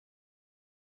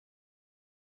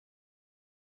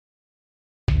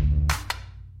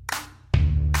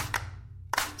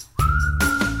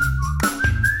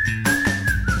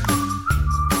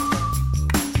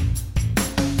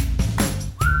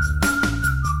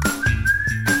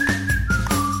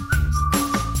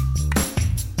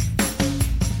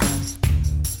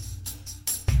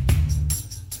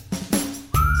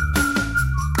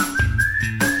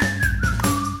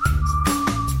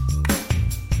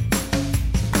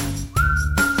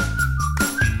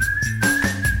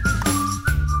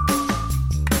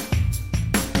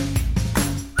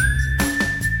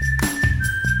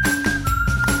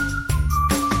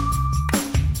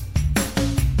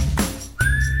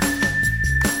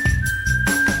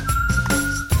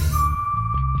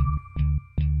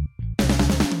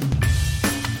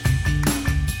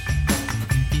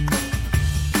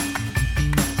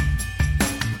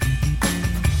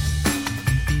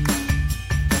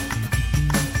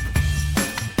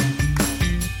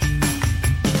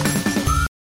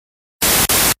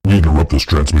interrupt this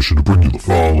transmission to bring you the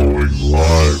following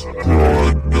live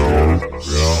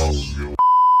broadcast.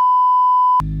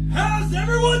 How's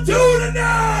everyone doing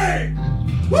tonight?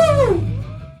 Woo!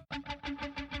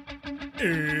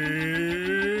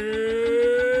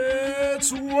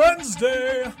 It's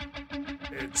Wednesday.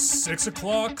 It's 6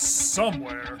 o'clock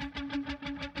somewhere.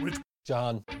 With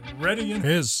John ready in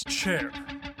his chair.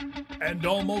 And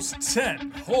almost 10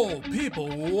 whole people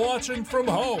watching from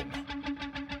home.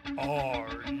 Are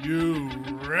you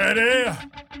ready?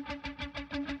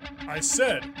 I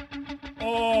said,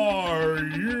 are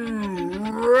you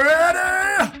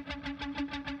ready?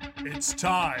 It's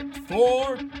time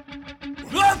for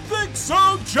the Think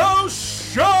So Joe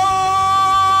Show!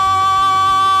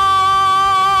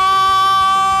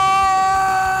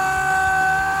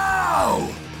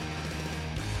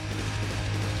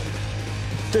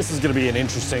 This is going to be an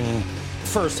interesting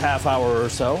first half hour or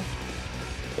so.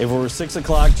 If it were 6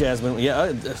 o'clock, Jasmine,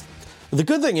 the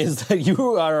good thing is that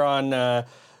you are on,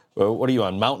 what are you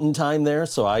on, Mountain Time there?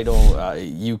 So I don't,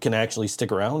 you can actually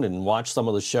stick around and watch some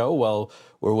of the show while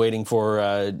we're waiting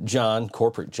for John,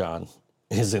 Corporate John,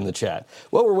 is in the chat.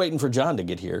 Well, we're waiting for John to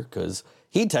get here because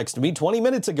he texted me 20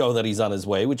 minutes ago that he's on his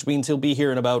way, which means he'll be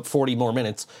here in about 40 more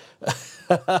minutes.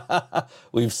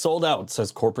 We've sold out,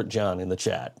 says Corporate John in the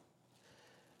chat.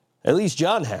 At least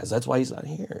John has. That's why he's not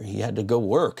here. He had to go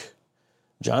work.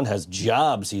 John has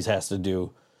jobs he has to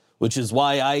do, which is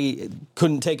why I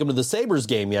couldn't take him to the Sabres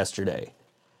game yesterday.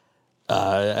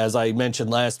 As I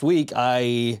mentioned last week,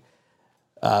 I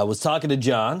was talking to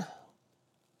John,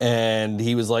 and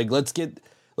he was like, let's get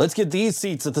these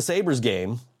seats at the Sabres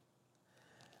game.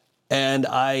 And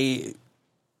I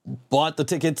bought the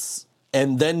tickets,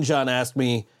 and then John asked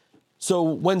me, so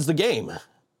when's the game?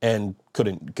 And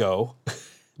couldn't go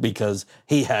because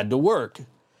he had to work.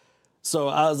 So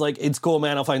I was like, it's cool,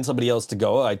 man. I'll find somebody else to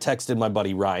go. I texted my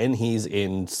buddy Ryan. He's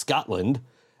in Scotland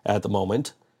at the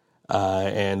moment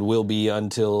and will be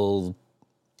until,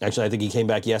 actually, I think he came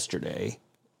back yesterday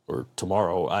or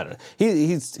tomorrow. I don't know.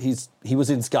 He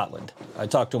was in Scotland. I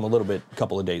talked to him a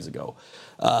couple of days ago.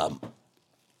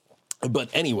 But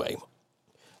anyway,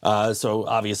 so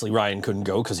obviously Ryan couldn't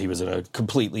go because he was in a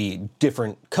completely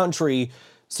different country.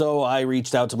 So I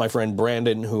reached out to my friend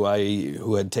Brandon, who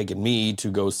had taken me to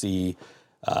go see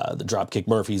the Dropkick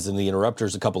Murphys and the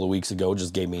Interrupters a couple of weeks ago,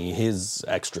 just gave me his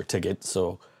extra ticket.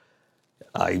 So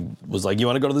I was like, you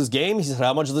want to go to this game? He said,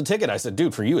 how much is the ticket? I said,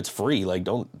 dude, for you, it's free. Like,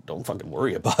 don't fucking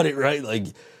worry about it, right?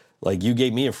 Like you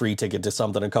gave me a free ticket to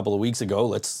something a couple of weeks ago.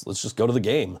 Let's just go to the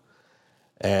game.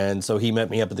 And so he met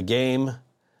me up at the game.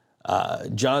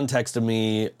 John texted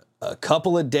me a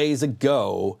couple of days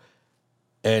ago,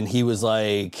 and he was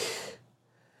like,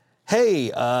 hey,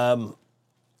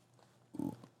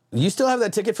 you still have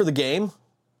that ticket for the game?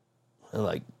 I'm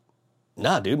like,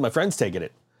 nah, dude, my friend's taking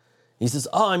it. He says,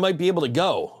 oh, I might be able to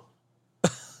go.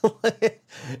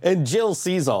 And Jill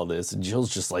sees all this, and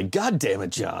Jill's just like, God damn it,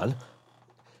 John.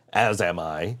 As am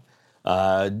I.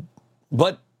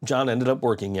 But John ended up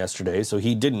working yesterday, so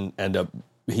he wouldn't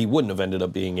have ended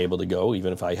up being able to go,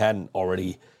 even if I hadn't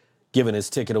already given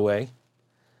his ticket away.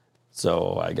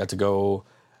 So I got to go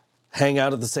hang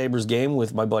out at the Sabres game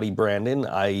with my buddy Brandon.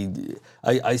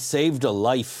 I saved a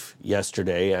life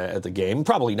yesterday at the game.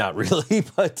 Probably not really,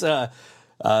 but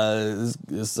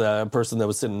this person that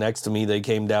was sitting next to me, they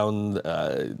came down,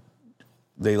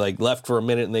 they left for a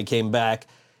minute and they came back,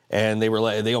 and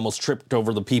they almost tripped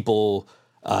over the people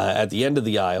at the end of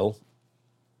the aisle.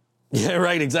 Yeah,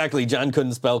 right, exactly. John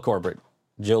couldn't spell corporate.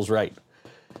 Jill's right.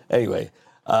 Anyway.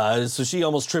 So she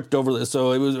almost tripped over this.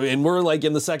 So and we're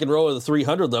in the second row of the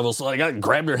 300 level. So I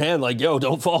grabbed her hand, like, yo,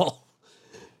 don't fall.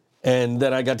 And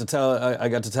then I got to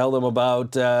tell them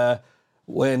about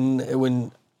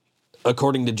when,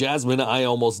 according to Jasmine, I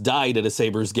almost died at a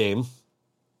Sabres game.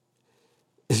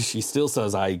 She still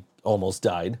says I almost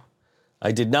died.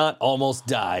 I did not almost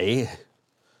die.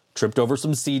 Tripped over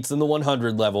some seats in the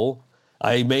 100 level.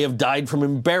 I may have died from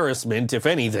embarrassment, if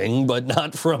anything, but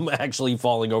not from actually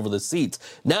falling over the seats.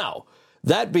 Now,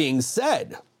 that being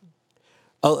said,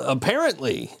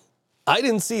 apparently, I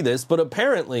didn't see this, but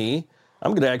apparently,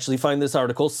 I'm going to actually find this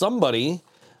article. Somebody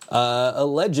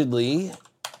allegedly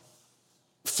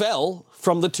fell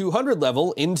from the 200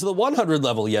 level into the 100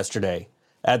 level yesterday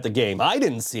at the game. I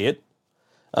didn't see it.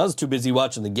 I was too busy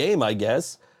watching the game, I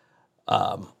guess.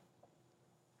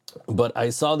 But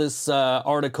I saw this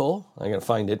article. I gotta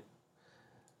find it.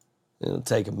 It'll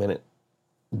take a minute.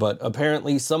 But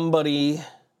apparently somebody...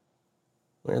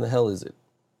 Where the hell is it?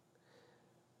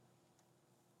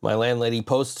 My landlady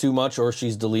posts too much or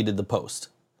she's deleted the post.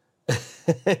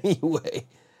 Anyway.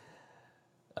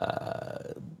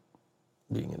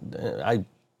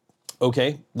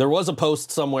 Okay, there was a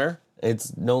post somewhere.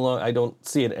 It's no longer, I don't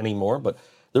see it anymore, but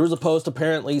there was a post.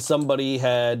 Apparently somebody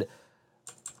had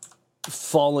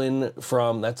fallen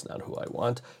from, that's not who I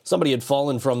want. Somebody had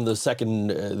fallen from the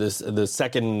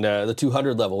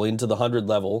 200 level into the 100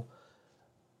 level.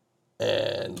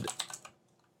 And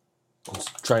I was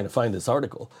trying to find this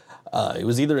article. I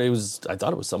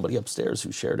thought it was somebody upstairs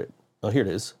who shared it. Oh, here it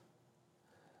is.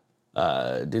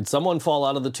 Did someone fall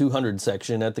out of the 200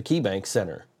 section at the KeyBank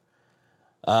Center?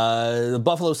 The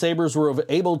Buffalo Sabres were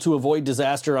able to avoid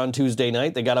disaster on Tuesday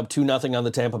night. They got up 2-0 on the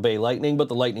Tampa Bay Lightning, but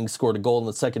the Lightning scored a goal in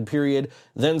the second period,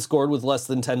 then scored with less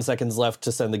than 10 seconds left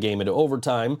to send the game into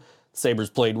overtime. The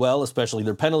Sabres played well, especially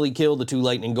their penalty kill. The 2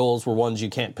 Lightning goals were ones you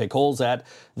can't pick holes at.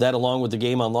 That, along with the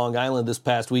game on Long Island this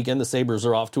past weekend, the Sabres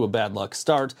are off to a bad luck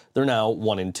start. They're now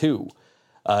 1-2.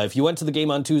 If you went to the game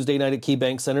on Tuesday night at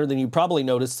KeyBank Center, then you probably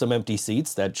noticed some empty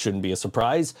seats. That shouldn't be a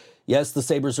surprise. Yes, the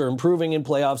Sabres are improving and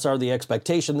playoffs are the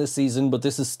expectation this season, but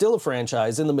this is still a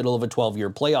franchise in the middle of a 12-year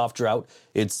playoff drought.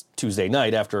 It's Tuesday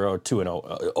night after a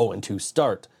 0-2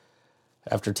 start.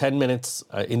 After 10 minutes,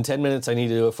 in 10 minutes, I need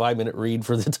to do a 5-minute read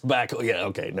for the tobacco. Yeah,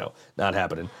 okay, no, not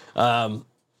happening. Joe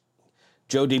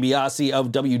DiBiase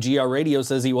of WGR Radio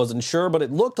says he wasn't sure, but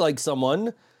it looked like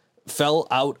someone fell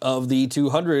out of the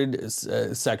 200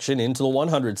 section into the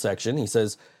 100 section. He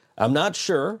says, I'm not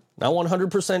sure, not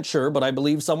 100% sure, but I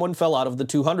believe someone fell out of the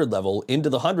 200 level into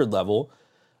the 100 level,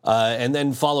 and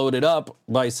then followed it up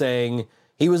by saying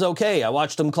he was okay. I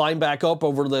watched him climb back up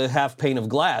over the half pane of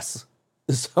glass.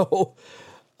 So,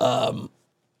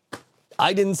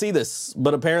 I didn't see this,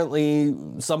 but apparently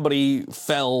somebody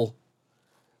fell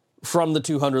from the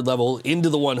 200 level into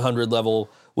the 100 level,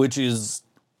 which is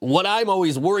what I'm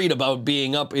always worried about,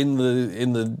 being up in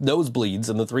the nosebleeds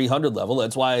in the 300 level.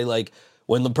 That's why, like,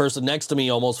 when the person next to me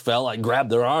almost fell, I grabbed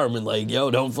their arm and, like,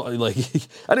 yo, don't fall. Like,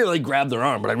 I didn't, like, grab their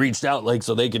arm, but I reached out, like,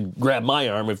 so they could grab my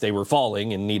arm if they were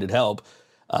falling and needed help.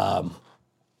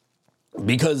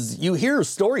 Because you hear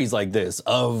stories like this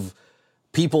of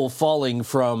people falling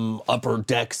from upper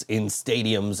decks in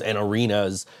stadiums and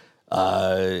arenas.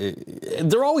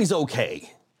 They're always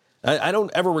okay. I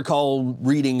don't ever recall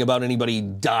reading about anybody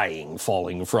dying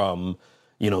falling from,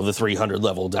 the 300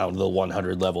 level down to the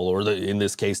 100 level, or in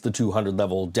this case, the 200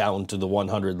 level down to the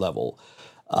 100 level.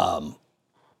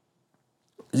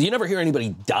 You never hear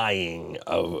anybody dying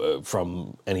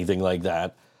from anything like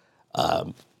that.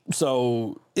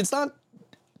 So it's not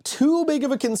too big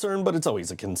of a concern, but it's always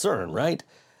a concern, right?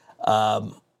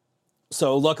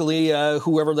 So luckily,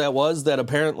 whoever that was that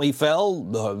apparently fell,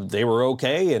 they were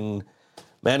okay and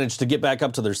managed to get back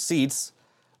up to their seats.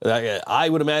 I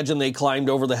would imagine they climbed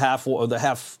over the half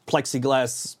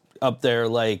plexiglass up there,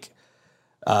 like,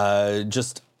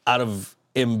 just out of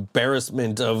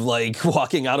embarrassment of, like,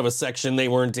 walking out of a section they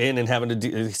weren't in and having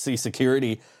to see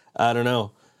security. I don't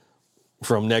know.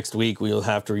 From next week, we will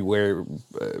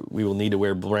need to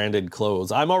wear branded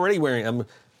clothes. I'm already wearing, I'm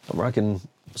rocking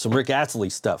some Rick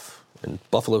Astley stuff and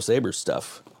Buffalo Sabres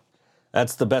stuff.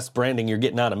 That's the best branding you're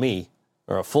getting out of me,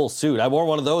 or a full suit. I wore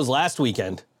one of those last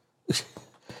weekend.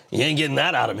 You ain't getting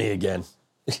that out of me again.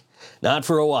 Not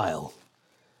for a while.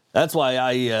 That's why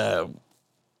I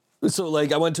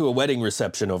went to a wedding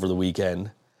reception over the weekend,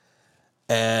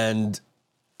 and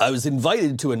I was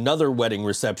invited to another wedding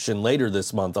reception later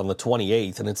this month on the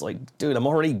 28th, and it's like, dude, I'm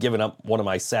already giving up one of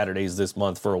my Saturdays this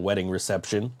month for a wedding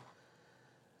reception.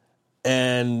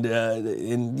 And I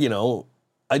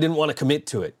didn't want to commit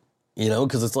to it,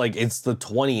 because it's like, it's the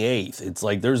 28th. It's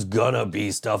like, there's gonna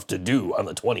be stuff to do on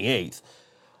the 28th.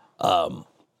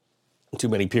 Too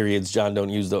many periods, John, don't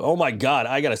use oh my God,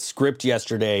 I got a script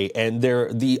yesterday, and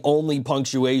the only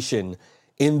punctuation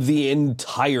in the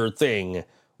entire thing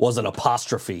was an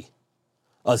apostrophe.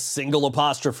 A single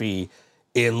apostrophe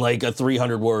in, like, a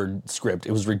 300-word script.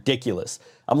 It was ridiculous.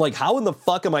 I'm like, how in the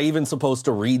fuck am I even supposed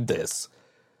to read this?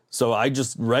 So I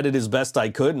just read it as best I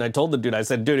could, and I told the dude, I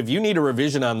said, dude, if you need a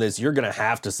revision on this, you're going to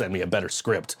have to send me a better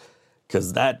script,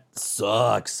 because that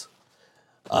sucks.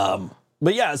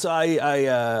 But yeah, so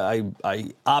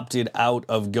I opted out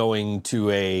of going to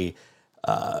a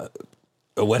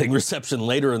wedding reception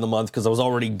later in the month because I was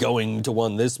already going to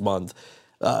one this month.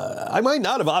 I might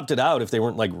not have opted out if they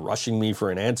weren't, like, rushing me for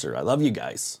an answer. I love you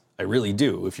guys. I really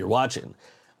do, if you're watching.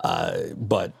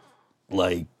 But,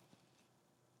 like,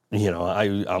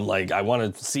 I'm like, I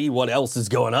want to see what else is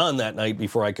going on that night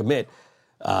before I commit.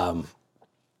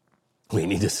 We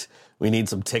need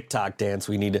some TikTok dance.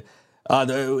 We need to,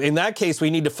 in that case,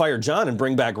 we need to fire John and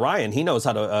bring back Ryan. He knows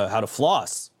how to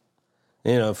floss,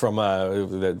 from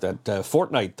that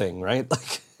Fortnite thing, right?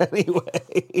 Like,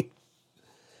 anyway.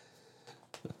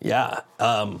 Yeah.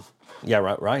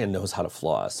 Ryan knows how to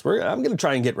floss. I'm going to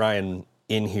try and get Ryan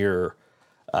in here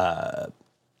about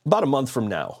a month from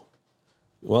now.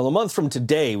 Well, a month from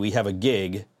today, we have a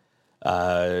gig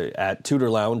at Tudor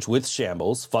Lounge with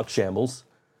Shambles. Fuck Shambles.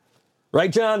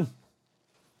 Right, John?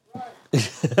 Right.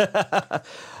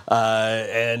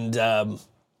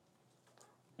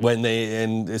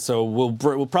 So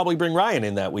we'll probably bring Ryan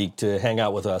in that week to hang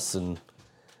out with us and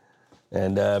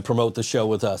promote the show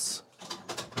with us.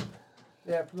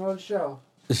 Yeah, promote the show.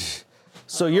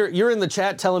 So you're in the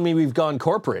chat telling me we've gone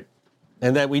corporate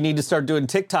and that we need to start doing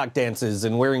TikTok dances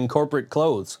and wearing corporate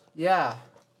clothes. Yeah.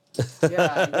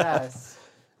 Yeah, yes.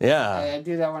 Yeah. I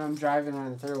do that when I'm driving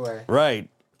on the throughway. Right.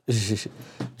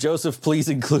 Joseph, please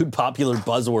include popular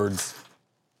buzzwords.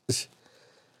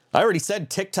 I already said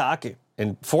TikTok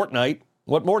and Fortnite.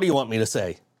 What more do you want me to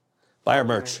say? Buy our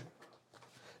merch.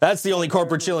 That's the only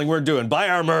corporate shilling we're doing. Buy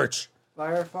our merch.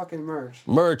 Buy our fucking merch.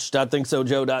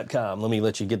 Merch.thinksojoe.com. Let me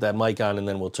let you get that mic on and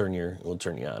then we'll turn you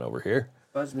on over here.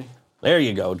 Buzz me. There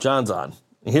you go. John's on.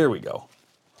 Here we go.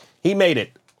 He made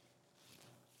it.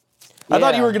 I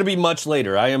thought you were going to be much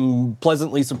later. I am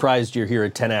pleasantly surprised you're here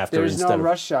at 10 after. There's no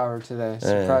rush hour today,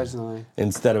 surprisingly.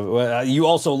 Instead of... you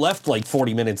also left like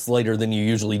 40 minutes later than you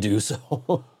usually do,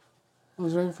 so... I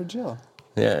was waiting for Jill.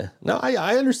 Yeah. No,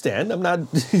 I understand. I'm not...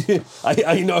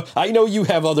 I know you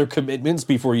have other commitments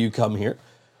before you come here.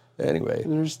 Anyway.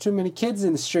 There's too many kids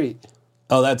in the street.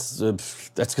 Oh, that's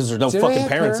because there's no Do fucking they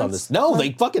have parents on this. No,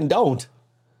 they fucking don't.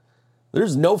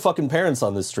 There's no fucking parents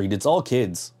on this street. It's all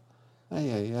kids.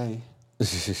 Ay.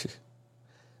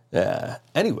 Yeah.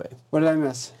 Anyway. What did I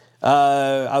miss?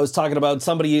 I was talking about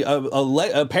somebody,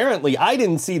 apparently, I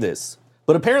didn't see this,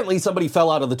 but apparently somebody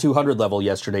fell out of the 200 level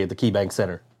yesterday at the KeyBank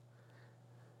Center.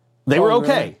 They were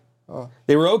okay. Really? Oh.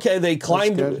 They were okay. They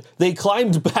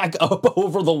climbed back up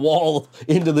over the wall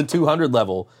into the 200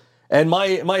 level. And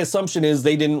my assumption is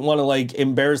they didn't want to like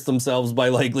embarrass themselves by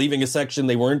like leaving a section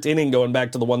they weren't in and going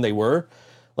back to the one they were.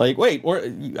 Like, wait,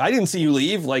 I didn't see you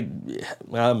leave. Like,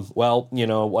 well, you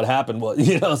know, what happened was,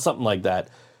 you know, something like that.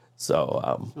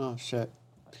 So, oh, shit.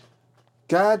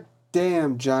 God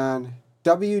damn, John.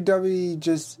 WWE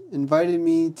just invited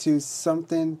me to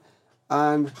something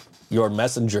on... Your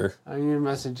messenger. On your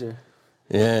messenger.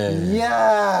 Yeah.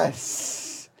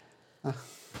 Yes!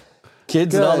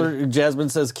 Kids and all their... Jasmine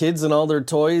says, kids and all their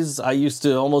toys. I used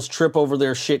to almost trip over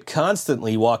their shit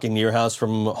constantly walking to your house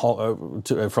from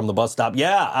the bus stop.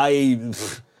 Yeah,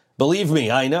 believe me,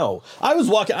 I know. I was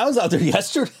out there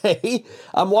yesterday.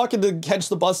 I'm walking to catch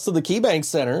the bus to the KeyBank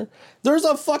Center. There's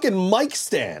a fucking mic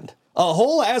stand. A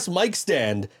whole ass mic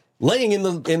stand laying in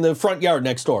the front yard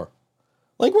next door.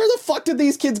 Like, where the fuck did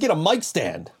these kids get a mic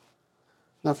stand?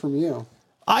 Not from you.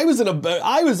 I was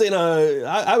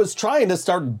trying to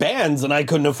start bands and I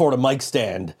couldn't afford a mic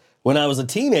stand when I was a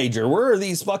teenager. Where are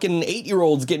these fucking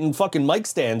 8-year-olds getting fucking mic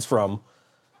stands from?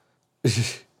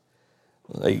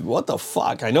 Like, what the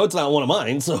fuck? I know it's not one of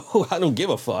mine, so I don't give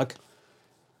a fuck.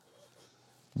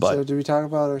 But so, did we talk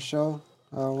about our show?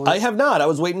 I have not. I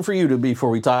was waiting for you to before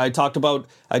we talk. I talked about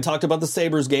the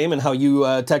Sabres game and how you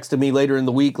texted me later in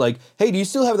the week, like, "Hey, do you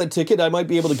still have that ticket? I might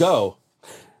be able to go."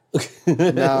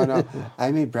 No.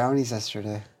 I made brownies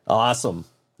yesterday. Awesome.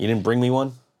 You didn't bring me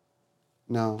one?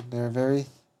 No, they're very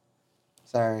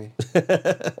sorry.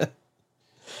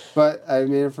 But I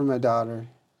made it for my daughter,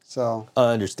 so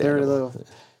I understand. They're a little.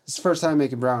 It's the first time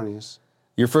making brownies.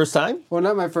 Your first time? Well,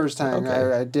 not my first time.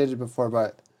 Okay. I did it before,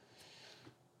 but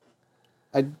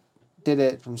I did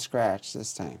it from scratch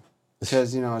this time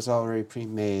because it's already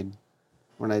pre-made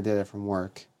when I did it from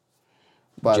work.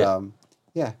 But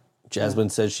yeah. Jasmine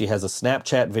says she has a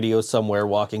Snapchat video somewhere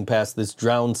walking past this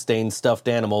drown-stained stuffed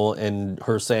animal and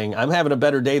her saying, "I'm having a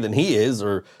better day than he is,"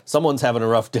 or "Someone's having a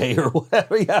rough day," or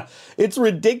whatever. Yeah, it's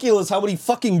ridiculous how many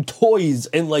fucking toys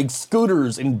and like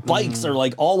scooters and bikes are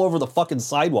like all over the fucking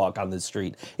sidewalk on this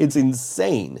street. It's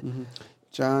insane.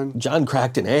 Mm-hmm. John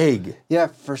cracked an egg. Yeah,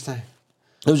 first time.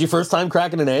 It was your first time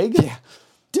cracking an egg? Yeah.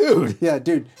 Dude. Yeah,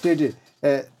 dude.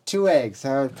 2 eggs,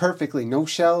 perfectly, no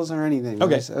shells or anything.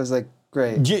 Okay. I was like,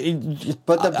 great.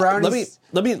 But the brownies...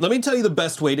 Let me tell you the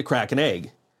best way to crack an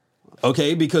egg.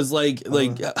 Okay, because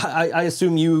I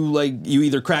assume you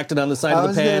either cracked it on the side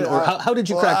of the pan or how did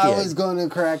you crack the egg? I was going to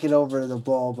crack it over the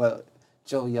bowl, but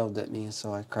Jill yelled at me,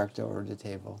 so I cracked it over the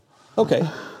table. Okay.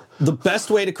 The best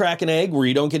way to crack an egg where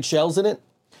you don't get shells in it,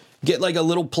 get like a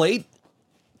little plate,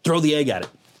 throw the egg at it.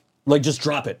 Like just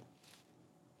drop it.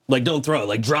 Like, don't throw it,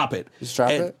 like, drop it. Just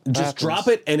drop it? Just drop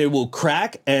it, and it will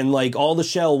crack, and, like, all the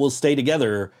shell will stay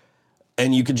together,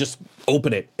 and you can just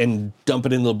open it and dump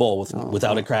it into the bowl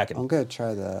without it cracking. I'm going to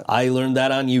try that. I learned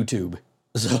that on YouTube.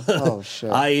 Oh shit!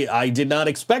 I did not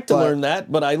expect to learn that,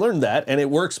 but I learned that, and it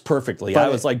works perfectly. I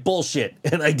was like, bullshit,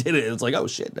 and I did it. It's like, oh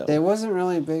shit, no. It wasn't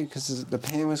really big because the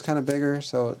pan was kind of bigger,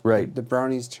 so Right. the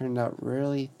brownies turned out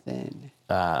really thin.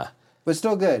 Ah. But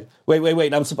still good.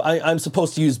 Wait. I'm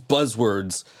supposed to use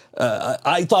buzzwords.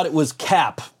 I thought it was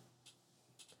cap.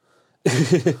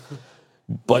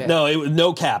 But Yeah. no, it was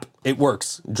no cap. It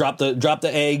works. Drop the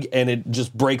egg, and it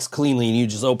just breaks cleanly, and you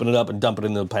just open it up and dump it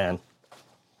in the pan.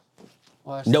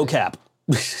 Watch No it. cap.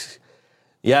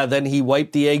 Yeah, then he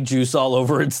wiped the egg juice all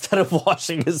over instead of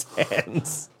washing his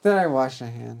hands. Then I washed my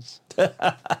hands.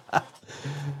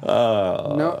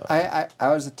 No, I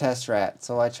was a test rat,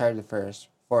 so I tried it first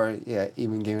before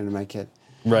even giving it to my kid.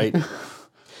 Right.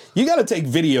 You got to take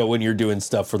video when you're doing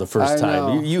stuff for the first I time.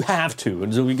 know. You have to,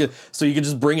 and so you can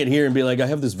just bring it here and be like, I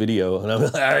have this video, and I'm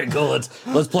like, all right, cool.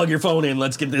 Let's plug your phone in.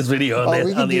 Let's get this video on We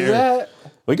the can do air. that.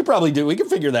 We could probably do. We can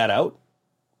figure that out.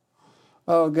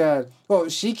 Oh god. Well,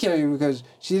 she can't even because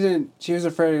she didn't. She was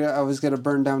afraid I was gonna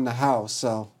burn down the house.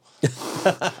 So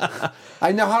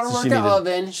I know how to work the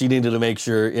oven. She needed to make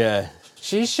sure. Yeah.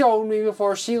 She showed me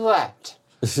before she left.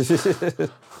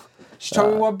 She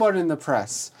told me what button to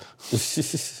press.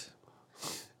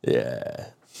 Yeah.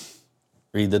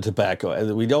 Read the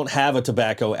tobacco. We don't have a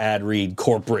tobacco ad read,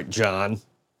 corporate John.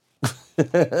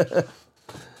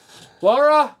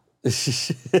 Laura.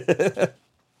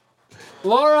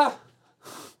 Laura.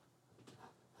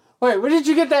 Wait, where did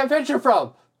you get that picture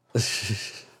from?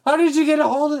 How did you get a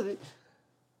hold of it?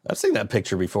 I've seen that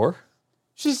picture before.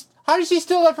 How did she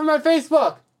steal that from my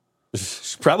Facebook?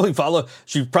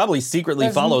 She probably secretly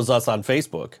follows us on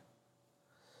Facebook.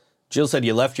 Jill said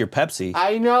you left your Pepsi.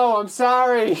 I know, I'm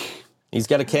sorry. He's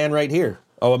got a can right here.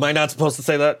 Oh, am I not supposed to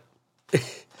say that?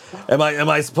 Am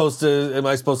I supposed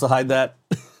to hide that?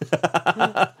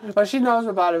 Well, she knows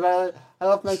about it, but I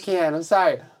left my can. I'm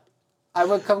sorry. I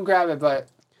would come grab it, but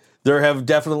There have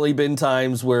definitely been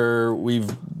times where we've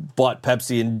bought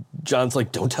Pepsi and John's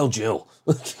like, "Don't tell Jill."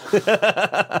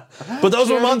 But those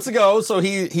were months ago, so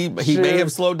he may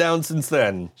have slowed down since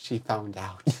then. she found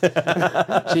out.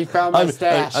 She found my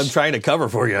stash. I'm trying to cover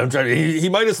for you. He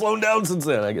might have slowed down since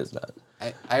then. I guess not.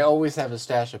 I always have a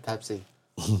stash of Pepsi.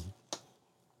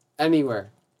 Anywhere.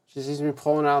 She sees me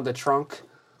pulling out of the trunk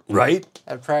Right?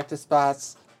 at practice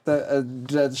spots,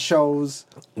 the shows.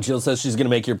 Jill says she's going to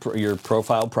make your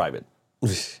profile private.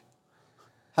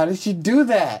 How did she do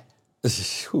that?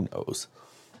 Who knows?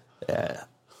 Yeah.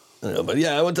 I don't know, but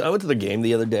yeah, I went to the game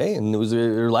the other day, and it was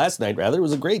or last night rather. It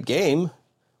was a great game.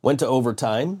 Went to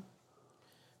overtime.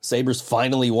 Sabres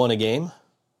finally won a game.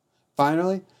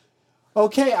 Finally?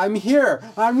 Okay, I'm here.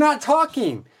 I'm not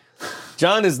talking.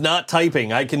 John is not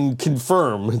typing. I can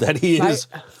confirm that he is.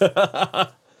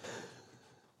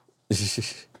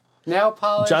 Nail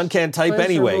polish. John can't type please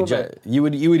anyway. remove it. You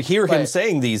would hear him Wait.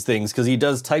 saying these things because he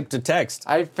does type to text.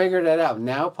 I figured it out.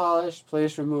 Nail polish,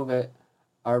 please remove it.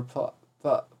 Our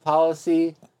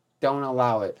policy don't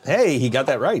allow it. Hey, he got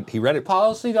that right. He read it.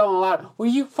 Policy don't allow it. What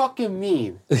do you fucking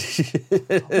mean?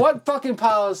 What fucking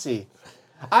policy?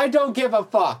 I don't give a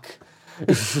fuck.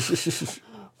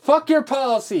 Fuck your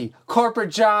policy, corporate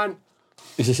John.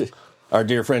 Our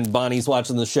dear friend Bonnie's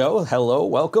watching the show. Hello,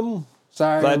 welcome.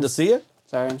 Sorry. Glad to see you.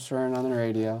 Sorry, I'm swearing on the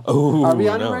radio. Oh, Are we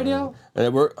on no. the radio?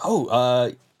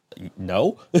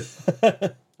 No.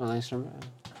 Oh, thanks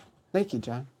thank you,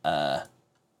 John.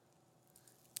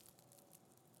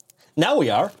 Now we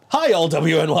are. Hi, all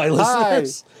WNY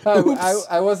listeners. Hi. Oops.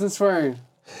 I wasn't swearing.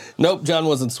 Nope, John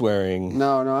wasn't swearing.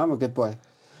 No, I'm a good boy.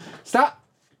 Stop.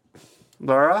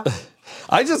 Laura?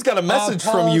 I just got a message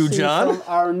from you, Policy John. From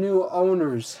our new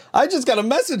owners. I just got a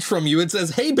message from you. It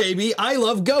says, "Hey, baby, I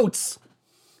love goats."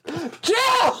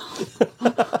 Jill!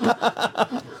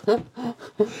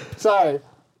 Sorry.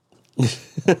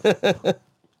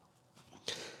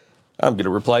 I'm going to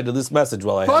reply to this message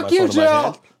while I have Fuck my you, phone in my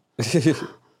Jill!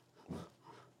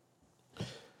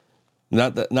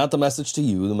 hand. Not the message to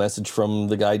you, the message from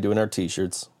the guy doing our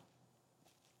t-shirts.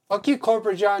 Fuck you,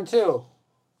 corporate John, too.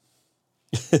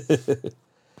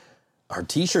 Our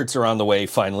t-shirts are on the way,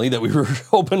 finally, that we were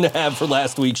hoping to have for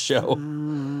last week's show.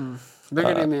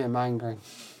 Bigger than me and mine, Greg.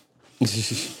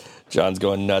 John's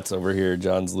going nuts over here.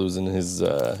 John's losing his...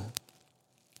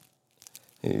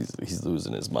 He's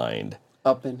losing his mind.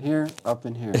 Up in here, up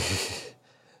in here.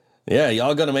 Yeah,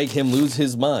 y'all gonna make him lose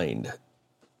his mind.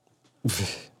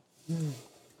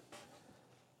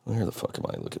 Where the fuck am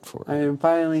I looking for? I am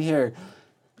finally here.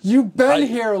 You've been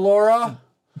here, Laura.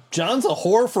 John's a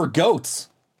whore for goats.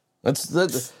 That's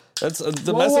the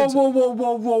Whoa, message.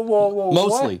 whoa.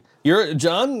 Mostly, What?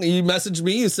 John. You messaged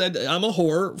me. You said I'm a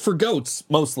whore for goats.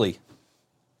 Mostly.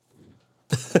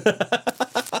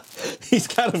 He's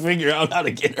got to figure out how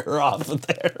to get her off of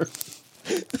there.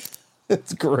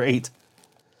 It's great.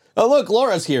 Oh, look,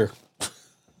 Laura's here.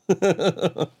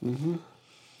 Mm-hmm.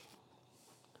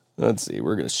 Let's see.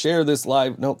 We're going to share this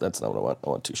live. Nope, that's not what I want. I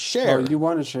want to share Oh, you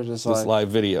want to share this this live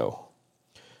video.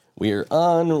 We are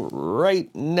on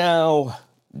right now.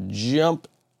 Jump,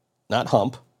 not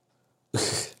hump.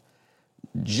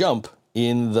 Jump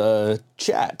in the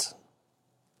chat.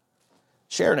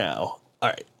 Share now. All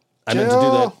right. I meant to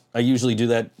do that. I usually do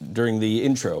that during the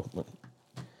intro.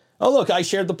 Oh, look, I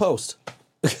shared the post.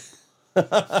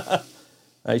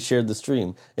 I shared the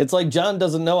stream. It's like John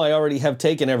doesn't know I already have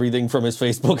taken everything from his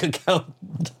Facebook account.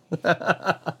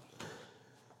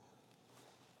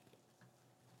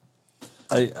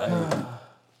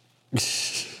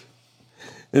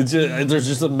 There's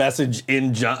just a message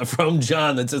from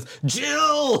John that says,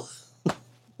 Jill!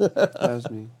 That was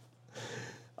me.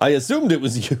 I assumed it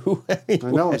was you. Anyway.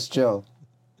 I know it's Joe.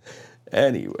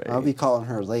 Anyway. I'll be calling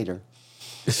her later.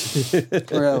 We're gonna have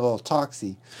a little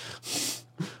talksy.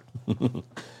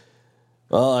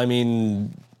 Well, I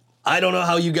mean, I don't know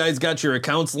how you guys got your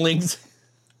accounts linked,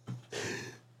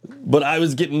 but I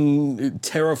was getting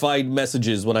terrified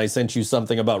messages when I sent you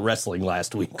something about wrestling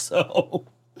last week. So,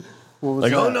 What was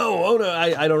like, that? oh no,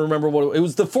 I don't remember what it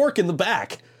was. The fork in the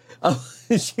back.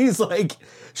 She's like,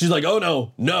 oh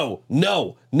no,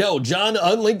 John,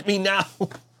 unlink me now.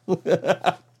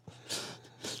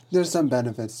 There's some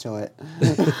benefits to it.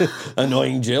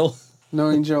 Annoying Jill.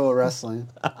 Knowing Joe wrestling.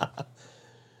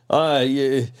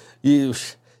 You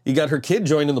got her kid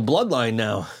joining the bloodline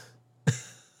now.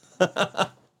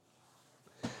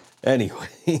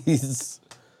 Anyways,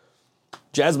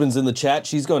 Jasmine's in the chat.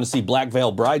 She's going to see Black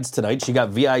Veil Brides tonight. She got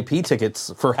VIP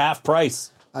tickets for half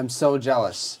price. I'm so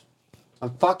jealous.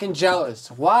 I'm fucking jealous.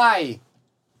 Why?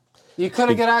 You could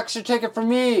have got an extra ticket for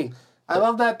me. I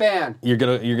love that band. You're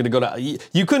gonna go to.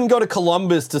 You couldn't go to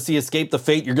Columbus to see Escape the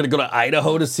Fate. You're gonna go to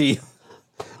Idaho to see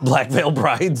Black Veil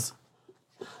Brides.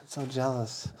 I'm so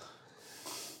jealous.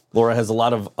 Laura has a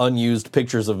lot of unused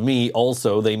pictures of me.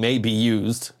 Also, they may be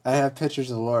used. I have pictures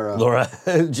of Laura.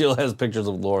 Jill has pictures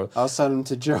of Laura. I'll send them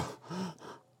to Joe.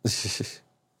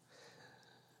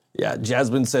 Yeah,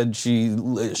 Jasmine said she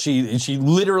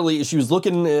literally was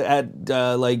looking at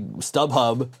like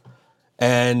StubHub,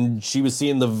 and she was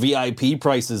seeing the VIP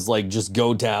prices like just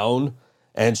go down,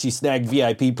 and she snagged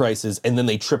VIP prices, and then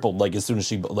they tripled like as soon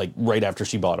as right after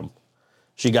she bought them.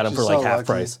 She got them for like so half lucky.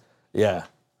 price. Yeah.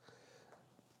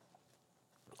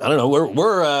 I don't know.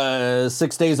 We're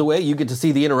 6 days away. You get to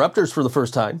see the Interrupters for the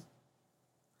first time.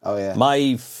 Oh, yeah.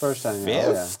 My First time, fifth, yeah.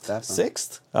 Oh, yeah, definitely.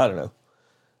 sixth. I don't know.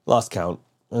 Lost count.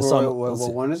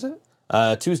 What one is it?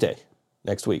 Tuesday,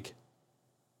 next week.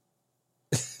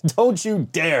 Don't you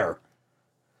dare.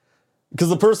 Because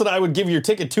the person I would give your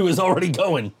ticket to is already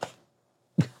going.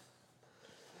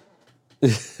 Why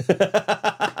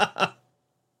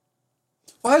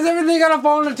is everything gotta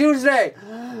fall on a Tuesday?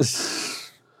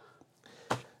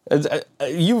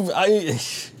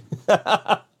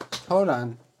 Hold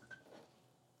on.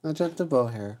 I'll jump the bow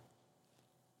here.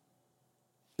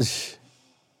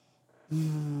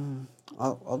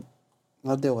 I'll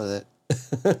deal with it.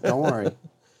 Don't worry.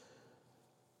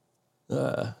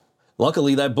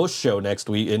 Luckily, that Bush show next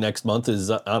month is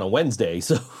on a Wednesday.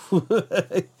 So,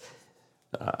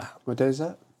 What day is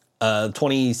that?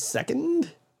 22nd.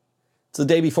 It's the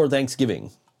day before Thanksgiving.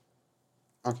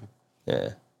 Okay.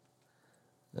 Yeah.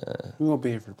 We won't be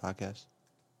here for the podcast.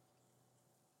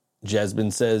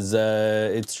 Jasmine says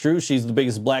it's true. She's the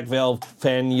biggest Black Veil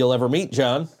fan you'll ever meet,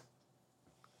 John.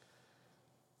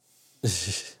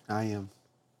 I am.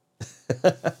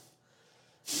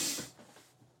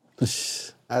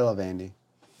 I love Andy.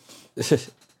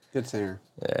 Good singer.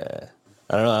 I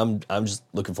don't know. I'm just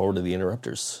looking forward to the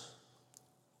Interrupters.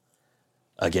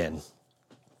 Again.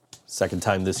 Second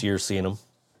time this year seeing them.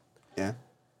 Yeah.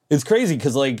 It's crazy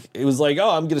because it was like, oh,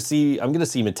 I'm gonna see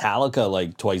Metallica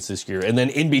like twice this year, and then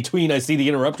in between I see the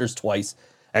Interrupters twice.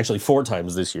 Actually, 4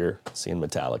 times this year seeing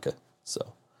Metallica.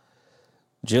 So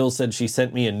Jill said she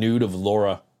sent me a nude of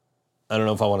Laura. I don't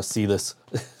know if I want to see this.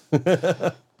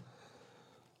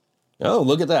 Oh,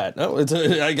 look at that! No,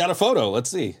 I got a photo. Let's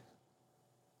see.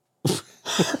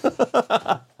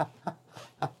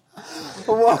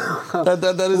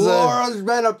 that is Laura's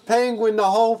been a penguin the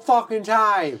whole fucking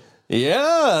time.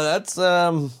 Yeah, that's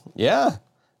Laura,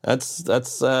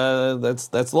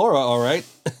 all right.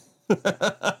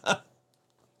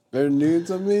 There are nudes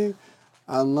of me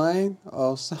online.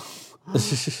 Also,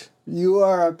 you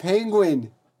are a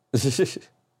penguin.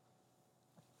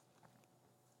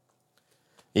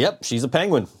 Yep, she's a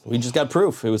penguin. We just got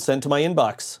proof. It was sent to my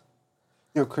inbox.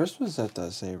 No, Chris was at the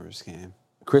Sabres game.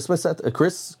 Christmas at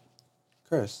Chris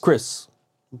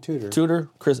Tudor.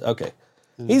 Chris. Okay,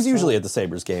 he's usually at the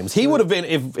Sabres games. He would have been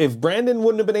if Brandon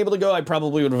wouldn't have been able to go. I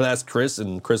probably would have asked Chris,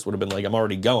 and Chris would have been like, "I'm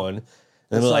already going," and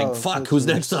they're like, "Fuck, who's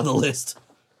next on the list?"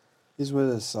 He's with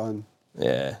his son.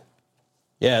 Yeah,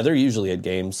 they're usually at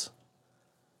games.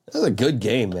 That was a good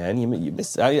game, man. You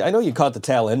missed. I know you caught the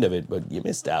tail end of it, but you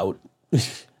missed out.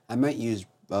 I might use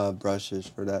brushes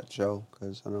for that show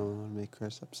because I don't want to make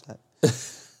Chris upset.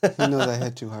 He knows I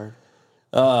hit too hard.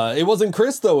 It wasn't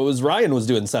Chris though. It was Ryan was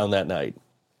doing sound that night.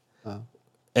 Oh.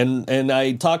 And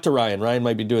I talked to Ryan. Ryan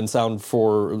might be doing sound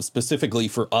specifically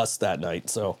for us that night.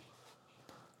 So.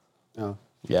 Oh.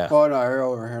 Yeah. Oh no! I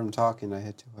overheard him talking. I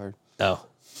hit too hard. Oh.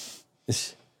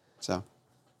 So.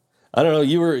 I don't know.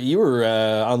 You were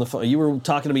on the phone. You were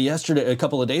talking to me yesterday, a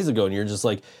couple of days ago, and you're just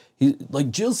like,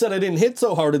 Jill said I didn't hit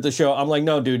so hard at the show. I'm like,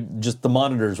 no, dude, just the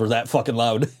monitors were that fucking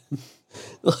loud.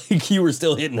 Like you were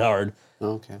still hitting hard.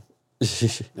 Okay. I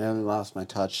haven't lost my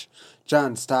touch.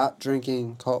 John, stop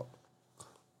drinking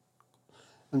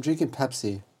I'm drinking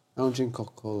Pepsi. I don't drink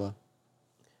Coca-Cola.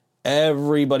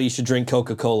 Everybody should drink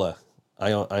Coca-Cola.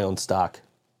 I own stock.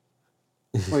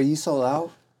 Wait, you sold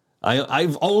out?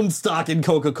 I've owned stock in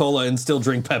Coca-Cola and still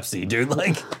drink Pepsi, dude.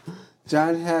 Like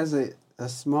John has a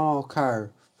small car.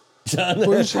 John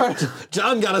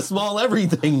got a small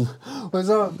everything. What's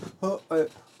up?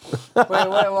 Wait,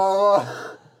 whoa.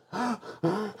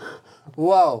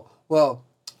 Whoa.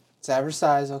 It's average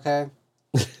size, okay?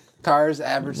 Car's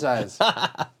average size.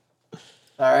 All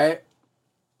right?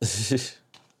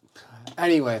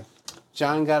 Anyway,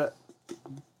 John got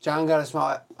a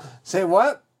small... Say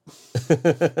what?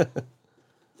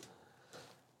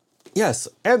 Yes,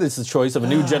 and it's the choice of a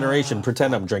new generation.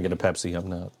 Pretend I'm drinking a Pepsi. I'm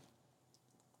not.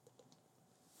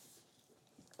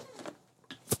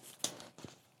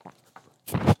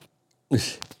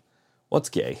 What's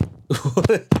gay?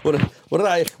 What did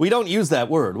I? We don't use that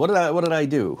word. What did I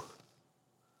do?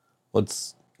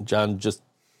 What's John just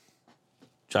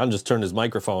turned his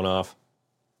microphone off.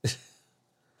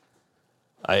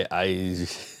 I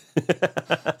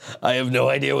I have no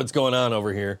idea what's going on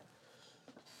over here.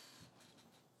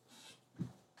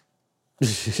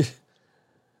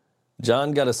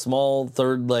 John got a small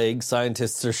third leg.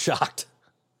 Scientists are shocked.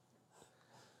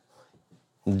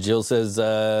 Jill says,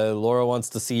 Laura wants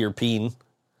to see your peen.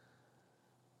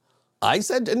 I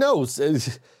said no.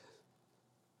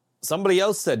 Somebody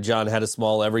else said John had a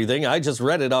small everything. I just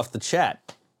read it off the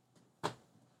chat.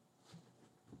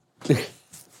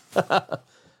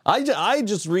 I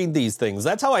just read these things.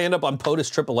 That's how I end up on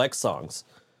POTUS XXX songs.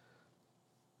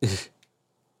 We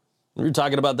were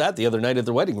talking about that the other night at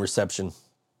the wedding reception.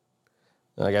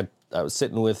 I was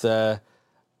sitting with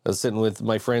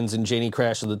my friends in Janie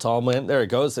Crash of the Tall Man. There it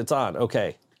goes. It's on.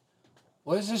 Okay.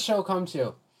 What does this show come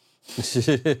to?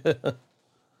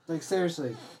 Like,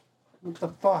 seriously. What the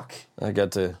fuck? I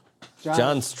got to...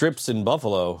 John strips in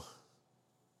Buffalo.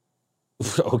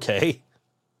 Okay.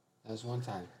 That was one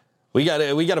time. We got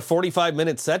a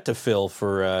 45-minute set to fill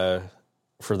for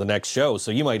the next show,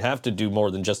 so you might have to do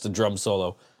more than just a drum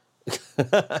solo.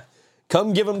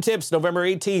 Come give them tips November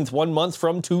 18th, 1 month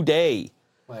from today.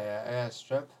 Wait, I got to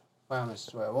strip? Wait, I'm going to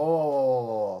strip.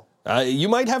 Whoa. You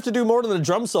might have to do more than a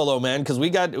drum solo, man, because we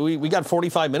got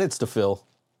 45 minutes to fill.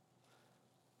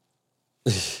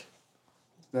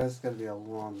 That's going to be a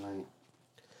long night.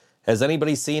 Has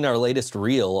anybody seen our latest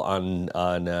reel on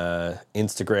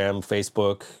Instagram,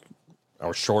 Facebook,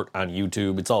 or short on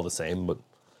YouTube? It's all the same, but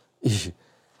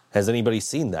has anybody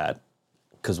seen that?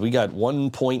 Because we got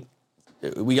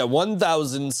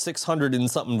 1,600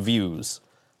 and something views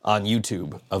on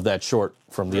YouTube of that short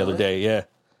from the other day. Yeah.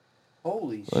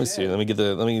 Holy shit. Let me see. Let me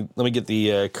get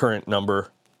the current number.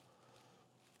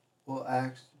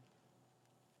 Well,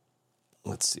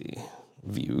 Let's see.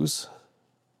 Views.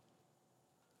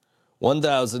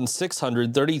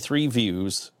 1,633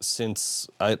 views since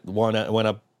I went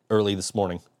up early this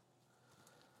morning.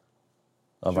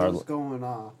 What's going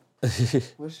on?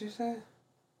 What'd she say?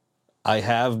 I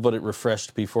have, but it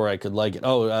refreshed before I could like it.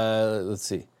 Oh, let's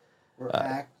see.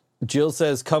 Jill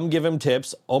says, come give him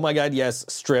tips. Oh my God, yes,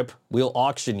 strip. We'll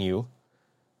auction you.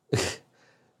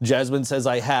 Jasmine says,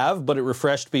 I have, but it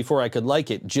refreshed before I could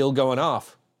like it. Jill going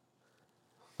off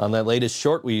on that latest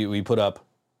short we put up.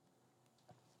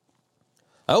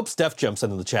 I hope Steph jumps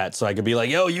into the chat so I could be like,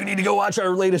 yo, you need to go watch our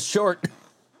latest short.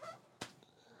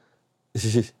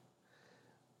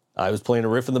 I was playing a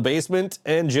riff in the basement,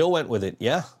 and Jill went with it.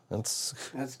 Yeah, that's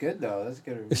good, though. That's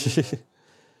good.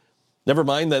 Never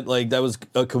mind that, like, that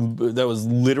was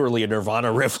literally a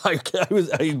Nirvana riff I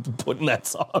put in that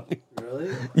song.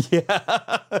 Really?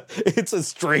 Yeah. It's a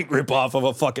straight ripoff of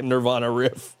a fucking Nirvana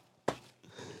riff.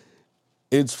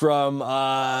 It's from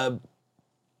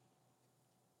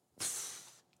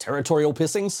Territorial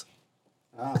Pissings.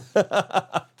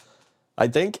 Ah. I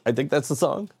think that's the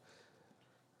song.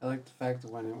 I like the fact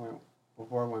that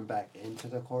before it went back into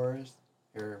the chorus,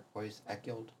 your voice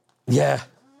echoed. Yeah.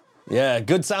 Yeah,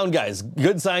 good sound guys.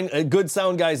 Good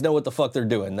sound guys know what the fuck they're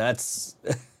doing. That's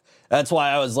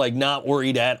why I was like not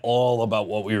worried at all about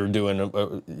what we were doing,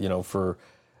 for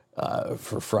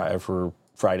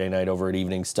Friday night over at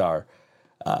Evening Star.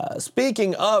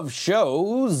 Speaking of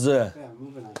shows,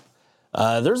 Moving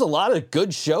on. there's a lot of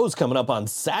good shows coming up on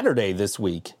Saturday this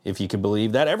week, if you can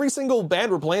believe that. Every single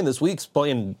band we're playing this week's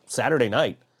playing Saturday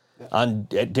night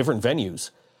at different venues.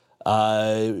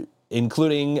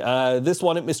 Including this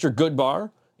one at Mr. Good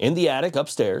Bar in the attic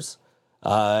upstairs.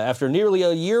 After nearly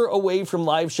a year away from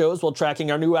live shows while tracking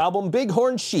our new album,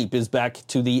 Bighorn Sheep is back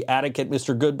to the attic at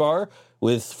Mr. Good Bar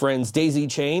with friends Daisy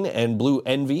Chain and Blue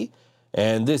Envy.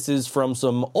 And this is from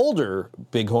some older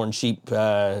Bighorn Sheep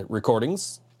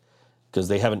recordings, because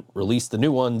they haven't released the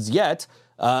new ones yet.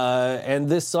 And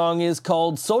this song is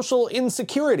called Social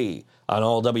Insecurity on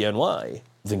All WNY.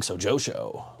 Think So Joe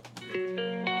Show.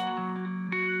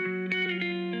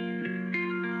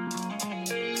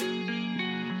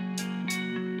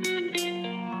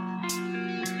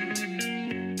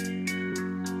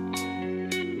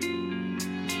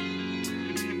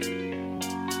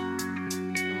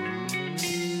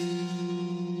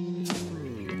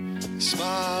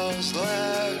 Smiles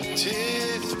like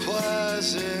teeth,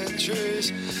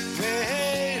 pleasantries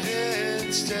made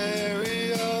in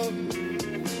stereo.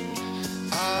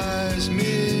 Eyes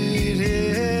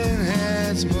meeting,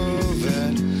 hands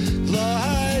moving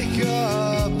like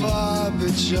a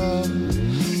puppet show.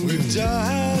 We've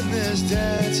done this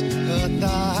dance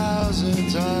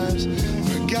 1,000 times,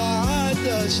 forgot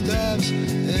the steps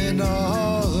and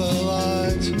all the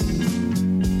lines.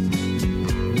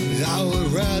 I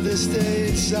would rather stay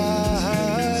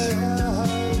inside.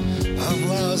 I'm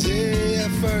lousy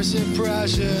at first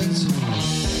impressions,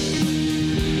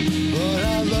 but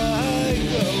I like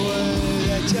the way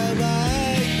that you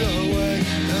like the way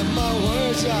that my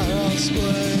words are all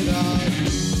split up.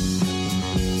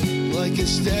 Like you're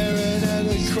staring at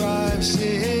a crime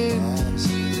scene,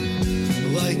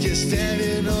 like you're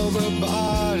standing over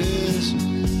bodies.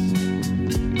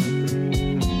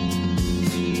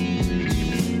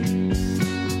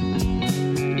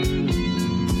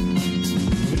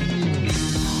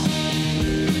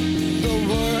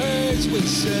 We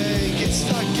say get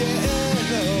stuck in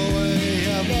the way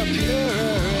of a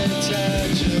pure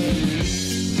intention.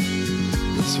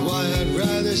 That's why I'd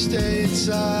rather stay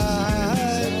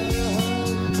inside.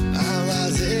 I'm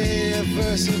lousy at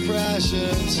first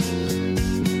impressions.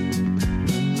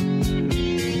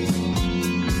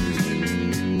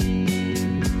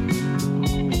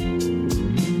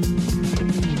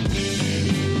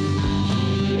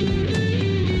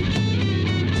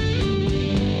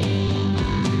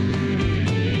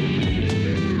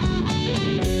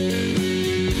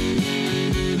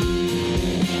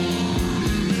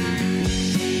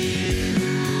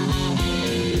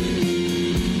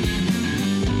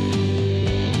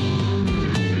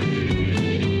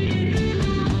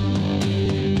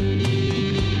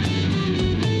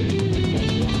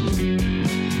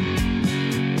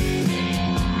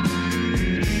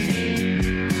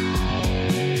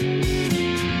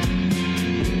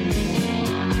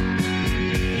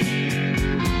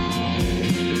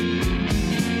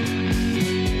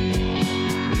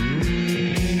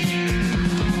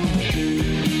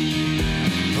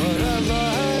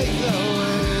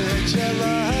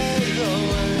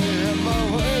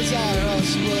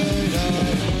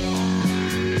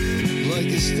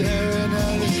 Staring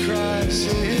at a crime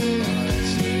scene,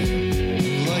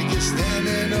 like you're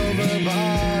standing over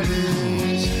bodies.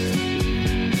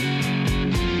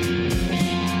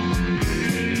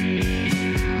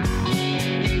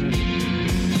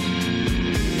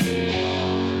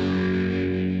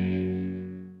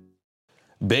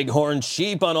 Bighorn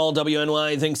Sheep on All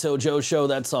WNY Think So Joe Show.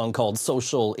 That song called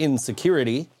Social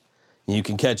Insecurity. You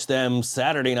can catch them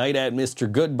Saturday night at Mr.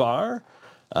 Good Bar.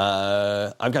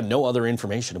 I've got no other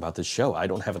information about this show. I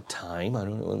don't have a time.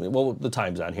 Well, the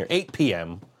time's on here. 8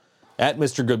 p.m. at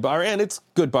Mr. Good Bar. And it's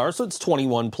Good Bar, so it's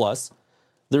 21 plus.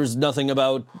 There's nothing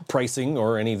about pricing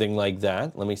or anything like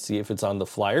that. Let me see if it's on the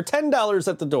flyer. $10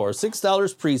 at the door.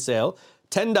 $6 pre-sale.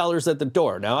 $10 at the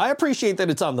door. Now, I appreciate that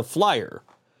it's on the flyer.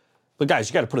 But guys,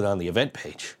 you got to put it on the event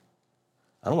page.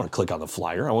 I don't want to click on the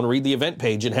flyer. I want to read the event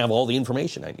page and have all the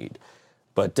information I need.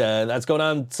 But that's going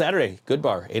on Saturday. Good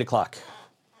Bar, 8 o'clock,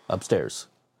 upstairs.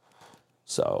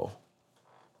 So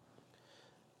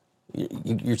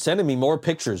you're sending me more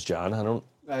pictures, John.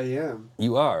 I am.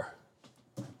 You are.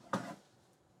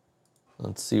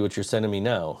 Let's see what you're sending me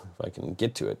now, if I can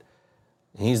get to it.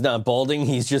 He's not balding,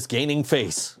 he's just gaining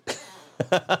face.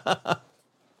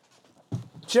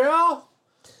 Jill?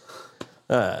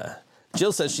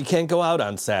 Jill says she can't go out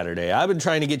on Saturday. I've been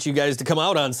trying to get you guys to come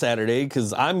out on Saturday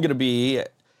because I'm going to be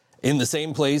in the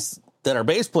same place that our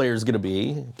bass player is going to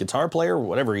be, guitar player,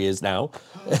 whatever he is now.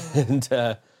 And,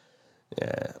 yeah.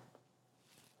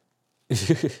 I'm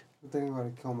thinking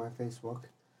about to kill my Facebook.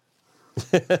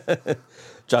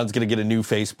 John's going to get a new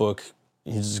Facebook.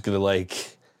 He's just going to,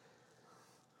 like,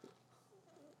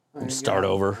 start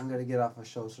over. I'm going to get off of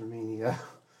social media.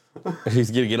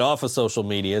 He's going to get off of social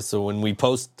media, so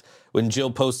when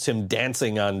Jill posts him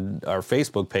dancing on our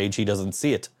Facebook page, he doesn't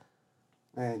see it.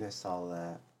 I just saw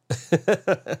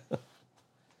that.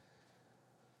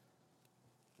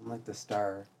 I'm like the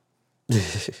star.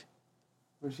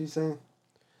 What's she saying?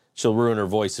 She'll ruin her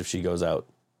voice if she goes out.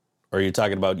 Or are you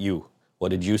talking about you? What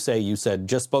did you say? You said,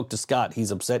 just spoke to Scott. He's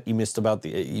upset you missed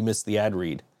the ad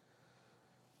read.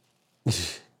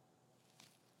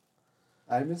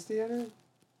 I missed the ad read?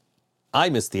 I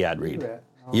missed the ad read.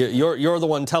 You're the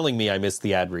one telling me I missed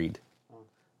the ad read.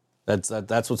 That's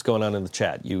what's going on in the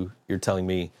chat. You're telling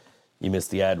me you missed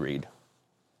the ad read.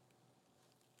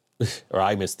 Or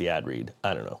I missed the ad read.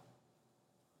 I don't know.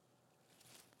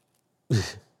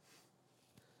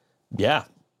 Yeah.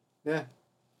 Yeah.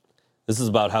 This is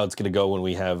about how it's going to go when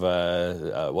we have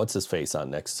what's his face on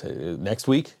next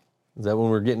week. Is that when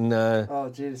we're getting?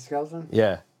 Jay the Skeleton.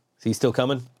 Yeah, is he still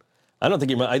coming? I don't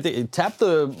think I think tap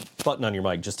the button on your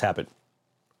mic. Just tap it.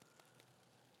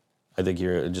 I think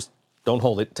you're just don't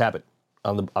hold it. Tap it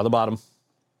on the bottom.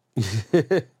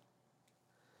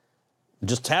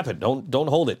 Just tap it. Don't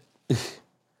hold it.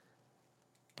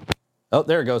 Oh,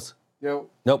 there it goes. Yo.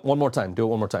 Nope. One more time. Do it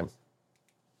one more time.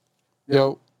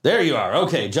 Yo. There you are.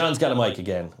 Okay, John's got a mic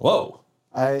again. Whoa.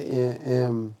 I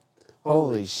am.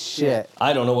 Holy shit.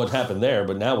 I don't know what happened there,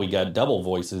 but now we got double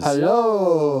voices.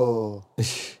 Hello.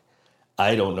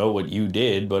 I don't know what you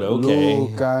did, but okay.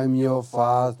 Luke, I'm your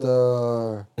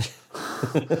father. I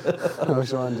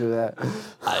just want to do that.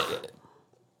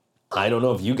 I don't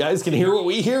know if you guys can hear what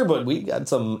we hear, but we got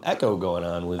some echo going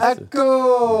on with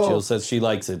Echo. Jill says she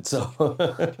likes it, so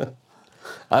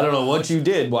I don't know what you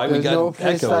did. Why There's we got no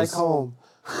place echoes? like home.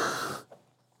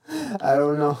 I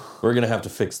don't know. We're gonna have to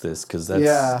fix this because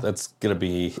that's gonna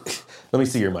be. Let me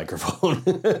see your microphone.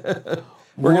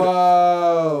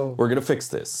 Whoa. We're gonna fix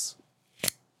this.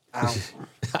 Ow.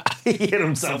 He hit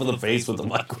himself in the face with the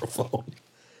microphone.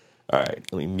 All right,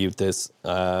 let me mute this.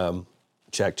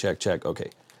 Check. Okay,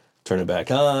 turn it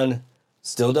back on.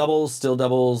 Still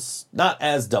doubles. Not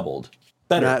as doubled.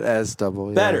 Better. Not as double.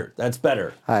 Yeah. Better. That's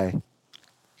better. Hi.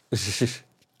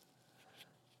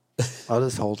 I'll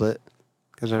just hold it.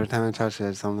 Because every time I touch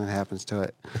it, something happens to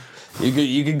it.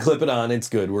 You can clip it on. It's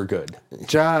good. We're good.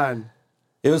 John.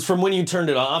 It was from when you turned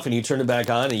it off and you turned it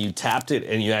back on and you tapped it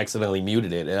and you accidentally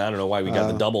muted it. And I don't know why we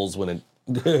got the doubles when it.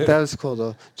 That was cool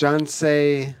though. John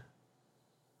say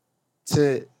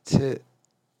to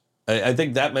I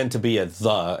think that meant to be a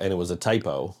the and it was a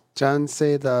typo. John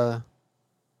say the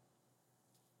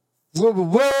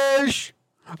wish.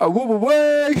 A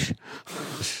wish.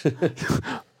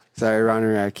 Sorry, Ron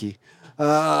Iraqi.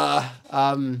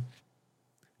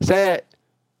 Say it.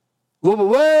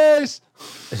 Wish.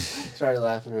 Sorry,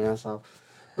 laughing right now. So,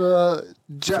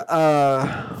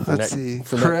 let's see.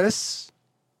 Chris.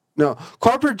 No,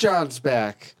 Corporate John's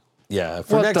back. Yeah.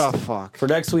 What the fuck? For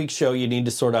next week's show, you need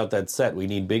to sort out that set. We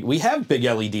have big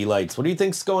LED lights. What do you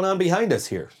think's going on behind us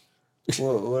here?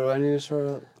 What do I need to sort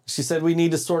out? She said we need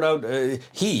to sort out.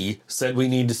 He said we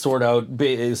need to sort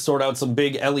out some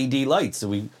big LED lights.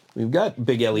 We've got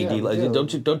big LED lights. Yeah.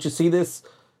 Don't you see this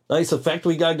nice effect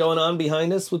we got going on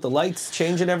behind us with the lights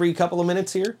changing every couple of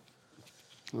minutes here?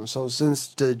 So since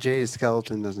the Jay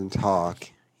Skeleton doesn't talk,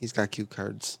 he's got cue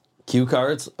cards. Cue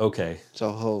cards. Okay.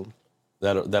 So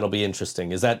That'll be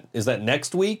interesting. Is that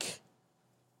next week?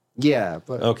 yeah,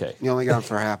 but Okay. you only got him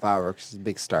for a half hour because he's a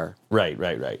big star. Right.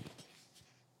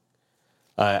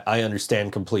 I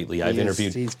understand completely.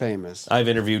 He's famous. I've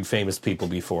interviewed famous people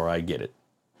before. I get it.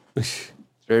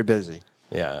 Very busy.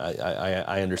 Yeah,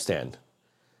 I understand.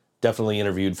 Definitely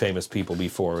interviewed famous people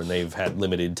before, and they've had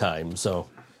limited time. So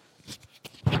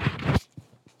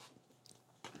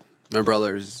My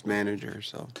brother's his manager,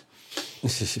 so.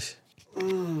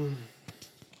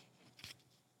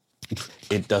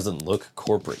 it doesn't look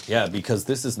corporate. Yeah, because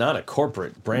this is not a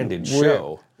corporate branded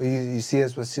show. You see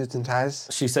us with suits and ties?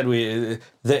 She said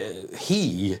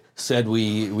he said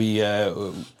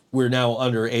we're now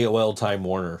under AOL Time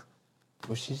Warner.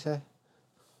 What'd she say?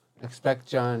 Expect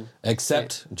John.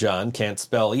 Except John can't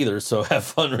spell either, so have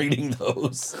fun reading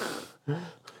those.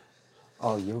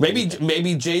 Oh, you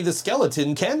Maybe Jay the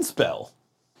Skeleton can spell.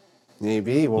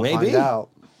 Maybe. We'll find out.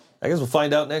 I guess we'll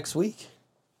find out next week.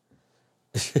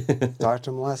 Talked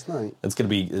to him last night. It's gonna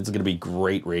be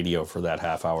great radio for that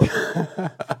half hour.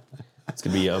 It's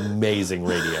gonna be amazing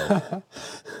radio.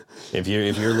 If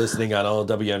you're listening on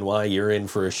LWNY, you're in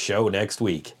for a show next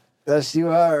week. Yes, you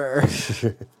are.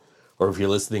 Or if you're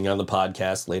listening on the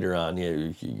podcast later on,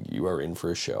 you are in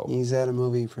for a show. He's at a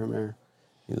movie premiere.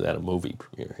 He's at a movie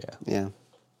premiere, yeah. Yeah.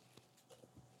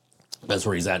 That's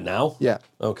where he's at now? Yeah.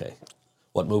 Okay.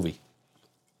 What movie?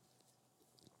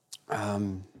 I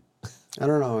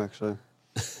don't know, actually.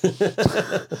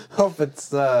 Hope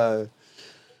it's, I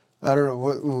don't know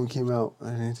what movie came out.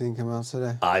 Anything come out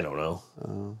today? I don't know.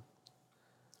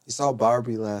 You saw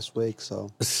Barbie last week,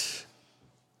 so.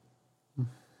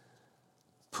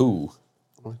 Pooh.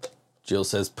 What? Jill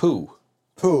says poo.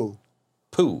 Pooh.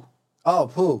 Pooh.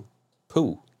 Oh, Pooh.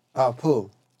 Pooh. Oh,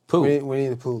 Pooh. Pooh. We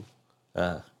need a Pooh.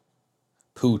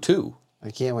 Pooh 2.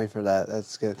 I can't wait for that.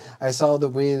 That's good. I saw the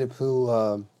Winnie the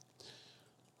Pooh,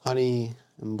 Honey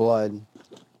and Blood.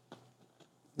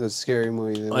 The scary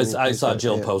movie. I saw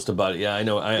Jill post about it. Yeah, I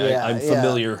know. I'm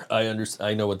familiar. Yeah.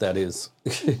 I know what that is.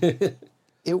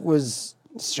 It was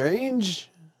strange,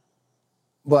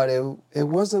 but it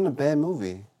wasn't a bad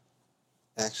movie,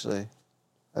 actually.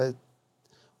 The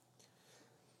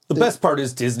best part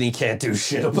is Disney can't do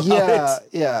shit about it.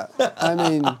 Yeah. I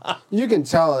mean, you can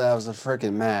tell that was a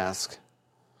freaking mask.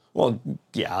 Well,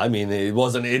 yeah, I mean, it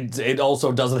wasn't. It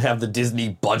also doesn't have the Disney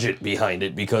budget behind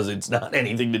it because it's not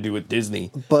anything to do with Disney.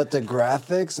 But the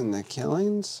graphics and the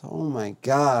killings, oh my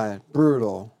god,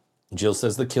 brutal. Jill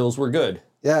says the kills were good.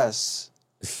 Yes.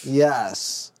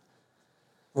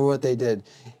 For what they did.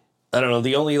 I don't know.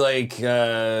 The only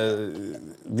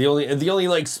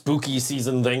like spooky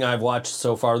season thing I've watched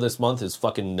so far this month is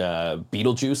fucking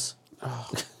Beetlejuice.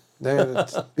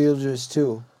 There's Beetlejuice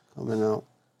 2 coming out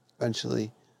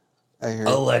eventually. I heard.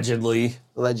 Allegedly.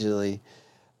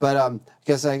 But I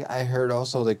guess I heard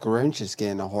also the Grinch is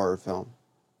getting a horror film.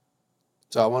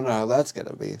 So I wonder how that's going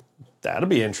to be. That'll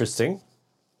be interesting.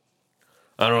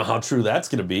 I don't know how true that's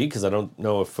going to be because I don't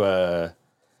know if I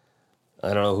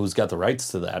don't know who's got the rights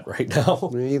to that right now.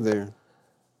 Me either.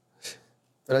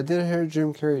 But I did hear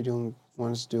Jim Carrey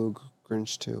wants to do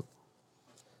Grinch too.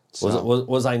 So.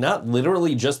 Was I not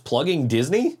literally just plugging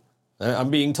Disney?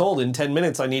 I'm being told in 10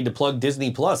 minutes I need to plug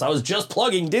Disney Plus. I was just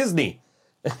plugging Disney.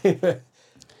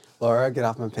 Laura, get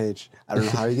off my page. I don't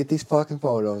know how you get these fucking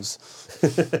photos.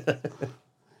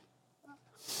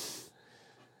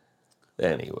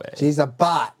 Anyway. She's a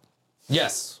bot.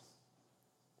 Yes.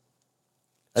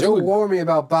 Don't warn me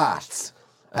about bots.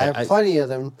 I have plenty of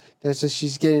them. That's just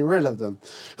she's getting rid of them.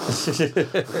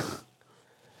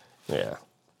 Yeah.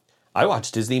 I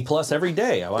watch Disney Plus every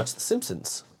day. I watch The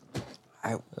Simpsons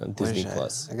on Disney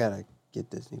Plus. I gotta get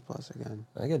Disney Plus again.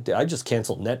 I just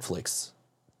canceled Netflix.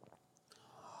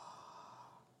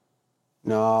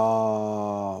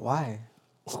 No. Why?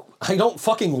 I don't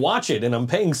fucking watch it, and I'm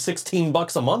paying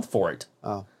 $16 a month for it.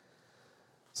 Oh.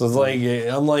 So it's like,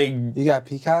 I'm like... You got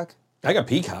Peacock? I got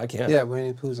Peacock, yeah. Yeah,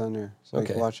 Winnie the Pooh's on there, so you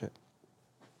Okay. can watch it.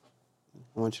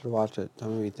 I want you to watch it. Tell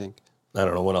me what you think. I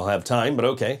don't know when I'll have time, but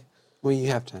okay. Well, you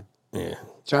have time. Yeah.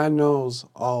 John knows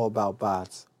all about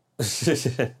bots.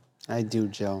 I do,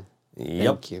 Joe. Yep.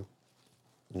 Thank you.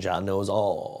 John knows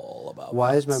all about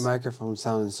Why is my bots. microphone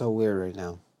sounding so weird right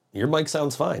now? Your mic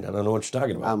sounds fine. I don't know what you're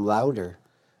talking about. I'm louder.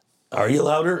 Are you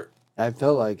louder? I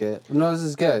feel like it. No, this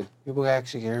is good. People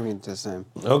actually can hear me this time.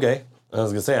 Okay. I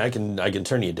was gonna say I can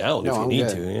turn you down if you I'm need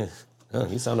good. to. Yeah. Oh,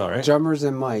 you sound all right. Drummers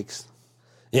and mics.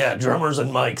 Yeah, drummers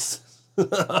and mics.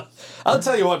 I'll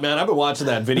tell you what, man. I've been watching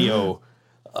that video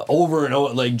over and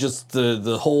over, like just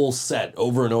the whole set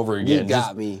over and over again. You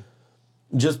got me.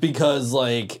 Just because,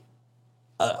 like,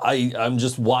 I'm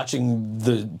just watching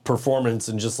the performance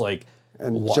and just like.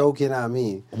 And joking on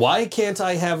me. Why can't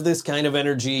I have this kind of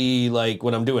energy, like,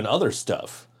 when I'm doing other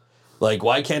stuff? Like,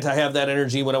 why can't I have that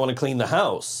energy when I want to clean the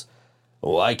house?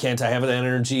 Why can't I have that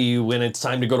energy when it's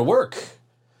time to go to work?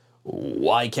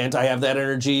 Why can't I have that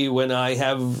energy when I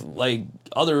have, like,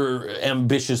 other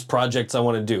ambitious projects I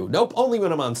want to do? Nope, only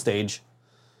when I'm on stage.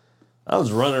 I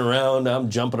was running around, I'm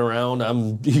jumping around,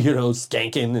 I'm,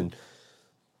 skanking and...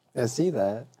 I see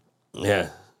that. Yeah.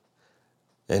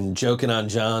 And joking on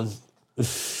John.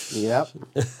 Yep.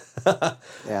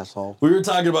 Asshole. We were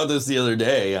talking about this the other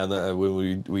day on the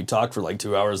when we talked for like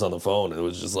 2 hours on the phone, and it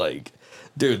was just like,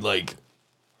 dude, like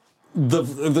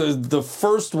the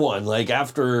first one, like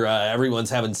after everyone's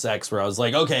having sex, where I was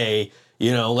like, okay,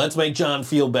 you know, let's make John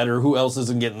feel better. Who else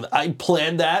isn't getting? I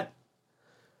planned that.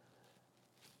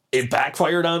 It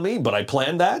backfired on me, but I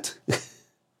planned that.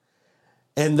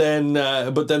 And then,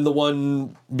 but then the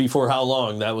one before how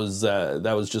long? That was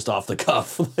just off the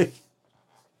cuff.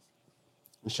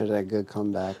 I should have had a good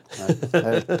comeback.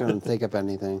 I couldn't think of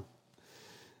anything.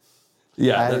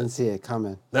 Yeah, I didn't see it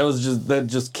coming. that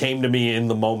just came to me in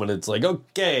the moment. It's like,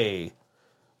 okay,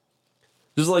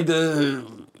 just like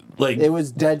It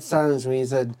was dead silence when he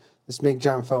said, "Let's make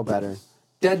John feel better."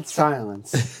 Dead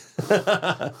silence.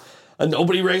 And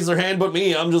nobody raised their hand but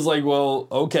me. I'm just like, well,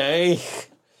 okay.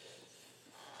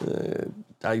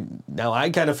 I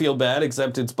kind of feel bad,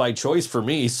 except it's by choice for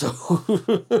me. So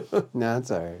No, it's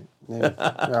all right.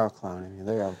 They're all clowning me.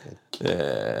 They're all good.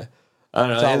 yeah, I don't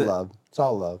know. It's all love. It's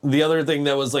all love. The other thing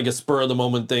that was like a spur of the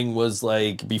moment thing was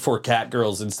like before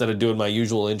Catgirls, instead of doing my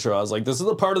usual intro, I was like, this is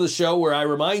the part of the show where I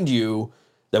remind you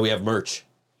that we have merch.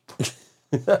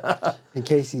 And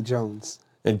Casey Jones.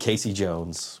 And Casey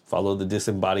Jones. Follow the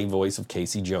disembodied voice of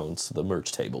Casey Jones to the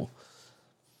merch table.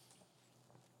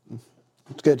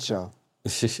 It's a good show.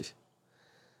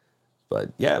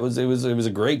 But yeah, it was a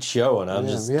great show, and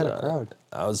We had a crowd.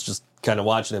 I was just kind of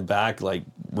watching it back like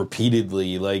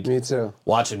repeatedly, like Me too.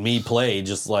 watching me play,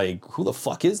 just like, who the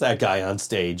fuck is that guy on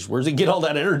stage? Where's he get all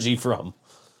that energy from?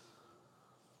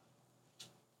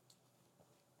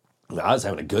 I was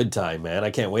having a good time, man. I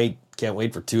can't wait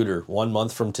for Tudor 1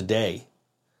 month from today.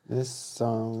 This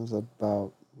song's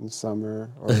about summer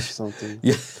or something.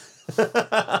 Yeah.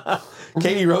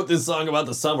 Katie wrote this song about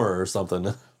the summer or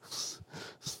something.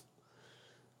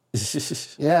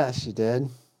 Yeah, she did.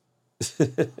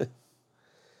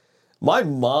 My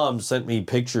mom sent me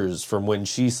pictures from when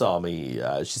she saw me.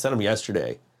 She sent them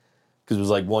yesterday because it was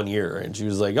like 1 year, and she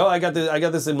was like, "Oh, I got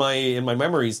this in my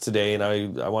memories today, and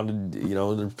I wanted, you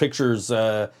know, the pictures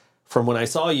from when I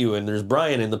saw you, and there's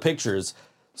Brian in the pictures."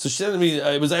 So she sent me.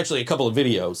 It was actually a couple of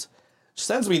videos. She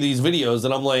sends me these videos,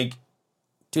 and I'm like,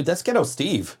 "Dude, that's Ghetto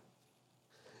Steve."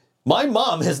 My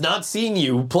mom has not seen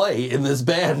you play in this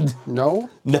band.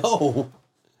 No? No.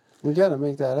 We gotta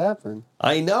make that happen.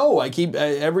 I know. I keep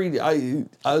I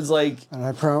was like, And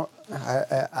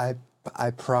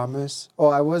I promise. Oh,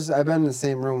 I've been in the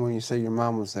same room when you said your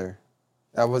mom was there.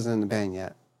 I wasn't in the band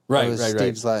yet. Right, It was right, right.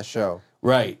 Steve's last show.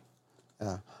 right.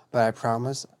 Yeah. But I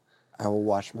promise I will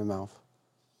watch my mouth.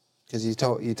 Because you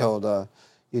told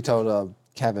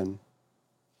Kevin,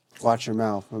 watch your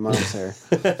mouth. My mom's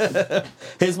there.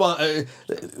 His mom,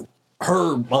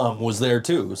 her mom was there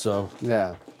too. So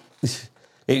Yeah.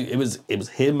 it was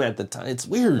him at the time. It's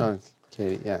weird Oh,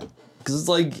 Katie. Yeah. because it's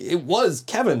like it was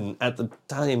Kevin at the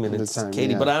time, and At the it's time,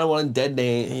 Katie. yeah. But I don't want to dead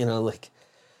name, you know, like.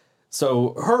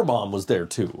 So her mom was there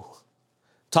too,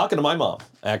 talking to my mom.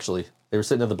 Actually, they were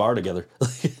sitting at the bar together.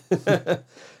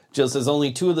 Just as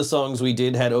only 2 of the songs we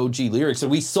did had OG lyrics, and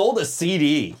we sold a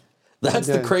CD. That's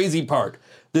the Okay. crazy part.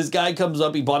 This guy comes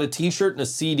up, he bought a T-shirt and a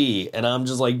CD, and I'm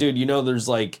just like, dude, you know, there's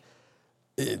like,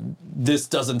 this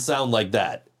doesn't sound like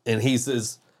that. And he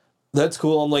says, that's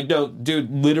cool. I'm like, no,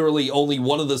 dude, literally only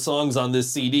one of the songs on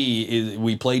this CD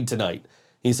we played tonight.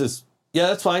 He says, yeah,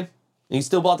 that's fine. And he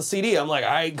still bought the CD. I'm like, all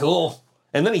right, cool.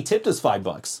 And then he tipped us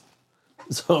 $5.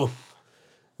 So,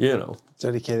 you know,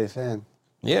 Dedicated fan.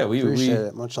 yeah, Appreciate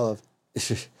it. Much love.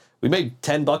 we made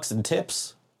 $10 in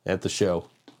tips at the show.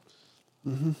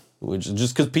 Mm-hmm. Which is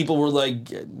just because people were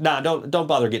like, nah, don't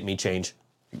bother getting me change.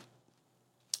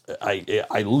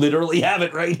 I literally have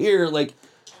it right here. Like,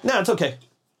 nah, it's okay.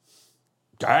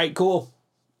 All right, cool.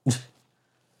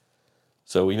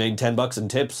 So we made $10 in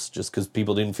tips just because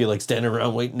people didn't feel like standing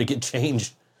around waiting to get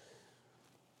changed.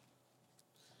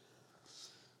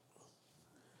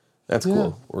 That's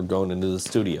cool. We're going into the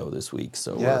studio this week,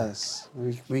 so Yes.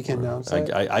 We can announce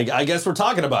it. I guess we're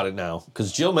talking about it now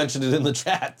because Jill mentioned it in the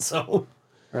chat. So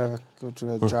We're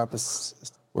gonna drop us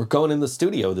we're going in the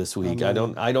studio this week. I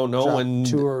don't know when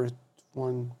 2 or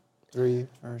 1, 3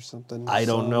 or something. I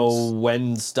don't know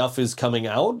when stuff is coming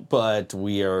out, but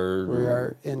we We are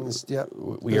are in this. Yep.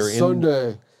 We This are in-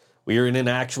 Sunday. in an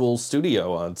actual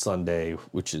studio on Sunday,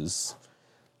 which is,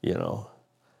 you know,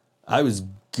 I was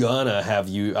gonna have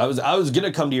you. I was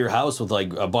gonna come to your house with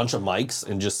like a bunch of mics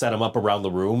and just set them up around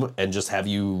the room and just have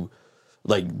you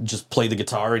like just play the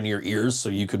guitar in your ears so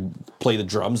you could play the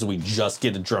drums and we just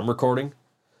get a drum recording.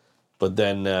 But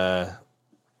then,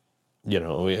 you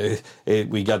know,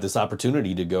 we got this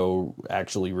opportunity to go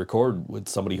actually record with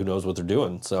somebody who knows what they're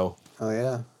doing. So Oh,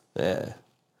 yeah. Yeah.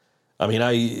 I mean,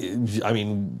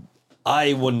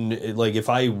 I wouldn't, like, if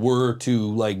I were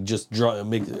to, like, just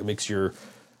mix your,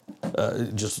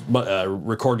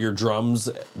 record your drums,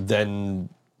 then,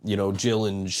 you know, Jill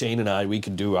and Shane and I, we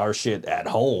could do our shit at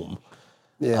home.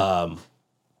 Yeah.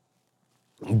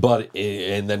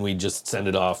 And then we just send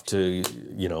it off to,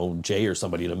 you know, Jay or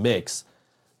somebody to mix.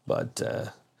 But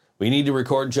we need to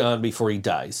record John before he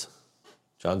dies.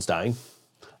 John's dying.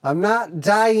 I'm not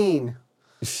dying.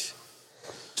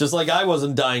 Just like I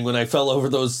wasn't dying when I fell over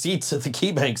those seats at the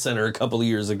KeyBank Center a couple of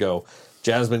years ago.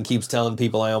 Jasmine keeps telling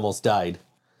people I almost died.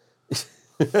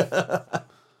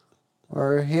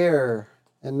 We're here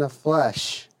in the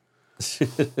flesh.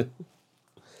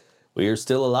 We are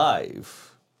still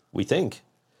alive. We think.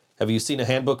 Have you seen a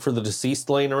handbook for the deceased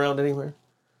laying around anywhere?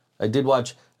 I did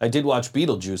watch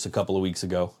Beetlejuice a couple of weeks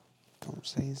ago. Don't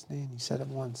say his name. You said it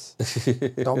once.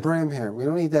 Don't bring him here. We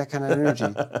don't need that kind of energy.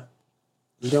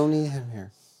 We don't need him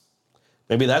here.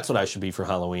 Maybe that's what I should be for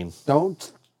Halloween.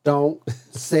 Don't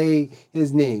say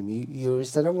his name. You already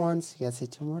said it once. You gotta say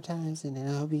it 2 more times, and then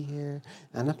I'll be here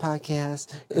on the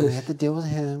podcast, and we have to deal with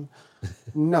him.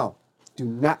 No, do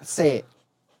not say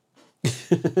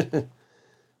it.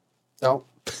 Don't.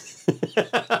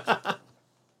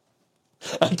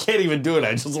 I can't even do it.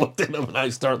 I just looked at him and I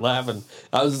start laughing.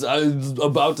 I was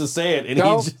about to say it, and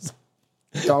Don't. he just...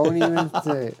 Don't even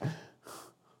say it.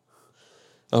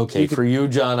 Okay, for you,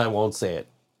 John, I won't say it.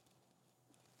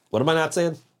 What am I not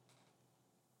saying?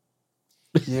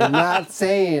 You're not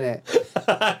saying it.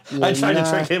 I tried to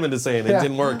trick him into saying it. It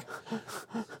didn't work.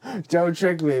 Don't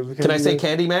trick me. Because Can I say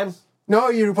Candyman? No,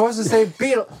 you're supposed to say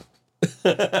beetle.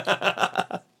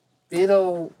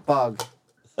 Beetle bug.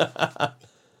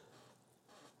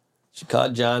 She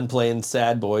caught John playing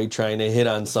sad boy, trying to hit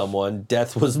on someone.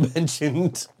 Death was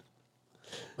mentioned.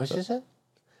 What she said?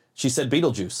 She said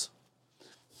Beetlejuice.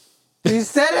 You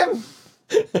said him.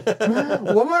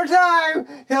 One more time,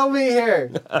 he'll be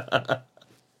here.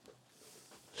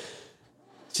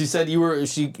 She said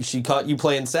she caught you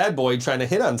playing sad boy, trying to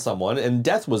hit on someone, and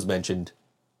death was mentioned.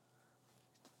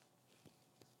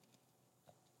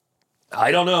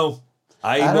 I don't know.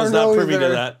 I was not privy to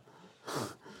that.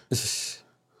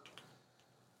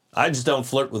 I just don't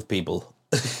flirt with people.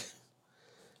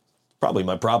 Probably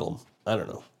my problem. I don't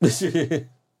know.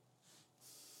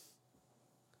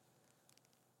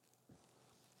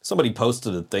 Somebody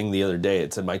posted a thing the other day.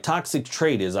 It said, my toxic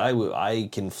trait is I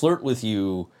can flirt with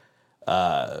you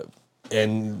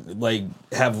and like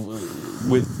have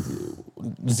with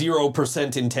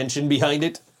 0% intention behind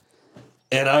it.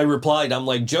 And I replied, I'm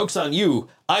like, joke's on you.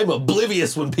 I'm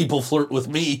oblivious when people flirt with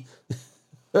me.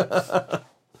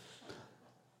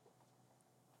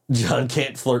 John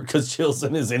can't flirt because Jill's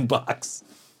in his inbox.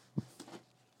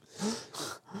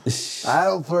 I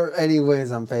don't flirt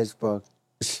anyways on Facebook.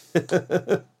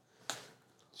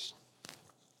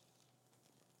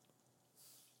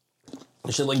 I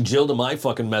should link Jill to my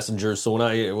fucking messenger, so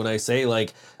when I say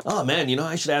like, oh man, you know,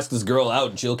 I should ask this girl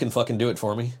out, Jill can fucking do it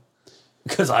for me.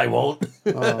 Because I won't.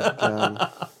 Oh,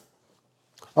 God.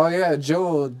 Oh yeah,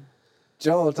 Joel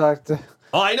talked to...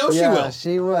 Oh, I know she Yeah, will.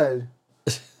 she would.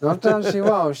 Sometimes she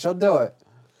won't. She'll do it.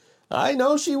 I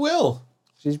know she will.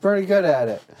 She's pretty good at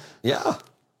it. Yeah.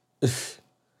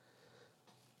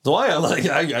 So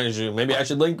maybe I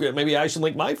should link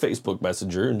my Facebook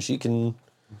Messenger and she can,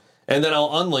 and then I'll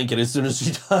unlink it as soon as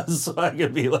she does, so I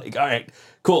can be like, all right,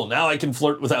 cool. Now I can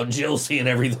flirt without Jill seeing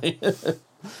everything.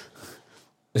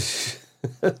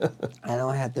 I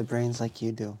don't have the brains like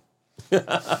you do.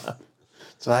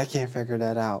 So I can't figure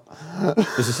that out.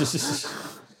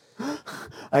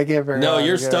 I can't figure No, out.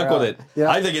 you're stuck with it. Yeah.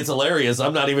 I think it's hilarious.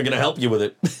 I'm not even going to help you with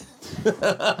it.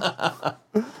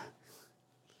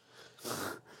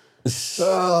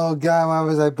 Oh, God, why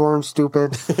was I born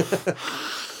stupid?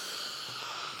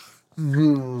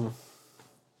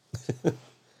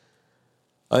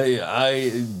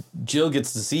 Jill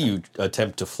gets to see you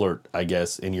attempt to flirt, I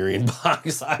guess, in your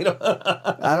inbox.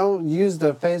 I don't use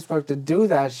the Facebook to do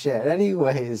that shit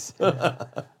anyways.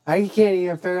 I can't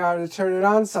even figure out how to turn it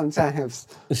on sometimes.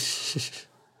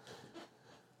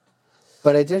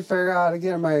 But I did figure out how to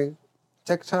get on my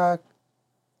TikTok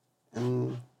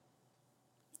and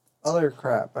other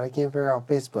crap, but I can't figure out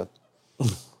Facebook.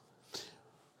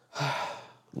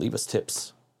 Leave us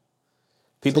tips.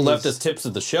 People left us tips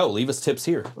at the show. Leave us tips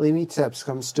here. Leave me tips,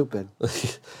 'cause I'm stupid.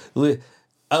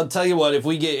 I'll tell you what. If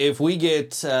we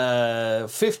get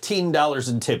 $15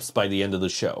 in tips by the end of the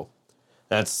show,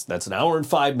 that's an hour and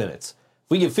 5 minutes.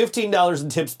 If we get $15 in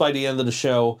tips by the end of the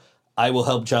show, I will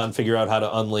help John figure out how to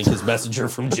unlink his messenger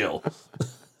from Jill.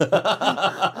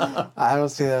 I don't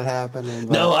see that happening.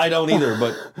 But No, I don't either,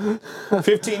 but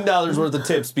 $15 worth of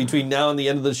tips between now and the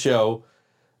end of the show.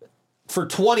 For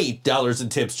 $20 in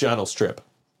tips, John will strip.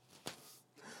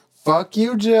 fuck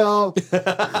you, Jill.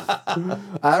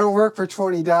 I don't work for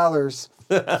 $20.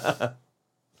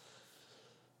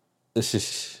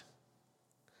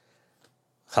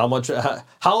 How much?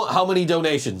 How many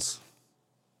donations?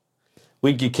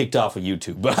 We'd get kicked off of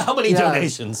YouTube, but how many Yeah.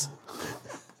 donations?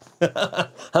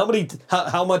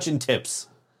 How much in tips?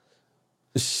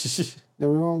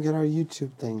 Then we won't get our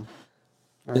YouTube thing.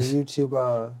 Our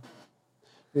YouTube,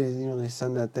 they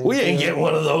send that thing. We ain't get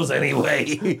one of those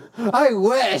anyway. I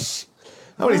wish.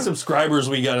 How many subscribers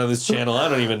we got on this channel? I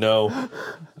don't even know.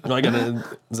 No,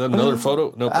 is that another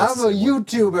photo? Nope. that's I'm a the same one.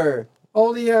 YouTuber.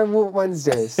 Only on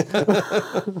Wednesdays.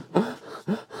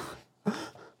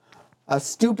 A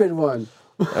stupid one.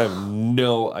 I have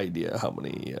no idea how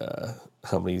many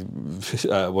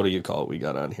what do you call it we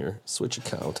got on here? Switch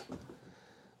account.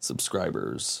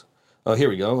 Subscribers. Oh, here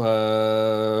we go.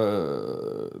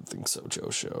 Think so, Joe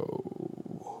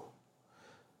Show.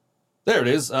 There it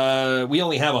is. We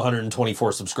only have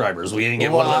 124 subscribers. We ain't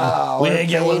get one of them. We we're ain't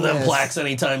get one of them famous. plaques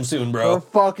anytime soon, We're bro.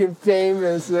 fucking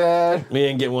famous, man. We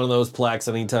ain't get one of those plaques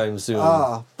anytime soon.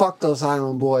 Oh, fuck those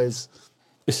Island Boys.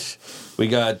 We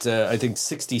got, I think,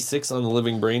 66 on the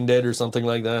Living Brain Dead or something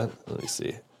like that. Let me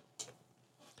see.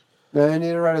 Man, I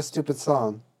need to write a stupid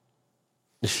song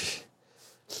Let's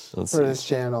for see. this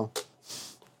channel.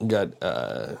 Got,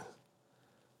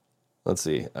 let's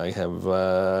see. I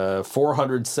have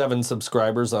 407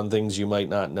 subscribers on things you might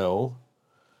not know.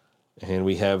 And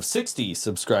we have 60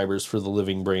 subscribers for the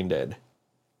Living Brain Dead.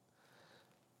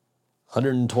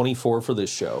 124 for this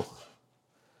show.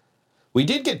 We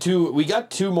got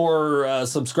two more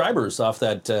subscribers off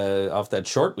that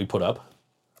short we put up.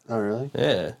 Oh, really?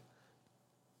 Yeah.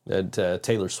 That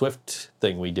Taylor Swift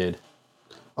thing we did.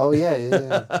 Oh,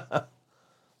 yeah.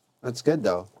 That's good,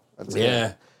 though. That's Yeah.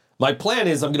 good. My plan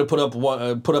is I'm going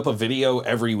to put up a video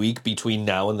every week between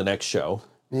now and the next show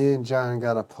Me and John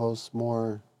got to post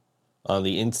more. on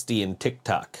the Insta and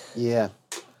TikTok. Yeah.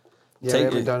 Yeah, Take we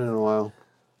haven't it. done it in a while.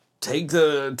 Take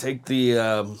the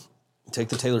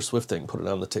Taylor Swift thing, put it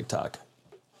on the TikTok.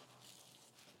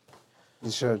 You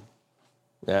should.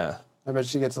 Yeah. I bet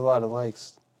she gets a lot of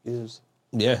likes. Views.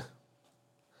 Yeah.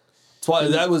 That's why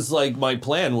that was like my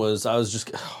plan was I was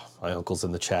just my uncle's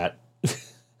in the chat.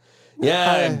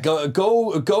 Yeah,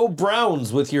 go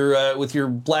Browns with your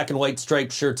black and white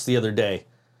striped shirts the other day.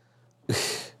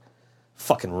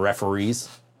 Fucking referees.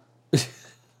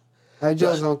 Hi,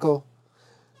 Joe's uncle.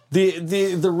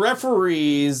 The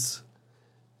referees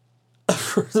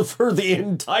for the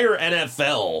entire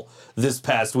NFL this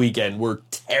past weekend were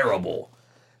terrible.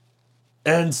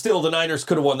 And still, the Niners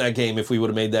could have won that game if we would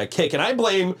have made that kick. And I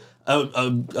blame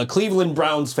a Cleveland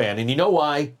Browns fan. And you know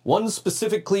why? One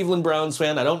specific Cleveland Browns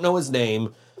fan, I don't know his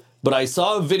name, but I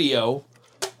saw a video.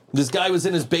 This guy was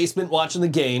in his basement watching the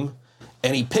game,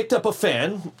 and he picked up a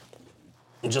fan,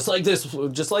 just like this,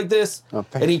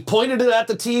 Okay. and he pointed it at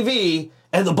the TV,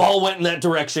 and the ball went in that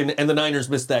direction, and the Niners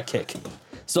missed that kick.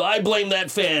 So I blame that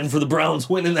fan for the Browns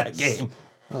winning that game.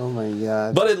 Oh, my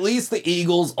God. But at least the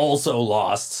Eagles also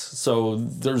lost, so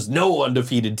there's no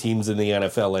undefeated teams in the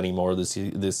NFL anymore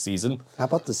this season. How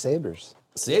about the Sabres?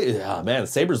 Man, the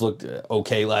Sabres looked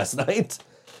okay last night.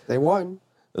 They won.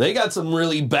 They got some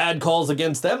really bad calls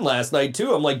against them last night,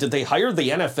 too. I'm like, did they hire the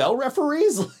NFL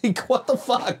referees? Like, what the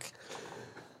fuck?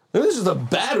 This is just a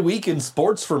bad week in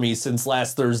sports for me since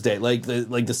last Thursday. Like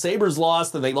the Sabres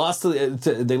lost, and they lost to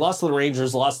the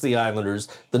Rangers, lost to the Islanders.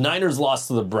 The Niners lost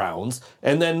to the Browns,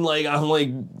 and then I'm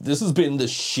like, this has been the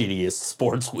shittiest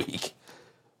sports week.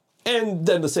 And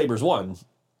then the Sabres won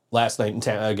last night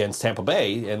against Tampa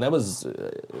Bay, and it was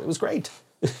great.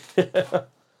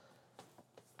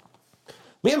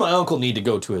 Me and my uncle need to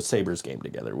go to a Sabres game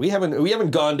together. We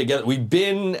haven't gone together. We've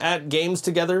been at games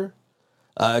together.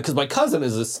 Because my cousin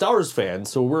is a Stars fan,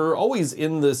 so we're always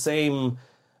in the same.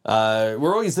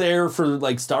 We're always there for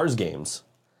Stars games,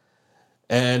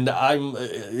 and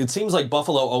it seems like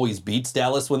Buffalo always beats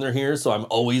Dallas when they're here, so I'm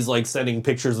always sending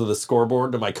pictures of the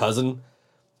scoreboard to my cousin,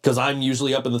 because I'm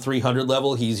usually up in the 300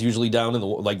 level. He's usually down in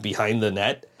the behind the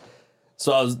net.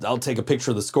 So I'll take a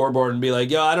picture of the scoreboard and be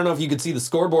like, "Yo, I don't know if you could see the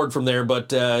scoreboard from there,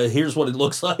 but here's what it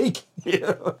looks like."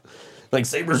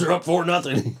 Sabres are up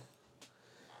 4-0.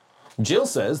 Jill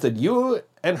says that you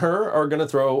and her are going to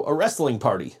throw a wrestling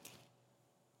party.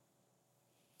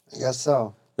 I guess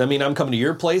so. I mean, I'm coming to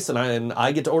your place and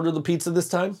I get to order the pizza this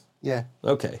time? Yeah.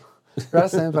 Okay.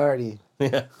 Wrestling party.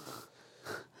 Yeah.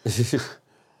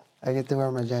 I get to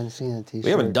wear my John Cena t-shirt.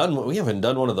 We haven't done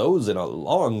one of those in a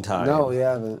long time. No, we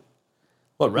haven't.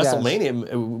 What,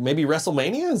 WrestleMania? Maybe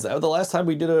WrestleMania? Is that the last time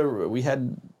we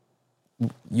had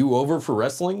you over for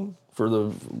wrestling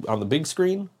on the big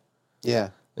screen? Yeah.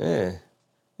 Yeah.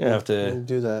 You have to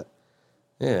do that.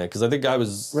 Yeah, because I think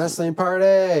wrestling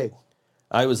party.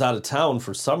 I was out of town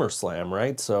for SummerSlam,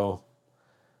 right? So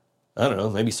I don't know,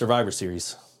 maybe Survivor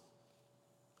Series.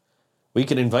 We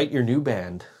could invite your new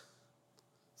band.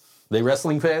 They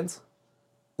wrestling fans?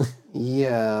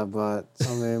 Yeah, but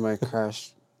somebody might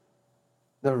crash.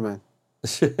 Never mind.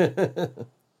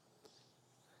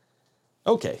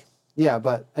 Okay. Yeah,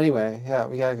 but anyway, yeah,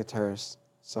 we got a guitarist.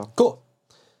 So cool.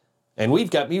 And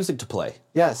we've got music to play.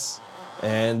 Yes.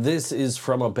 And this is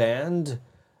from a band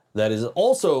that is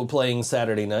also playing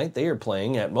Saturday night. They are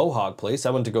playing at Mohawk Place. I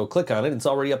went to go click on it. It's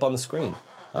already up on the screen.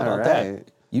 How about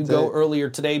that? You go earlier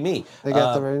today, me. They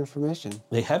got the right information.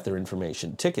 They have their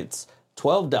information. Tickets,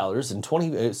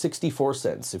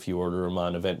 $12.64 if you order them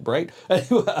on Eventbrite.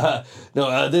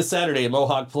 This Saturday at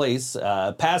Mohawk Place,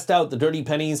 Passed Out, The Dirty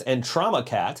Pennies, and Trauma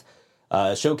Cat,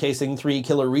 showcasing 3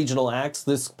 killer regional acts.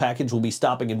 This package will be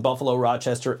stopping in Buffalo,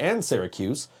 Rochester, and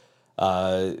Syracuse.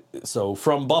 So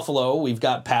from Buffalo, we've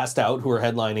got Passed Out, who are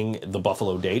headlining the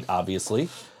Buffalo date, obviously.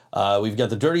 We've got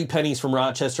the Dirty Pennies from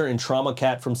Rochester and Trauma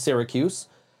Cat from Syracuse.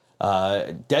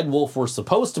 Dead Wolf were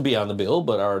supposed to be on the bill,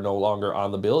 but are no longer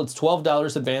on the bill. It's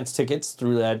 $12 advance tickets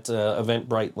through that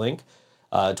Eventbrite link.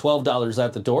 $12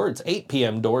 at the door. It's 8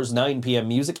 p.m. doors, 9 p.m.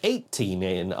 music, 18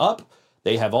 and up.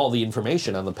 They have all the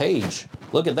information on the page.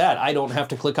 Look at that. I don't have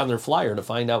to click on their flyer to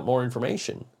find out more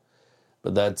information.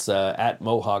 But that's at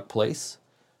Mohawk Place.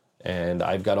 And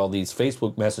I've got all these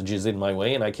Facebook messages in my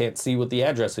way, and I can't see what the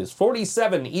address is.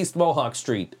 47 East Mohawk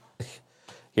Street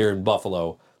here in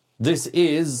Buffalo. This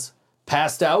is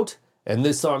Passed Out, and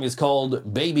this song is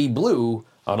called Baby Blue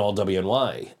on All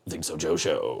WNY. Think So Joe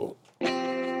Show.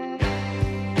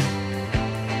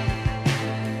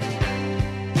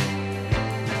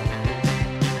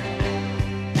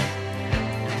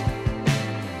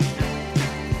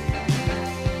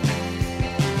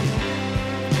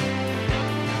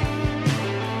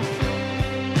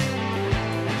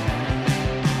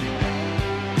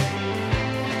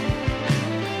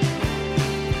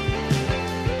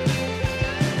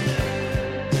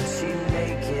 Did she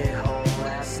make it home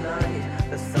last night?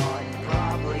 The thought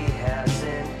probably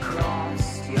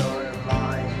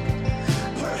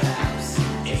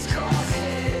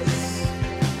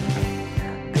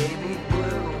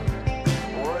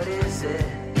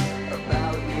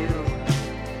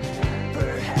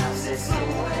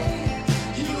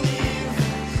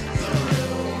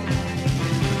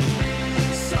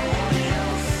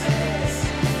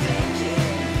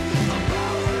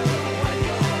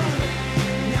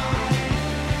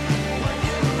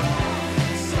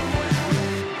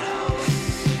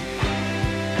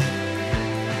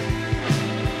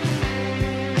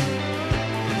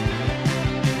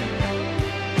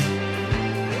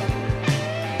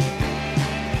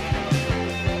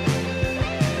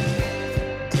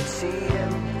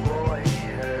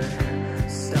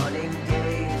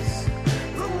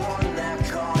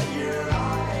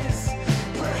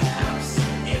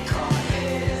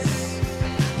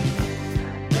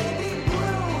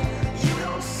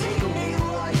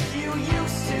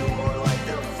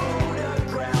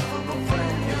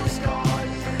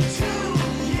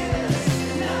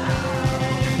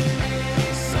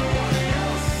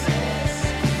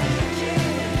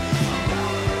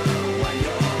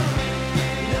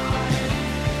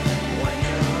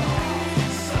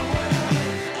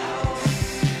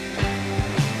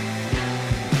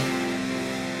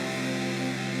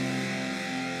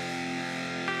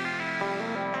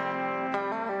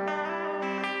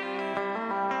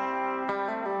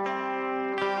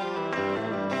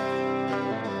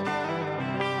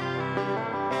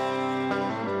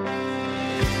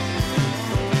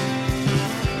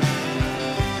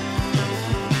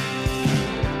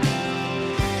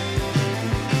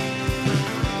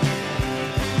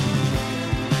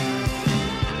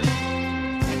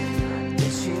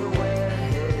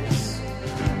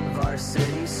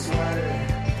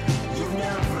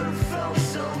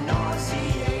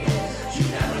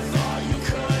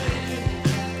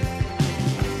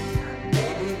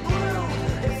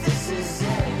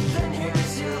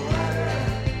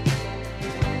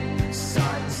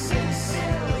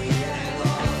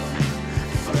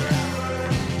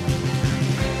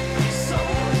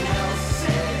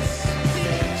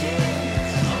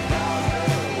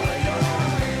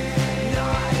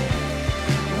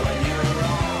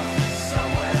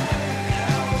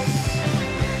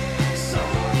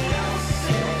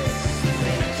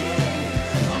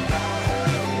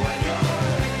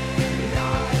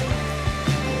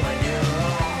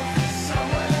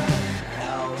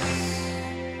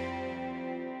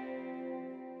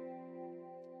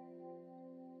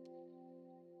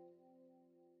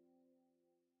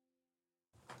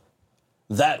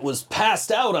that was passed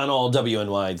out on all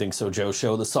WNY I Think So Joe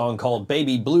show. The song called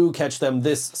Baby Blue. Catch them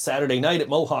this Saturday night at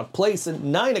Mohawk Place at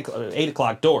 8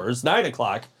 o'clock doors. 9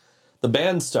 o'clock, the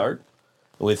band start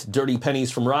with Dirty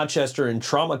Pennies from Rochester and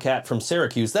Trauma Cat from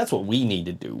Syracuse. That's what we need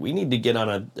to do. We need to get on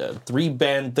a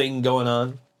 3-band thing going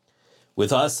on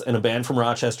with us and a band from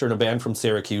Rochester and a band from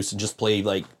Syracuse and just play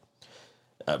like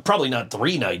probably not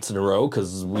 3 nights in a row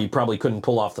because we probably couldn't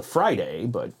pull off the Friday,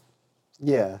 but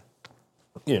Yeah.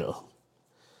 you know,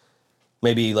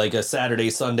 maybe like a Saturday,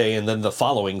 Sunday, and then the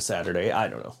following Saturday. I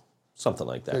don't know. Something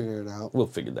like that. Figure it out. We'll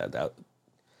figure that out.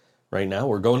 Right now,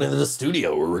 we're going into the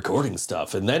studio. We're recording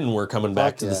stuff. And then we're coming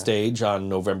back to the stage on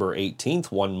November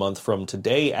 18th, 1 month from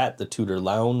today, at the Tudor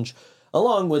Lounge,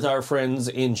 along with our friends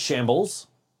in Shambles.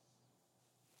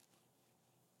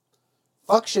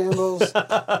 Fuck Shambles.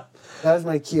 That was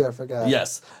my cue. I forgot.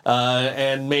 Yes.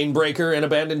 And Mainbreaker and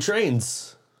Abandoned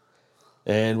Trains.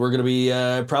 And we're going to be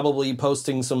probably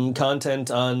posting some content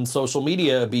on social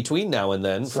media between now and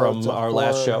then from our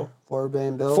last show.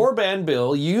 4-band bill? 4-band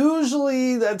bill.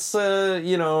 Usually that's,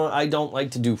 I don't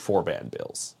like to do 4-band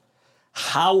bills.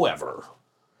 However,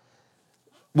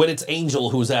 when it's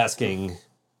Angel who's asking,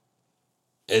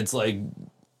 it's like,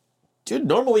 dude,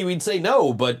 normally we'd say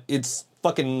no, but it's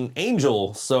fucking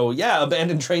Angel. So yeah,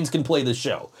 Abandoned Trains can play the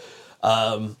show.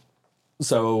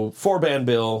 So 4-band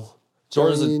bill.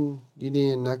 You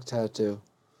need a neck tattoo.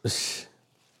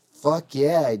 Fuck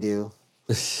yeah, I do.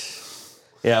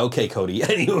 Yeah, okay, Cody.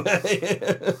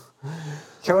 Anyway.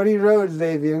 Cody Rhodes,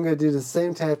 baby. I'm going to do the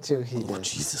same tattoo he did.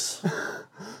 Jesus.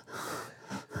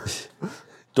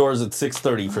 Doors at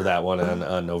 6:30 for that one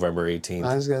on November 18th.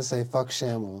 I was going to say fuck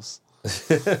Shambles.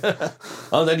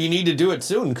 Oh, then you need to do it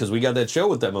soon because we got that show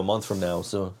with them a month from now.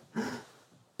 So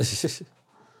I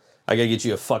got to get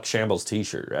you a Fuck Shambles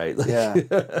t-shirt, right? Yeah.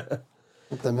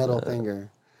 With the middle finger.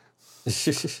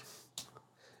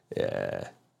 Yeah.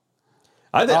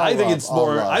 I think it's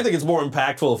more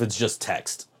impactful if it's just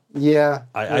text. Yeah.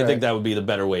 I think that would be the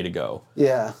better way to go.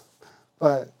 Yeah.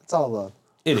 But it's all love.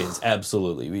 It is,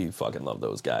 absolutely. We fucking love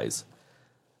those guys.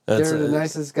 They're the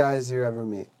nicest guys you ever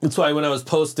meet. That's why when I was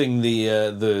posting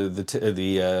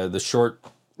the short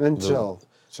And chill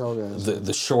guys.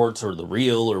 the shorts or the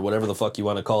reel or whatever the fuck you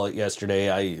want to call it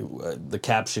yesterday, the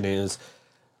caption is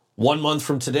 1 month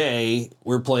from today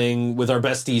we're playing with our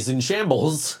besties in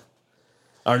Shambles,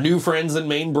 our new friends in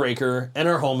Mainbreaker, and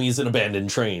our homies in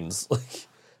Abandoned Trains. Like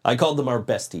I called them our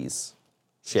besties.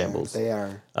 Shambles. Yeah, they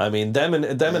are. I mean them and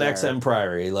XM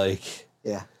Priory, like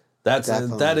yeah.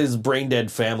 that is Brain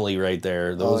Dead family right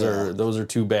there. Those are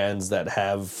 2 bands that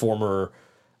have former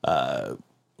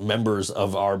members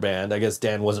of our band. I guess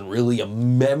Dan wasn't really a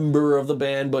member of the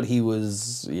band, but he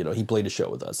was, he played a show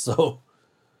with us. So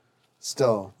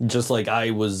still, just like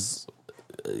I was,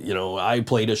 I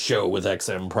played a show with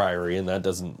XM Priory, and that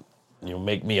doesn't,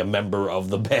 make me a member of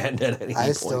the band at any point.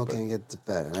 I still can't get to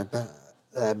bed.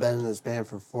 I've been in this band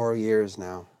for 4 years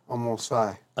now, almost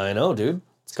 5. I know, dude.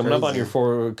 It's coming up on your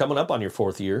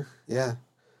 4th year. Yeah.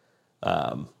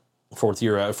 Fourth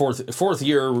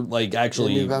year, like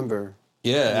actually in November.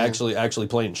 Yeah, actually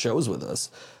playing shows with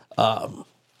us.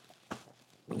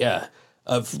 Yeah.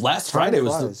 Last Friday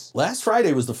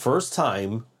was the first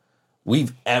time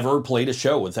we've ever played a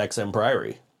show with XM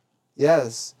Priory.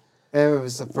 Yes. And it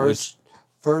was the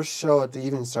first show at the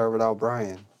Evening Star without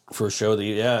Brian. First show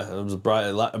it was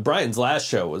Brian's last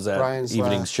show was that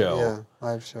evening's show. Yeah,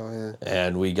 live show, yeah.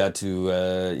 And we got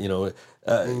to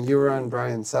and you were on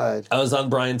Brian's side. I was on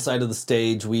Brian's side of the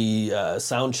stage. We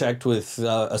sound checked with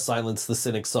a Silence the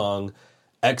Cynic song.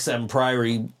 XM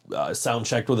Priory sound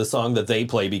checked with a song that they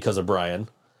play because of Brian.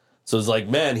 So it's like,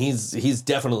 man, he's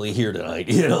definitely here tonight.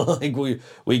 Like we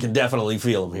can definitely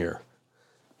feel him here.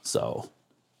 So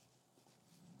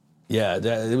yeah,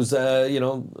 it was a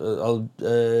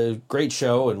great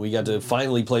show, and we got to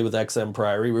finally play with XM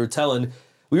Priory. We were talking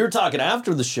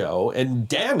after the show, and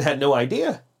Dan had no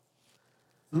idea.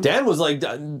 Dan was like,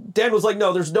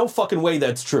 no, there's no fucking way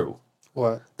that's true.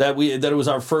 What? That it was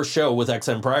our first show with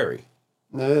XM Priory.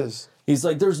 It is. He's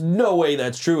like, there's no way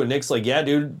that's true. And Nick's like, yeah,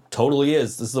 dude, totally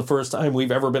is. This is the first time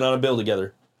we've ever been on a bill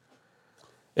together.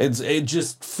 It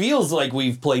just feels like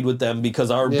we've played with them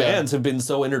because our bands have been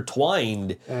so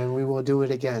intertwined. And we will do it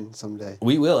again someday.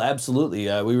 We will, absolutely.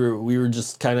 We were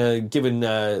just kind of giving,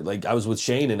 I was with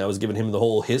Shane and I was giving him the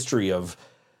whole history of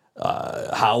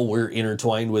how we're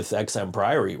intertwined with XM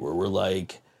Priory, where we're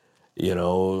like,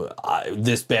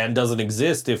 this band doesn't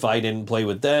exist if I didn't play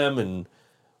with them. And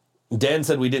Dan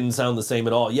said we didn't sound the same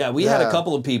at all. Yeah, we had a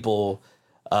couple of people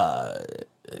after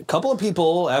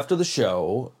the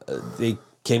show, they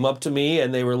came up to me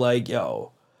and they were like,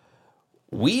 yo,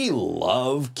 we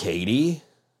love Katie,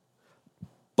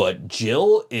 but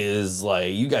Jill is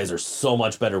like, you guys are so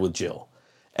much better with Jill.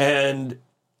 And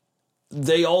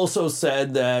they also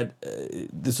said that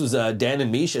this was Dan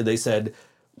and Misha. They said,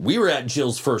 we were at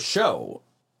Jill's first show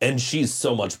and she's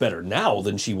so much better now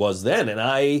than she was then. And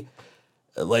I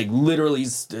like literally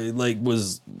like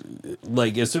was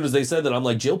like, as soon as they said that, I'm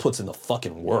like, Jill puts in the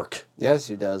fucking work. Yes,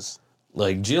 she does.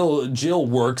 Like Jill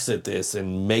works at this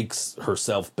and makes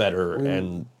herself better.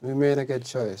 And we made a good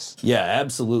choice. yeah,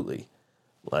 absolutely.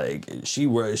 Like she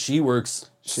works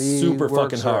super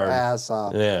fucking her hard. Ass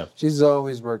off. Yeah. She's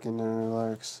always working in her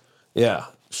lyrics. Yeah,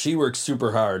 she works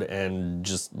super hard and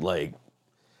just like,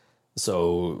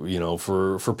 so, you know,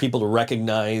 for people to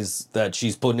recognize that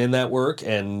she's putting in that work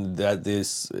and that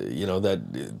this, you know, that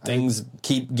things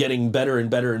keep getting better and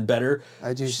better and better.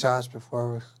 I do shots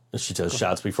before. She does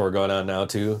shots before going on now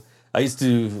too. I used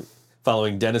to,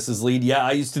 following Dennis's lead, yeah,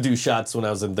 I used to do shots when I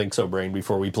was in Think So Brain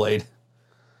before we played.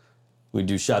 We'd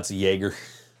do shots of Jaeger.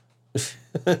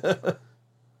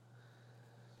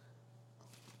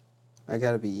 I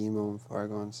gotta be emo before I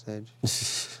go on stage.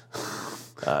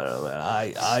 I don't know, man.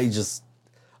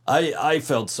 I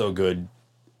felt so good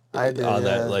I did. on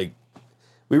that. Like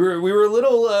we were a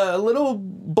little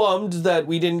bummed that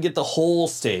we didn't get the whole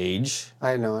stage,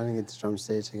 I know. I didn't get the drum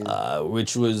stage again.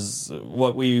 which was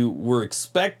what we were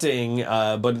expecting.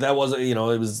 But that wasn't. You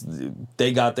know, it was.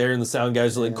 They got there and the sound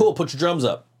guys were like, "Cool, put your drums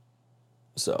up."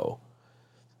 So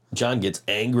John gets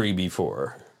angry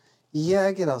before. Yeah,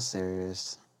 I get all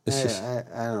serious. I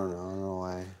don't know. I don't know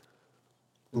why.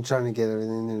 I'm trying to get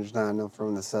everything. There's not enough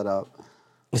room to set up.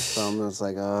 So I'm just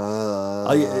like,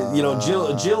 You know,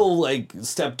 Jill like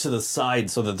stepped to the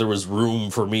side so that there was room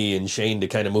for me and Shane to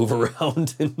kind of move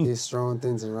around. And He's throwing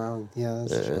things around. Yeah,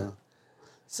 that's true.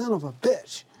 Son of a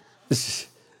bitch.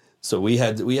 so we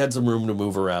had some room to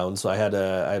move around. So I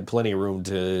had plenty of room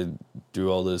to do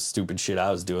all this stupid shit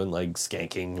I was doing, like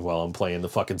skanking while I'm playing the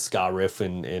fucking ska riff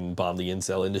and bomb the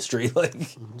incel industry. Like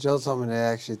Jill told me they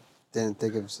actually didn't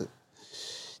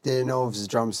know it was a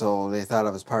drum solo. They thought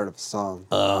it was part of a song.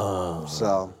 Oh.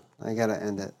 So I gotta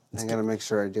end it. I gotta make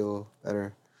sure I do a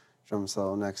better drum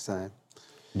solo next time.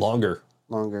 Longer.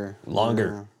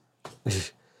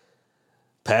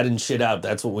 Padding shit out.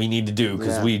 That's what we need to do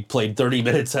because we played 30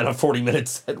 minutes out of 40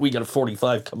 minutes. We got a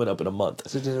 45 coming up in a month.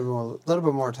 So did a little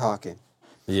bit more talking.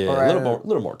 Yeah, Or a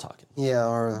little more talking. Yeah,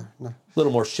 or A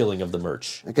little more shilling of the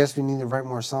merch. I guess we need to write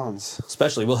more songs.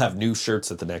 Especially, we'll have new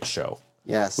shirts at the next show.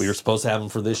 Yes. We were supposed to have them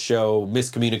for this show.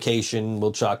 Miscommunication,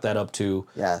 we'll chalk that up to.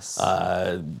 Yes.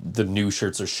 The new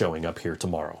shirts are showing up here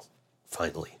tomorrow.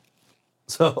 Finally.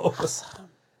 So Awesome.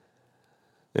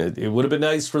 it would have been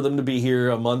nice for them to be here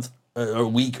a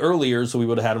week earlier, so we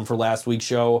would have had them for last week's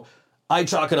show. I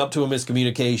chalk it up to a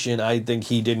miscommunication. I think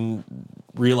he didn't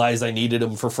realize I needed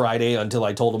him for Friday until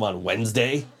I told him on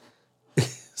Wednesday.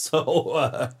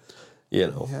 So, you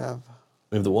know,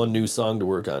 we have the one new song to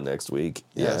work on next week.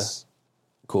 Yes. Yeah.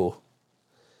 Cool.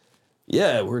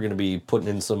 Yeah, we're going to be putting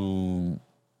in some...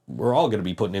 We're all going to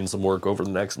be putting in some work over the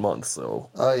next month, so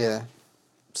Oh, yeah.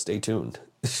 stay tuned.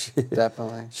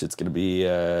 Definitely. Shit's going to be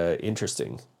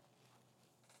interesting.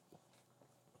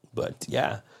 But,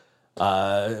 yeah.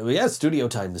 We had studio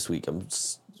time this week. I'm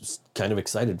kind of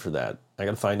excited for that. I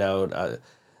got to find out...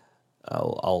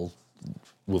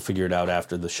 We'll figure it out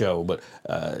after the show, but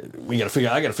I got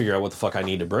to figure out what the fuck I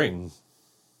need to bring.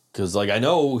 Because, like, I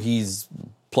know he's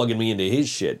plugging me into his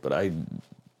shit, but I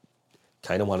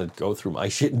kind of want to go through my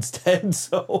shit instead,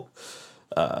 so...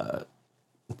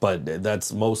 but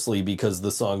that's mostly because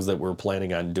the songs that we're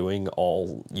planning on doing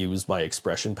all use my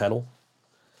expression pedal.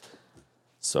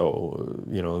 So,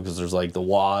 you know, because there's, like, the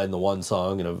wah in the one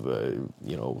song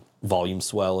and volume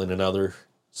swell in another,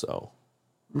 so...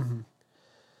 Mm-hmm.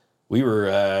 We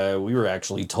were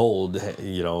actually told,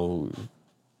 you know,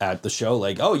 at the show,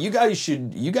 like, oh, you guys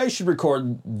should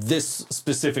record this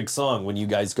specific song when you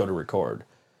guys go to record.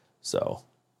 So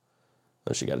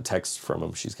she got a text from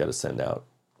him. She's got to send out.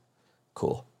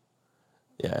 Cool.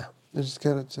 Yeah. I just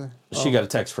got it to... She got a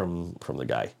text from the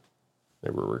guy they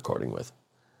were recording with.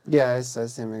 Yeah, I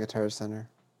see him at Guitar Center.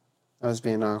 I was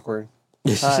being awkward.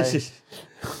 Hi.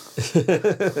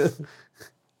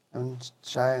 I'm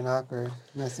shy and awkward.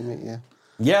 Nice to meet you.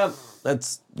 Yeah,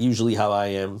 that's usually how I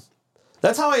am.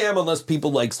 That's how I am unless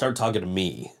people, like, start talking to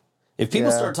me. If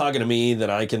people start talking to me, then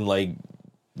I can, like,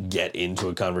 get into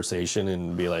a conversation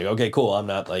and be like, okay, cool, I'm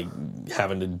not, like,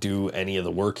 having to do any of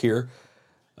the work here.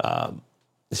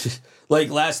 Like,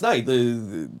 last night,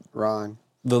 Ron.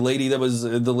 the lady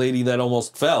that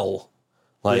almost fell,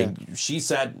 like, she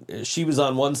was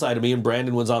on one side of me and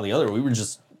Brandon was on the other. We were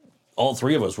just all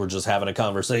three of us were just having a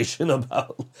conversation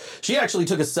about. She actually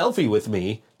took a selfie with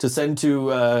me to send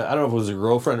to I don't know if it was a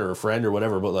girlfriend or a friend or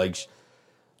whatever, but like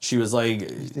she was like,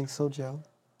 You think so, Joe?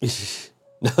 no,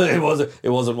 it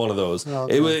wasn't one of those. Oh,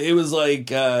 okay. It was like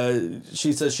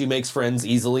she says she makes friends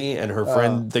easily, and her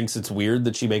friend thinks it's weird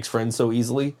that she makes friends so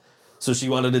easily. So she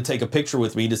wanted to take a picture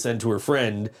with me to send to her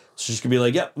friend, so she could be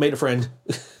like, "Yep, made a friend."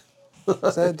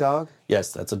 Is that a dog?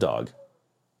 Yes, that's a dog.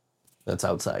 That's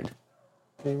outside.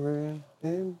 They know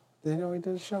we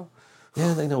did a show.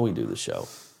 Yeah, they know we do the show.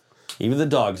 Even the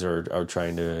dogs are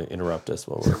trying to interrupt us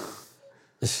while we're.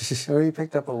 Or you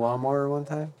picked up a lawnmower one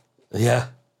time? Yeah.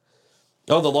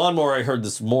 Oh, the lawnmower I heard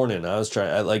this morning. I was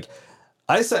trying.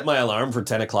 I set my alarm for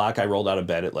 10 o'clock. I rolled out of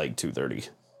bed at like 2:30.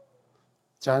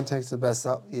 John takes the best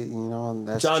up, you know, and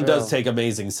that's John true. does take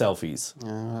amazing selfies.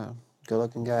 Yeah, good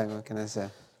looking guy, what can I say?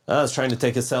 I was trying to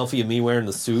take a selfie of me wearing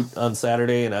the suit on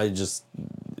Saturday, and it just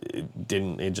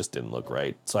didn't look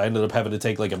right. So I ended up having to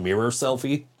take like a mirror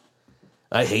selfie.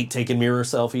 I hate taking mirror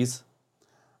selfies.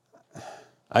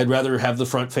 I'd rather have the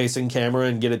front-facing camera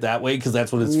and get it that way because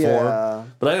that's what it's for.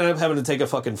 But I ended up having to take a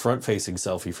fucking front-facing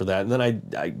selfie for that, and then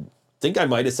I think I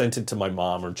might have sent it to my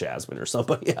mom or Jasmine or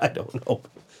somebody. I don't know.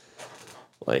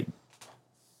 Like,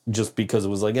 just because it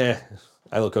was like,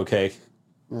 I look okay.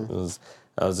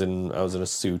 I was in a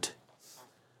suit.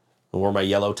 I wore my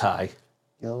yellow tie.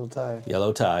 Yellow tie.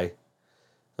 Yellow tie.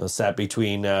 I was sat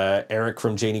between Eric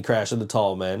from Janie Crash and the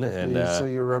Tall Men and So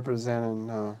you're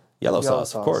representing Yellow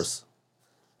Sauce, of course.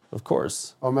 Of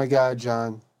course. Oh my God,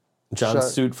 John.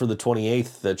 John's suit for the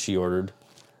 28th that she ordered.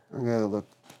 I'm gonna look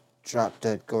drop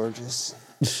dead gorgeous.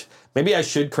 Maybe I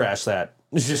should crash that.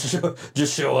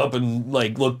 Just show up and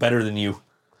like look better than you.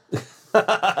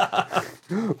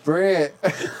 Bring it.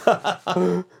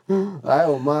 I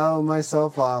will model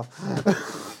myself off.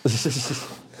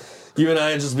 You and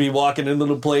I just be walking into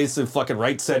the place and fucking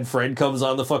Right Said Fred comes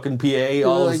on the fucking PA. You're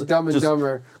like Dumb and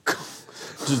Dumber.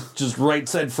 Just Right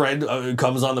Said Fred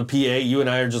comes on the PA. You and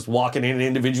I are just walking in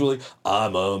individually.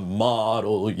 I'm a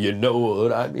model, you know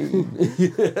what I mean.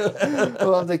 I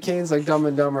love the canes like Dumb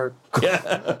and Dumber.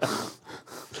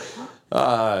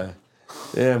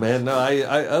 Yeah, man. No,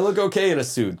 I look okay in a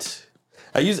suit.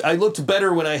 I looked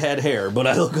better when I had hair, but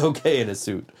I look okay in a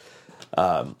suit.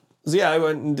 So yeah, I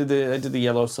went and did the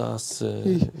Yellow Sauce.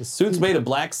 The suit's made of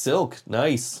black silk.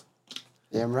 Nice.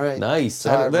 Damn right. Nice.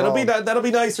 Tired That'll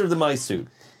be nicer than my suit.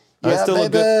 Yeah, I still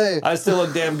look good. baby. I still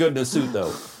look damn good in a suit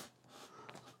though.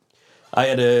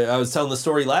 I was telling the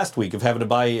story last week of having to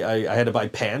buy I had to buy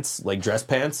pants, like dress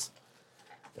pants.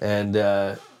 And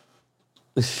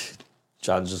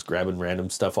John's just grabbing random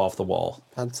stuff off the wall.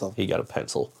 Pencil. He got a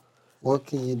pencil. What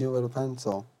can you do with a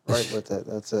pencil? Write with it.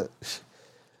 That's it.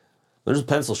 There's a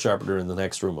pencil sharpener in the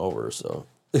next room over, so.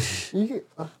 You get,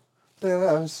 I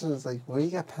was just like, what do you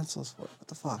got pencils for? What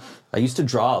the fuck? I used to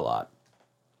draw a lot.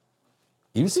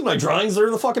 You see my drawings? They're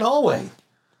in the fucking hallway.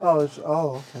 Oh,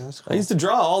 okay. That's I cool. used to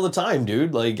draw all the time,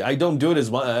 dude. Like, I don't do it as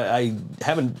much. I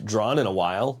haven't drawn in a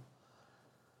while.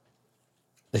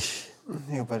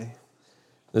 Here, buddy.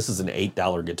 This is an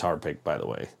 $8 guitar pick, by the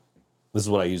way. This is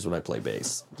what I use when I play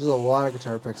bass. There's a lot of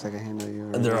guitar picks I can handle you.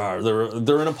 Right And there now. are.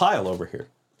 They're in a pile over here.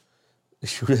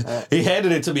 He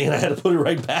handed it to me and I had to put it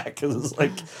right back because it's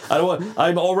like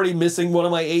I'm already missing one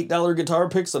of my $8 guitar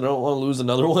picks and I don't want to lose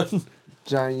another one.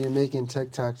 John, you're making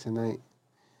TikTok tonight.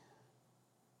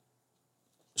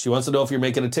 She wants to know if you're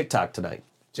making a TikTok tonight.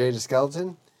 Jay the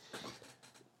Skeleton?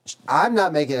 I'm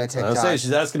not making a I TikTok. was saying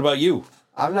she's asking about you.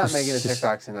 I'm not making a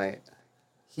TikTok tonight.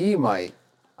 He might.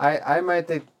 I might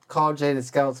call Jay the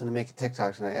Skeleton to make a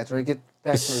TikTok tonight after we get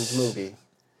back from his movie.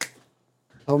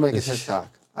 He'll make a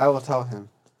TikTok. I will tell him.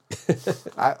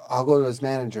 I'll go to his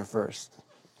manager first.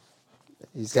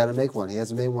 He's got to make one. He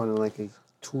hasn't made one in like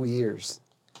 2 years.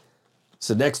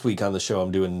 So next week on the show,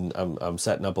 I'm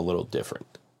setting up a little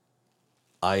different.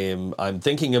 I'm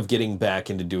thinking of getting back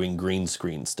into doing green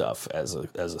screen stuff as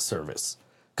a service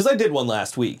because I did one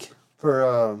last week.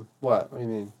 For what? What do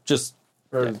you mean? Just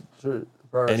For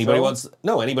our anybody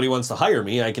show? anybody wants to hire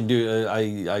me, I can do.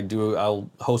 I'll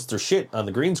host their shit on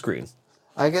the green screen.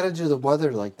 I gotta do the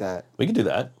weather like that. We can do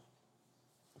that,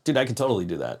 dude. I can totally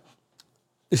do that.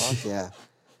 Fuck yeah.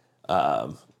 I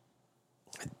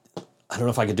don't know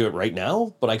if I could do it right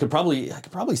now, but I could probably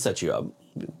set you up.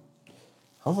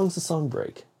 How long is the song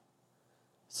break?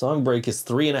 Song break is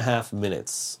 3.5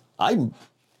 minutes. I don't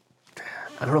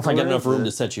know if I got enough room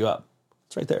to set you up.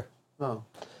 It's right there. Oh.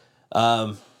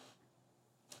 I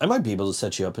might be able to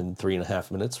set you up in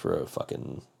 3.5 minutes for a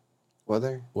fucking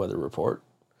Weather? weather report.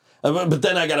 But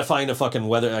then I gotta find a fucking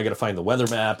weather. I gotta find the weather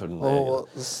map and. Oh, well,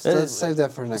 let's save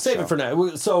that for next. Save show. it for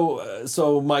now.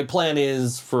 So my plan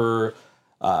is for.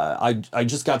 I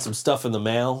just got some stuff in the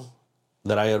mail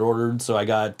that I had ordered. So I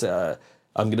got.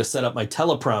 I'm gonna set up my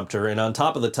teleprompter, and on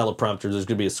top of the teleprompter, there's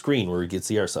gonna be a screen where we can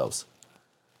see ourselves.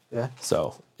 Yeah.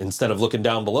 So instead of looking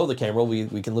down below the camera,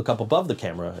 we can look up above the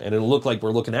camera, and it'll look like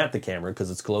we're looking at the camera because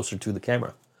it's closer to the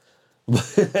camera.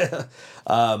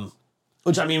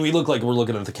 Which, I mean, we look like we're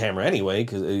looking at the camera anyway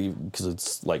because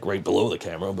it's like right below the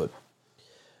camera. But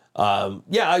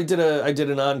yeah, I did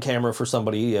an on camera for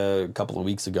somebody a couple of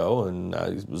weeks ago, and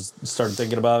I started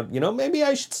thinking about, maybe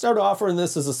I should start offering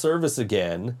this as a service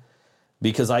again.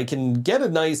 Because I can get a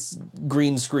nice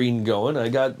green screen going. I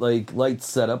got like lights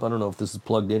set up. I don't know if this is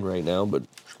plugged in right now, but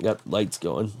I got lights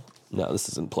going. No, this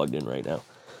isn't plugged in right now.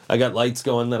 I got lights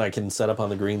going that I can set up on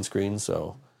the green screen.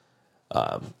 So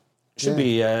should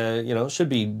be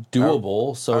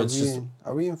doable.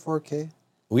 Are we in 4K?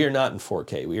 We are not in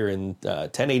 4K. We are in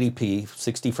 1080p,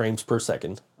 60 frames per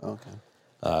second. Okay.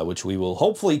 Which we will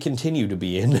hopefully continue to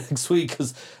be in next week,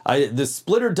 because the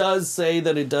splitter does say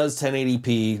that it does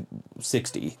 1080p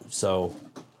 60, so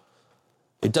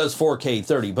it does 4K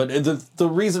 30. But the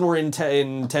reason we're in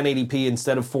 1080p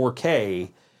instead of 4K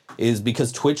is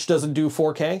because Twitch doesn't do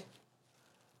 4K.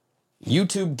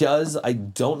 YouTube does. I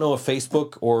don't know if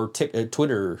Facebook or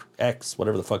Twitter X,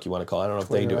 whatever the fuck you want to call it, I don't know if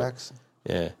they do X.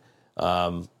 it.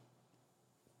 Yeah.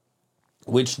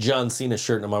 Which John Cena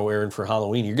shirt am I wearing for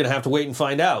Halloween? You're going to have to wait and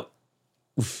find out.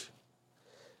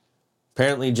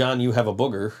 Apparently, John, you have a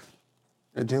booger.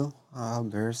 I do? Oh, how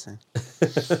embarrassing.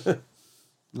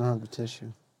 No, I have a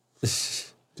tissue.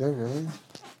 Do I really?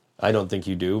 I don't think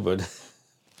you do, but...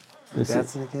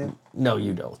 That's in the kid? No,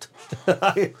 you don't.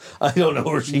 I don't know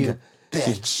where she... You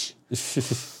bitch.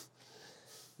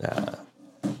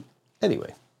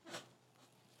 Anyway.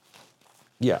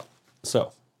 Yeah.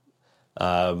 So...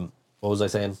 what was I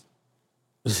saying?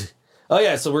 Oh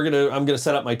yeah, so I'm gonna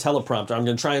set up my teleprompter. I'm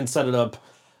gonna try and set it up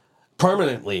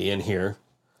permanently in here,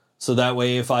 so that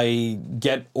way if I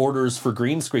get orders for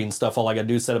green screen stuff, all I gotta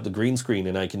do is set up the green screen,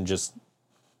 and I can just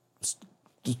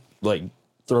like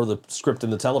throw the script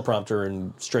in the teleprompter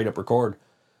and straight up record.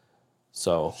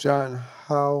 So John,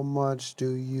 how much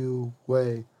do you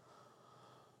weigh?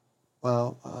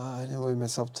 Well, I didn't weigh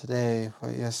myself today,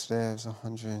 but yesterday I was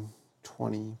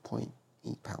 120.8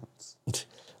 pounds.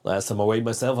 Last time I weighed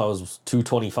myself, I was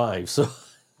 225.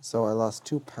 So I lost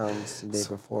 2 pounds the day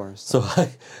before. So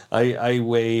I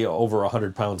weigh over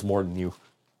 100 pounds more than you.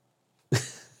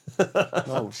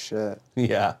 Oh shit!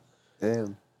 Yeah.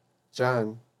 Damn,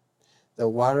 John, the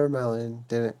watermelon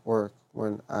didn't work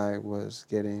when I was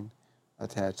getting a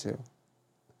tattoo.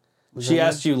 She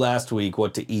asked you last week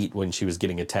what to eat when she was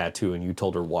getting a tattoo, and you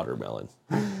told her watermelon.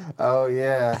 Oh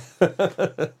yeah,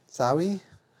 Sawi.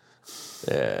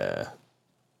 Yeah.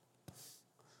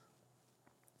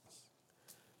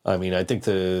 I mean, I think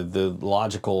the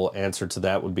logical answer to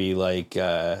that would be like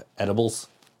edibles.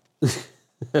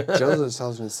 Joseph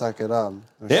tells me to suck it up.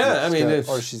 Yeah, I mean,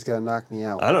 or she's gonna knock me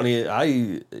out. I don't eat. I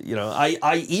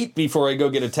eat before I go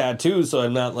get a tattoo, so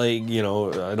I'm not like,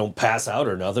 I don't pass out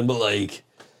or nothing. But like,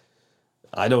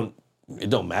 it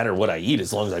don't matter what I eat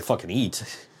as long as I fucking eat.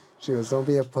 She goes, "Don't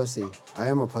be a pussy. I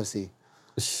am a pussy.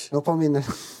 Don't put me in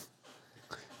the."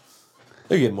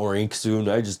 I get more ink soon.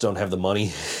 I just don't have the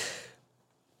money.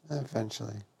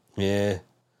 Eventually. Yeah.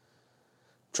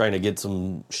 Trying to get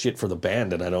some shit for the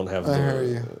band, and I don't have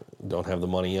the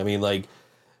money. I mean, like,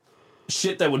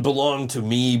 shit that would belong to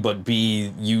me but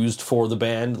be used for the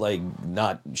band, like,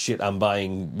 not shit I'm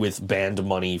buying with band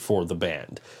money for the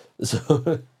band.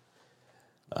 So,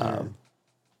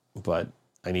 but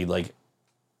I need like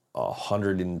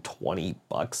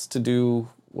 $120 to do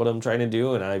what I'm trying to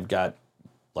do, and I've got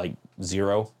like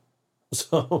 $0.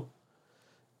 So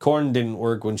corn didn't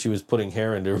work when she was putting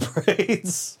hair into her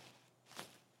braids.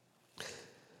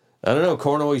 I don't know.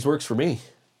 Corn always works for me.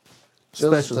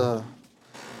 Jill's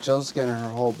getting her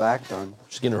whole back done.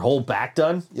 She's getting her whole back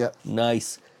done? Yep.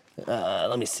 Nice.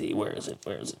 Let me see. Where is it?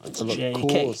 It's Look JK.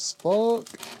 cool as fuck.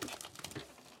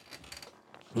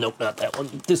 Nope, not that one.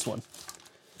 This one.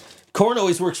 Corn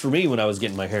always works for me when I was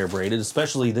getting my hair braided,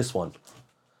 especially this one.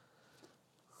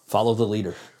 Follow the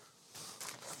leader.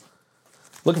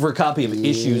 Looking for a copy of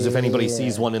Issues if anybody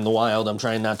sees one in the wild. I'm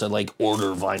trying not to, like,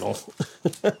 order vinyl.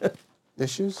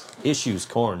 Issues? Issues,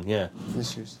 Corn, yeah.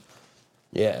 Issues.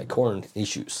 Yeah, Corn,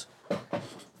 Issues.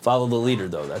 Follow the Leader,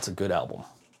 though. That's a good album.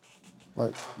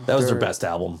 What? That was their best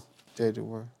album. Did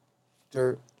work.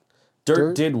 Dirt.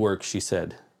 Dirt did work, she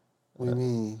said. What do you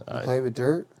mean? You play with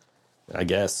dirt? I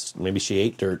guess. Maybe she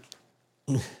ate dirt.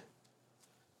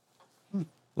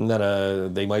 And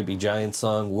then They Might Be Giants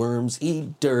song, Worms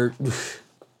Eat Dirt.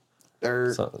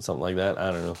 Dirt. Something like that.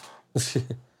 I don't know.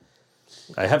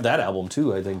 I have that album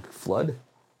too, I think. Flood.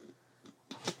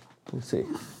 Let's see.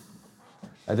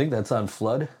 I think that's on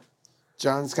Flood.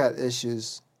 John's got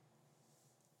issues.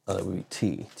 That would be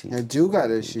T. I do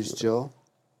got issues, Jill.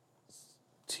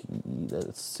 T.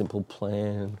 That's Simple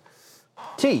Plan.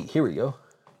 T. Here we go.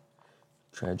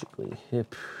 Tragically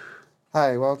Hip.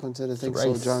 Hi, welcome to the Think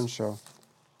So Rice. John show.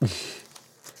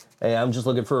 Hey, I'm just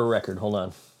looking for a record. Hold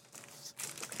on.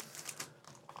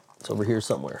 It's over here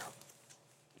somewhere.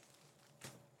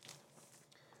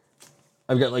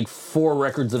 I've got like 4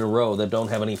 records in a row that don't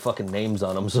have any fucking names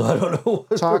on them, so I don't know.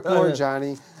 Talk more,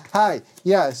 Johnny. Hi,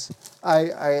 yes,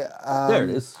 There it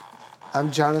is.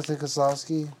 I'm Jonathan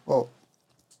Kozlowski. Well,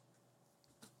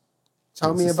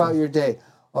 tell me about your day.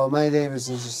 Oh, my day was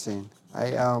interesting.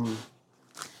 I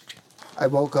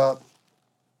woke up,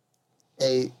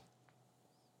 ate,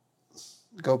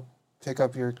 go pick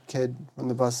up your kid from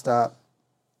the bus stop,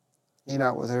 eat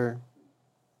out with her,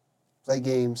 play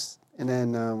games, and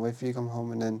then wait for you to come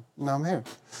home, and then now I'm here.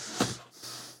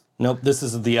 Nope, this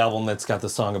is the album that's got the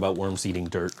song about worms eating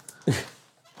dirt.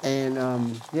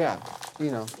 And yeah, you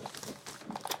know,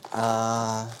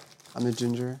 I'm a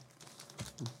ginger.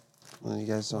 Well, you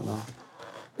guys don't know.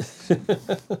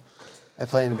 I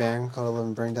play in a band called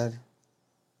 11 Brain Dead.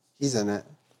 He's in it.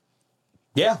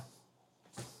 Yeah.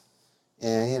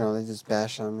 And, you know, they just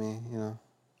bash on me, you know.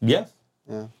 Yeah.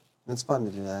 Yeah. It's fun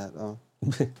to do that, though.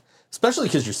 Especially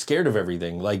because you're scared of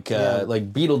everything. Like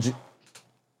Beetlejuice.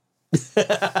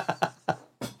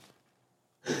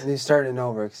 And he's starting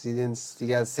over because you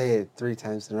got to say it 3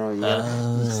 times in a row. You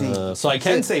gotta, see. So I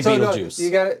can say So, Beetlejuice. No,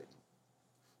 you got to.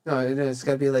 No, it's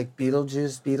got to be like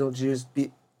Beetlejuice. Beetlejuice.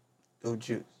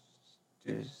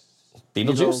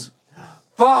 Beetlejuice?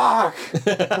 Fuck!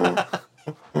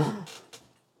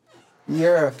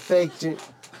 You're a fake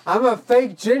I'm a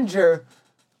fake ginger.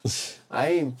 I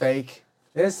ain't fake.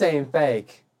 This ain't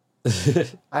fake.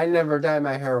 I never dyed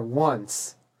my hair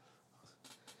once.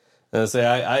 I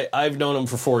say I've known him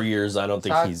for 4 years. I don't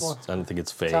think I don't think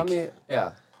it's fake. Tell me,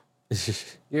 yeah.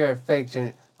 You're a fake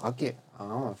ginger.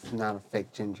 I'm not a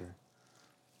fake ginger.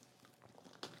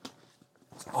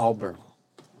 It's Auburn.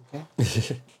 Okay?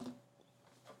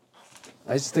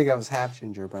 I just think I was half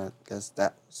ginger, but I guess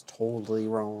that was totally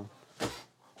wrong.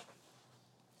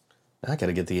 I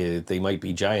gotta get the They Might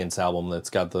Be Giants album that's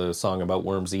got the song about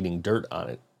worms eating dirt on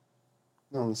it.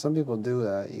 No, some people do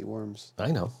that, eat worms.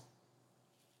 I know.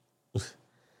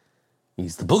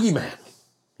 He's the boogeyman,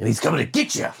 and he's coming to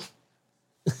get you.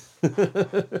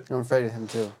 I'm afraid of him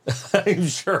too. I'm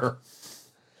sure.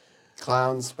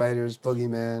 Clowns, spiders,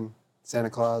 boogeyman, Santa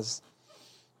Claus.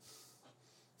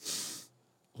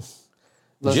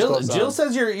 List goes Jill on.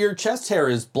 says your chest hair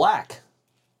is black.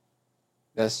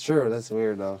 That's true. That's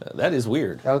weird, though. That is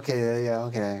weird. Okay, yeah,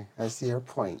 okay. I see your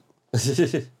point. I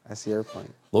see your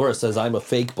point. Laura says I'm a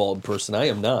fake bald person. I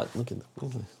am not. Look at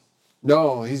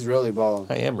No, he's really bald.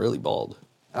 I am really bald.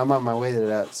 I'm on my way to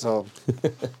that, so...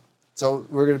 So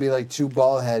we're going to be like 2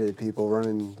 bald-headed people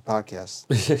running the podcast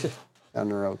down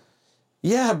the road.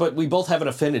 Yeah, but we both have an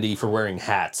affinity for wearing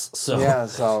hats, so Yeah,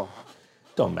 so...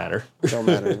 don't matter. Don't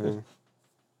matter. Man.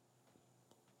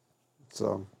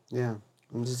 So, yeah.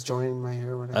 I'm just joining my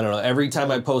hair. Whatever. I don't know. Every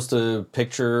time I post a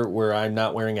picture where I'm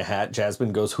not wearing a hat,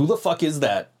 Jasmine goes, "Who the fuck is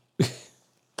that?"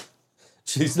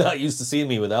 She's not used to seeing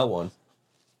me without one.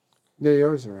 Yeah,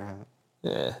 yours are a hat.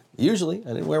 Yeah, usually.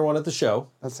 I didn't wear one at the show.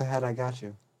 That's the hat I got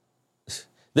you.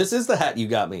 This is the hat you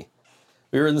got me.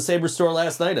 We were in the Sabre store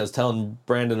last night. I was telling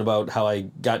Brandon about how I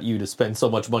got you to spend so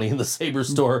much money in the Sabre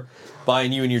store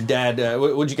buying you and your dad.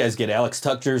 What'd you guys get? Alex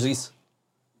Tuck jerseys?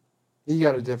 You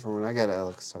got a different one. I got an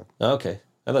Alex Tuck. Okay.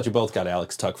 I thought you both got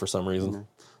Alex Tuck for some reason. No.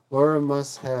 Laura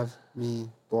must have me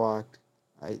blocked.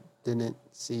 I didn't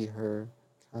see her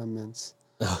comments.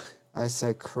 I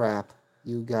said, crap.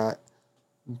 You got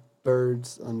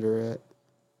birds under it.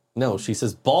 No, she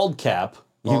says bald cap.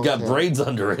 You Bald got cap. braids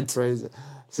under it. Braids.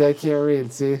 See, I can't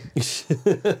read, see?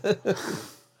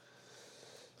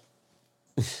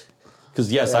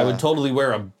 Because, yes, I Yeah. would totally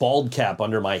wear a bald cap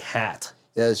under my hat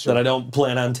Yeah, that's true. that I don't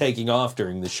plan on taking off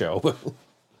during the show.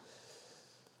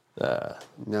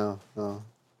 No.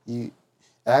 You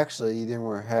didn't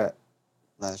wear a hat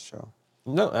last show.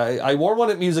 No, I wore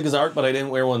one at Music is Art, but I didn't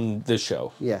wear one this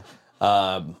show. Yeah.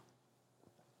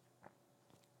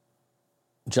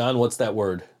 John, what's that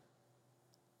word?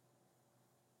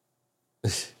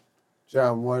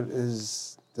 John, what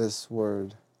is this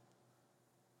word?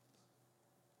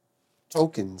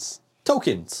 Tokens.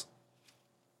 Tokens.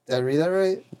 Did I read that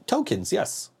right? Tokens,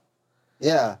 yes.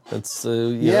 Yeah. That's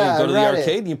you Yeah, go to the I read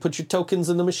arcade it. and you put your tokens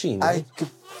in the machine. I Right? could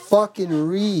fucking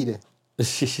read.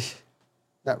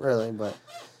 Not really, but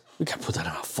We gotta put that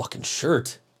on a fucking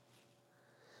shirt.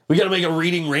 We gotta make a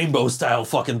Reading Rainbow style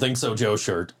fucking Think So Joe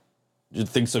shirt.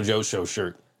 Think So Joe show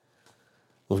shirt.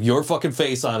 With your fucking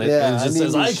face on it. Yeah, and it I just need a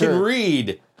says, new I can shirt.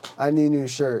 read. I need a new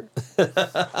shirt.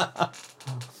 I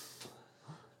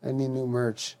need new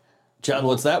merch. John,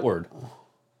 what's that word?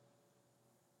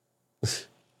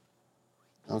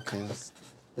 Okay,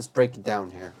 let's break it down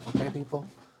here. Okay, people?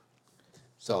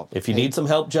 So If you need some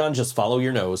help, John, just follow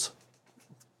your nose.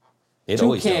 It two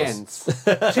always knows. cans.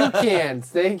 2 cans,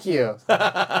 thank you.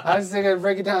 I was thinking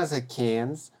break it down. I said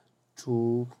cans,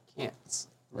 2 cans.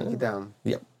 Break it down.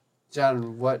 Yep.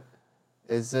 John, what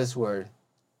is this word?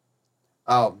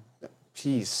 Oh,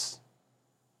 peace.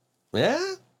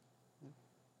 Yeah?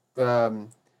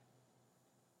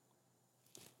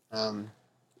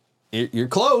 You're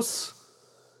close.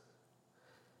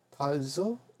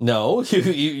 Puzzle? No,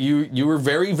 you were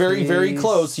very, very, very Peace.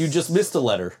 close. You just missed a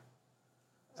letter.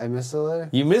 I missed a letter?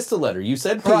 You missed a letter. You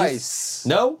said peace. Price.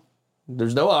 No,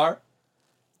 there's no R.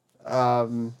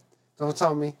 Don't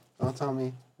tell me. Don't tell me.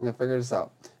 I'm gonna figure this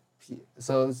out.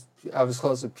 I was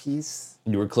close to peace.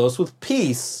 You were close with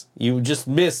peace. You just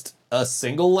missed a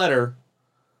single letter.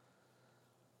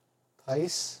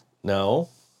 Pice. No,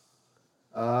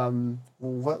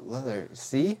 What letter?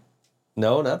 C?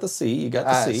 no, not the C. You got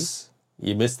the C. S.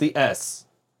 You missed the S.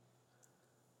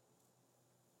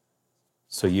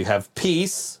 So you have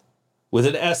peace with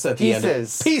an S at the end.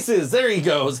 Pieces. Pieces. There he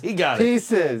goes. He got it.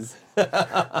 Pieces.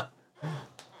 I'm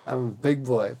a big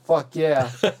boy. Fuck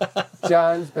yeah.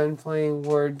 John's been playing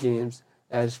word games.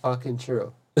 That's fucking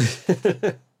true.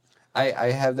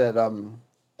 I have that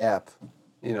app.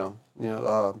 You know,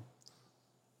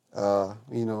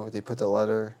 they put the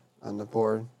letter on the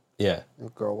board. Yeah. The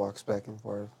girl walks back and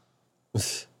forth.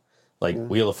 Like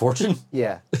Wheel of Fortune.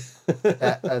 Yeah.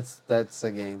 That's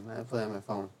a game. I play on my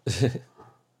phone.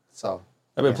 So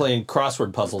I've been playing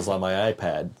crossword puzzles on my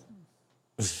iPad.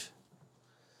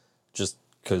 Just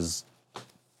because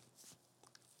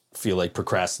feel like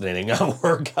procrastinating on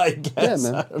work, I guess.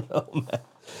 Yeah, man. I don't know, man.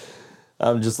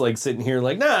 I'm just like sitting here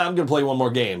like, nah, I'm going to play one more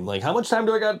game. Like, how much time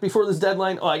do I got before this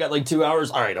deadline? Oh, I got like 2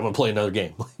 hours. All right, I'm going to play another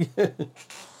game.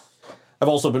 I've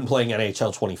also been playing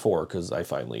NHL 24 because I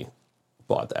finally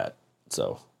bought that.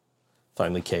 So,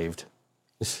 finally caved.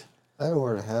 I haven't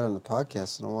worn a hat on the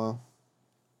podcast in a while.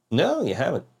 No, you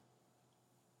haven't.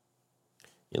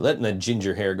 You're letting that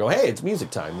ginger hair go. Hey, it's music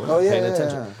time. We're Oh, yeah, paying yeah,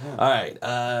 attention. yeah. All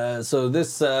right. So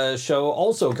this show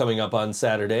also coming up on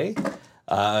Saturday.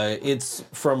 It's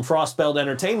from Frostbelt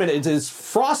Entertainment. It is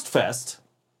Frostfest.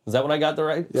 Is that what I got the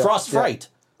right? Yeah, Frost yeah. Fright.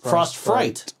 Frost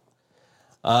Fright.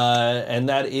 And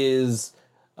that is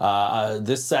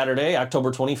this Saturday,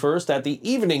 October 21st, at the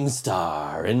Evening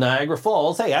Star in Niagara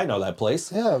Falls. Hey, I know that place.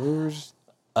 Yeah, we were just...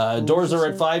 Doors are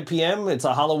at 5 p.m. It's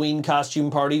a Halloween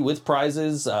costume party with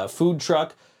prizes, food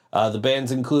truck. The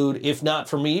bands include If Not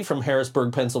For Me from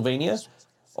Harrisburg, Pennsylvania,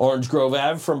 Orange Grove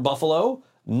Ave from Buffalo,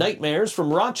 Nightmares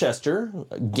from Rochester,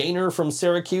 Gainer from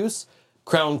Syracuse,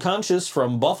 Crown Conscious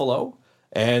from Buffalo,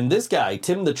 and this guy,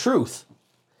 Tim the Truth.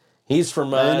 He's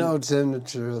from I know Tim the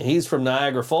Truth. he's from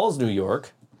Niagara Falls, New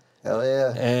York, Hell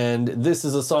yeah. and this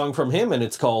is a song from him, and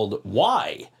it's called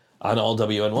Why on All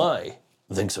WNY.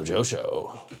 Think So Joe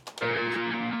Show.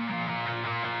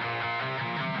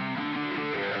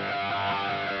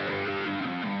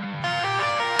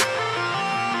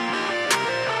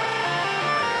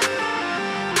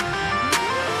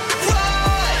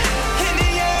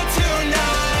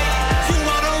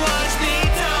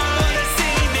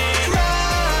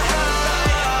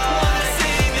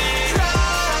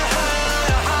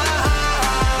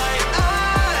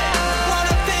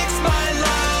 Wanna fix my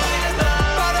life,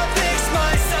 but I fix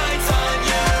my sights on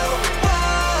you. Why?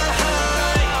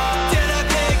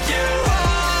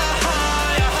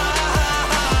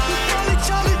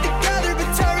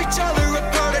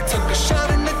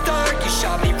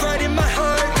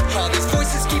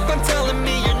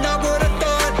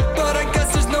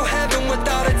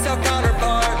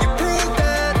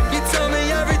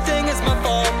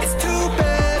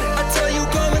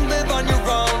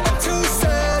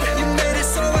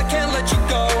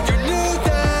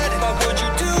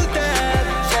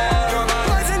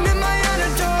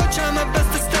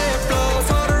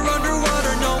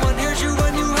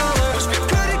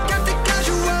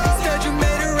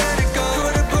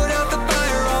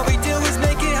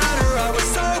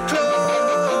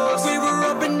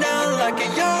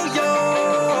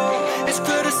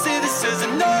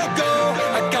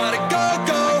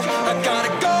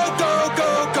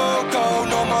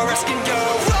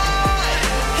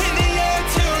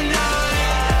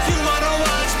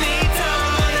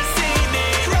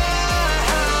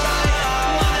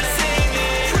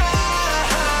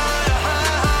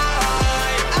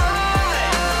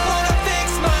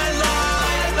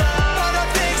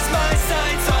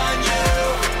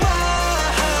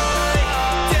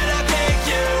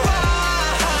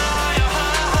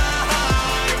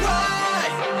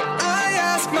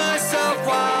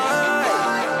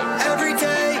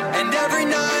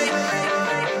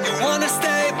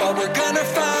 we're gonna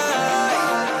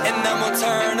fight, and then we'll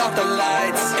turn off the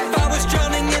lights. If I was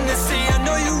drowning in the sea, I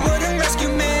know you wouldn't rescue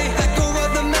me. Let go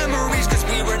of the memories, cause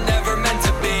we were never meant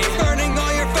to be. Burning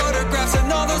all your photographs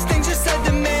and all those things you said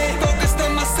to me. Focused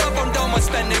on myself, I'm done with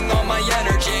spending all my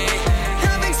energy.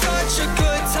 Having such a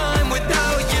good time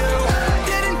without you.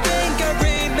 Didn't think I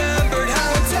remembered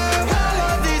how to. All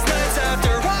of these nights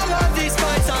after all of these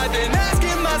fights, I've been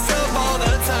asking myself all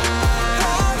the time.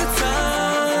 All the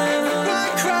time. Why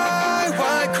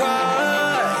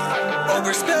cry?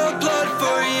 Over spilled blood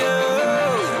for you.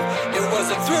 It was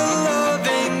a thrill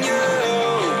loving you.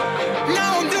 Now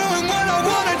I'm doing what I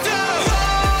wanna do.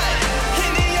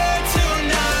 In the air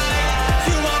tonight.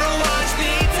 You wanna watch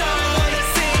me die. Wanna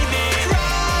see me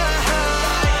cry.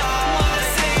 Wanna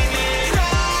see me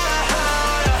cry.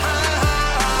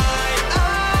 I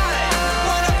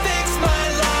wanna fix my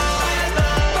life,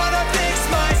 but I fix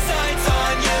my sights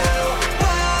on you.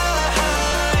 Why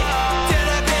did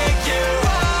I pick you?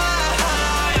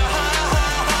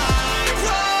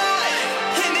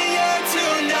 In the air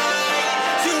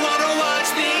tonight. You wanna watch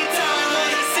me die.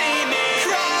 Wanna see me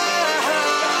cry.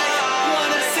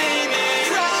 Wanna see me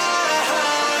cry.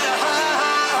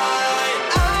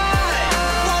 I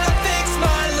wanna fix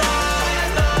my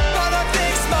life, but I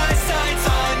fix my sights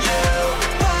on you.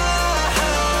 Why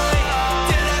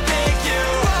did I pick you?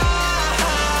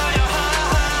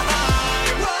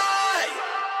 Why?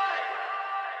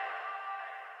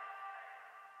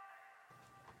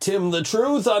 Tim the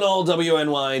Truth on all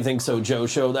WNY Think So Joe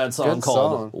Show. That song Good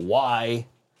called song. Why.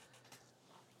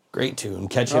 Great tune.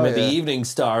 Catch him Oh, at the yeah. Evening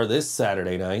Star this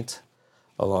Saturday night,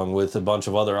 along with a bunch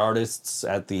of other artists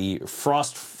at the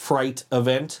Frost Fright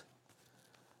event.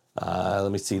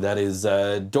 Let me see. That is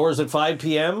doors at 5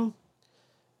 p.m.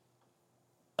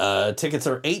 Tickets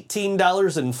are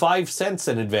 $18.05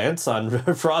 in advance on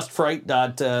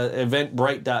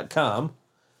frostfright.eventbrite.com.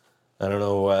 I don't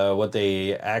know what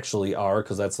they actually are,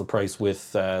 because that's the price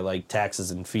with like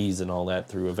taxes and fees and all that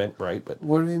through Eventbrite. But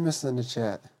What are we missing in the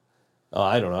chat?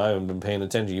 I don't know. I haven't been paying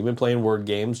attention. You've been playing word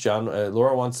games, John.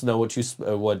 Laura wants to know what you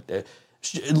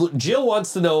Jill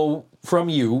wants to know from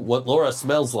you what Laura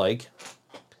smells like.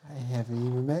 I haven't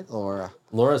even met Laura.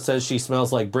 Laura says she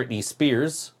smells like Britney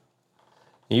Spears.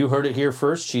 You heard it here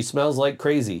first. She smells like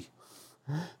crazy.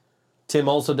 Tim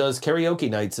also does karaoke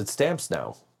nights at Stamps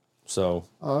now. So,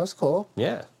 Oh, that's cool.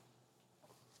 yeah.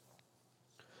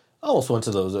 I almost went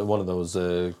to one of those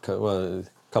a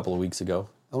couple of weeks ago.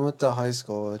 I went to high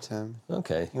school with him.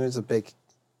 Okay. He was a big,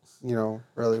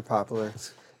 really popular.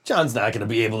 John's not going to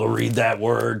be able to read that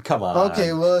word. Come on.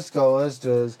 Okay, well, let's go. Let's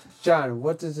do this. John,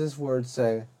 what does this word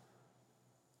say?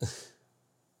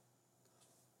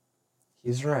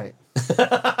 He's right.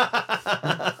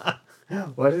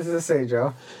 What does this say,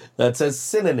 Joe? That says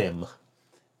synonym.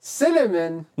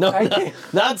 Cinnamon. No, I can't.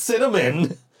 not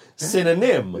cinnamon.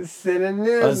 Synonym.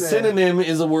 Synonym. A synonym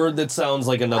is a word that sounds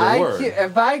like another word.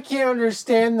 If I can't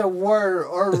understand the word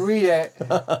or read it,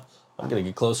 I'm going to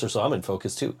get closer so I'm in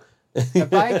focus too.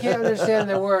 if I can't understand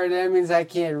the word, that means I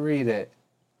can't read it.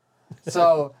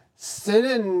 So,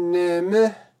 synonym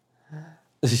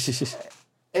is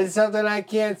something I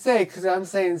can't say because I'm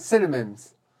saying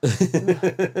synonyms.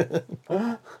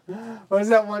 What's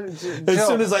that one? As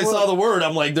soon as I saw the word,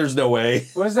 I'm like, there's no way.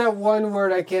 What's that one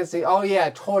word I can't say? Oh, yeah,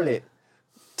 toilet.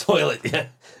 Toilet, yeah.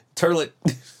 Turlet.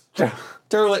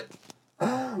 Turlet.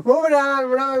 Moving on.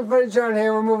 We're not going to put John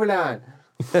here. We're moving on.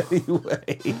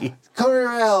 Anyway. Come to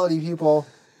reality, people.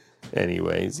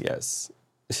 Anyways, yes.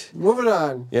 Moving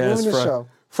on. Yes, Moving the show.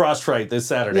 Frost Fright this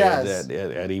Saturday Yes.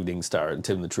 at Evening Star, and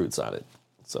Tim the Truth's on it.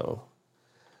 So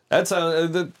that's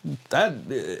that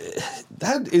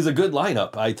is a good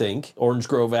lineup, I think. Orange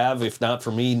Grove Ave, if not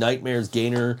for me, Nightmares,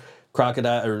 Gainer,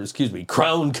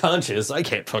 Crown Conscious. I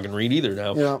can't fucking read either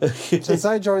now. Since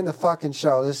I joined the fucking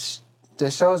show,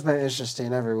 the show's been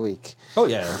interesting every week. Oh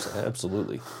yeah,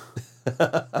 absolutely.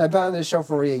 I've been on this show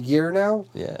for a year now.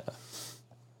 Yeah.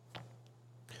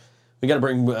 We got to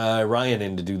bring Ryan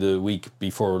in to do the week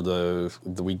before the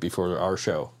week before our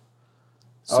show.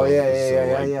 So,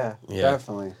 Yeah.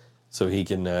 Definitely. So he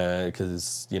can,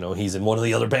 because he's in one of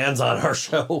the other bands on our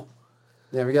show.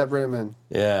 Yeah, we got to bring him in.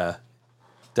 Yeah,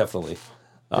 definitely.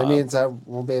 That means I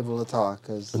won't be able to talk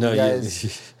because No, you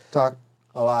guys talk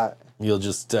a lot. you'll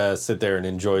just sit there and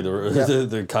enjoy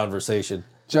the conversation.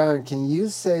 John, can you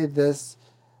say this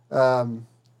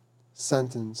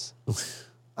sentence?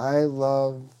 I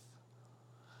love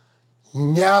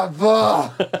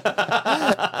never.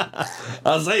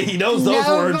 I'll say he knows those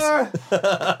words. Ever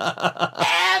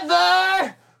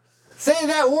say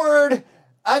that word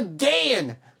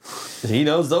again. He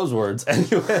knows those words.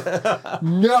 Anyway.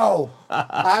 No,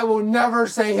 I will never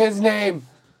say his name.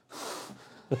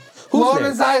 Long name?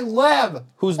 as I live.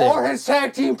 Whose name? Or his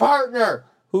tag team partner.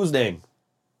 Whose name?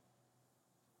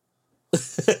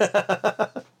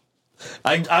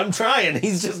 I'm trying.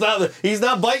 He's just not. He's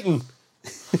not biting.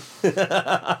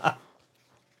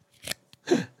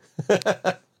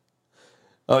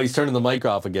 Oh, he's turning the mic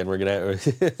off again. We're gonna.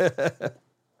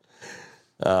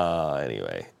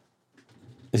 Anyway.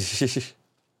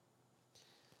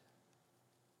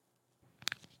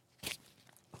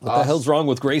 What the hell's wrong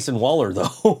with Grayson Waller,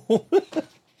 though?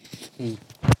 He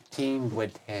teamed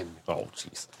with him. Oh,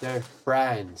 jeez. They're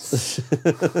friends.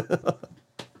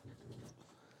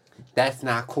 That's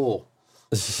not cool.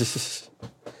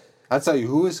 I'll tell you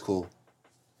who is cool.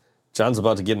 John's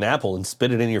about to get an apple and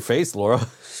spit it in your face, Laura.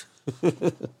 I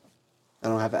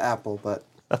don't have an apple, but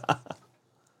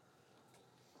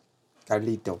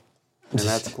Carlito. And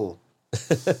that's cool.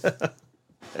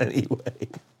 Anyway.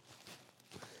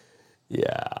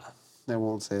 Yeah. I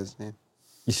won't say his name.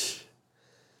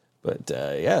 But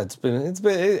yeah, it's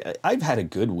been. I've had a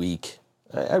good week.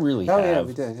 I really Oh have. yeah,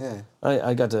 we did. Yeah.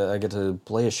 I got to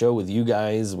play a show with you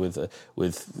guys with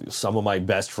some of my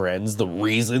best friends. The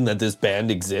reason that this band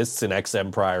exists in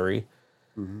XM Priory.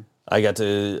 Mm-hmm. I got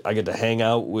to hang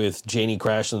out with Janie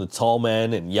Crash and the Tall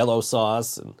Men and Yellow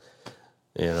Sauce and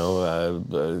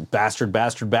Bastard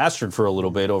for a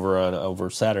little bit over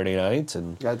Saturday night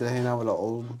and Got to hang out with an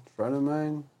old friend of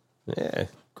mine. yeah,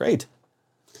 great.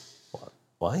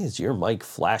 Why is your mic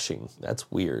flashing?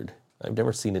 That's weird. I've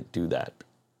never seen it do that.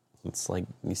 It's like,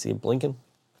 you see it blinking?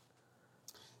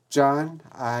 John,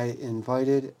 I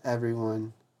invited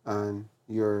everyone on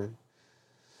your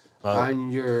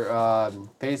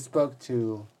Facebook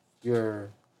to your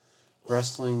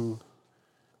wrestling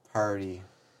party.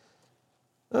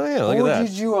 Oh, yeah, look Who at that.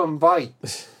 did you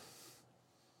invite?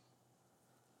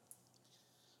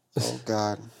 Oh,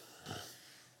 God.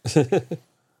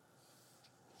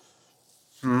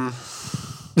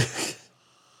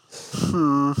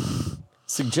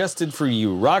 Suggested for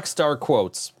you, Rockstar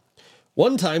quotes.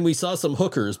 One time we saw some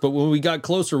hookers, but when we got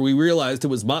closer, we realized it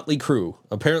was Motley Crue.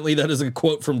 Apparently that is a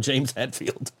quote from James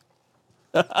Hetfield.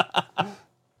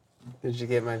 Did you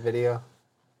get my video?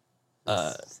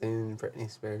 Singing Britney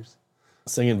Spears.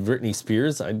 Singing Britney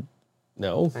Spears?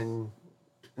 No. On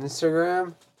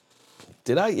Instagram?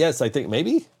 Did I? Yes, I think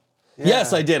maybe. Yeah.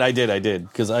 Yes, I did.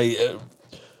 Because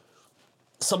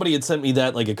somebody had sent me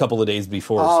that like a couple of days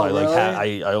before, Oh, so I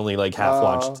really? I only like half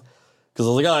watched. Because I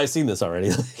was like, oh, I've seen this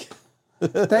already.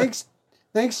 Thanks,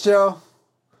 Joe.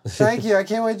 Thank you. I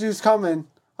can't wait to who's coming.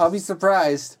 I'll be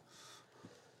surprised.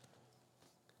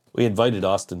 We invited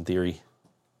Austin Theory.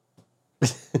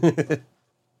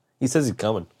 He says he's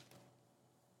coming.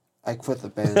 I quit the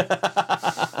band.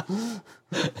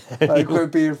 I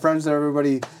quit being friends with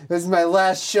everybody. This is my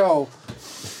last show.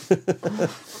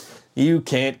 You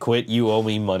can't quit. You owe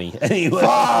me money. Anyway.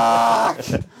 Fuck!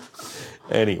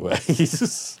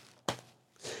 Anyways.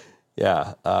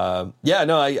 Yeah. No,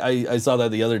 I saw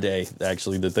that the other day,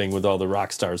 actually, the thing with all the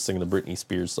rock stars singing the Britney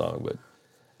Spears song. But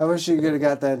I wish you could have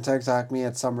got that in TikTok, me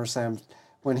at SummerSlam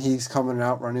when he's coming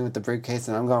out running with the briefcase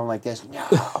and I'm going like this.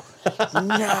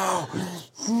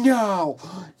 No.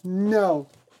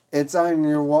 It's on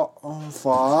your wall. Oh,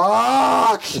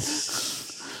 fuck.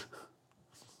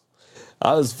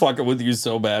 I was fucking with you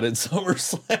so bad at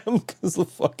SummerSlam because the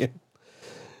fucking,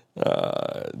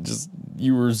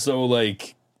 you were so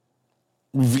like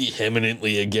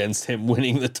vehemently against him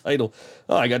winning the title.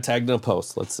 Oh, I got tagged in a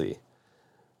post. Let's see.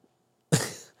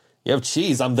 You have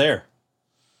cheese. I'm there.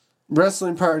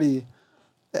 Wrestling party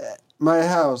at my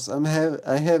house.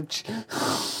 I have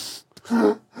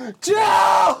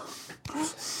Joe!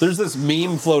 There's this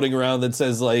meme floating around that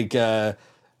says like,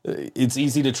 it's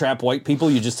easy to trap white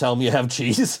people. You just tell them you have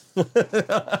cheese. And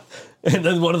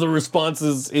then one of the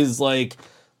responses is like,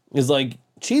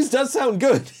 cheese does sound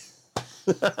good.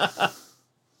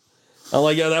 I'm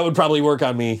like, yeah, that would probably work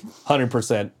on me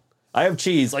 100%. I have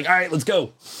cheese. Like, all right, let's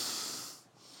go.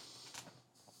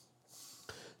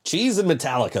 Cheese and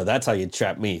Metallica. That's how you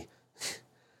trap me.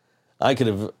 I could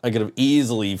have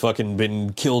easily fucking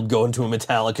been killed going to a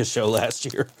Metallica show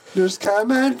last year. There's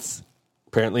comments.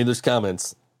 Apparently there's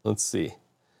comments. Let's see.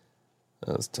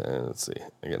 Let's see.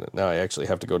 Now I actually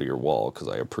have to go to your wall because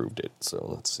I approved it. So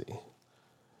let's see.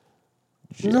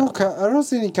 No, I don't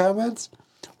see any comments.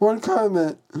 One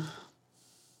comment.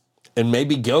 And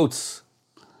maybe goats.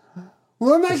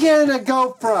 Where am I getting a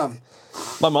goat from?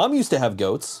 My mom used to have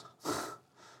goats.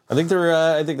 I think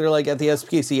they're like at the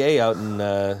SPCA out in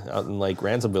like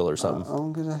Ransomville or something.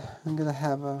 I'm gonna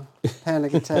have a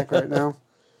panic attack right now.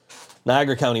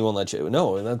 Niagara County won't let you.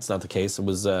 No, that's not the case. It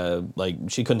was like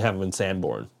she couldn't have them in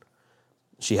Sanborn.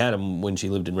 She had them when she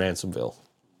lived in Ransomville.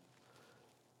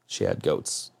 She had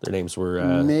goats. Their names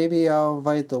were. Maybe I'll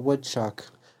invite the woodchuck.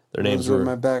 Their names Those are were in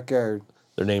my backyard.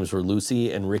 Their names were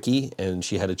Lucy and Ricky, and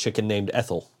she had a chicken named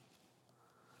Ethel.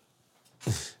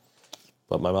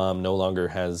 But my mom no longer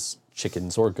has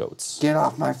chickens or goats. Get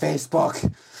off my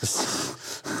Facebook.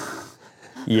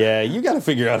 Yeah, you got to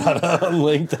figure out how to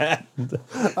unlink that.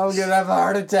 I'm gonna have a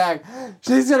heart attack.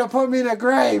 She's gonna put me in a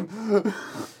grave.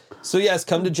 So yes,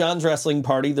 come to John's wrestling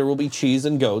party. There will be cheese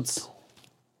and goats.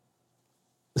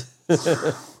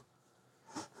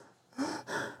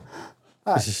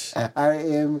 I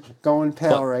am going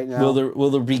pale right now. Will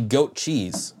there be goat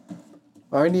cheese?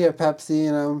 I need a Pepsi,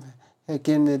 and I'm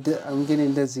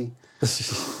getting dizzy.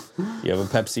 You have a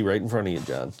Pepsi right in front of you,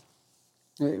 John.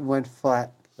 It went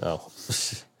flat. Oh,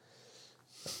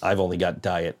 I've only got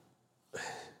diet.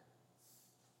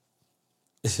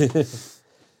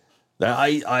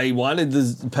 I wanted the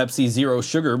Pepsi Zero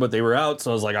Sugar, but they were out,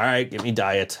 so I was like, all right, give me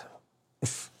diet.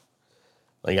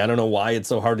 Like, I don't know why it's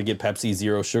so hard to get Pepsi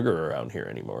Zero Sugar around here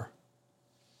anymore.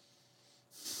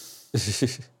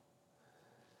 There's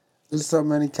so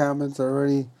many comments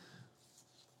already.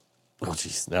 Oh,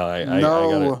 jeez. Now I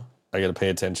gotta pay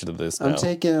attention to this now. I'm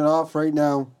taking it off right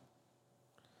now.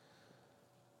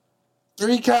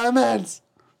 3 comments.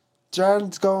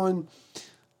 John's going,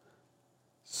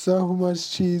 so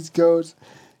much cheese goes.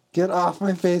 Get off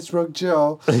my Facebook,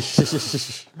 Joe.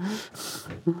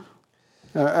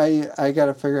 I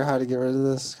gotta figure out how to get rid of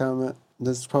this comment,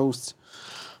 this post.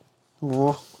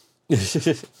 Whoa.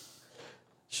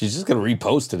 She's just gonna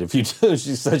repost it if you do.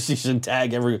 She said she should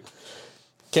tag every.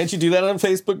 Can't you do that on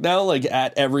Facebook now? Like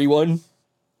at everyone?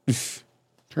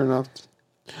 Turn off.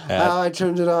 I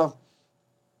turned it off.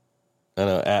 I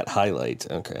know, at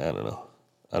highlight. Okay, I don't know.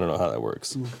 I don't know how that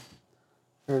works.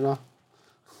 Turn it off.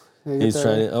 He's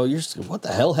trying to. Oh, what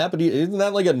the hell happened to you? Isn't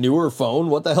that like a newer phone?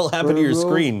 What the hell happened to your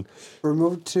screen?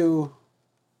 Remove to.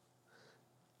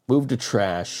 Move to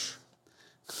trash.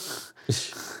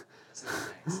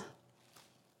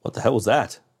 What the hell was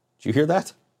that? Did you hear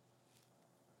that?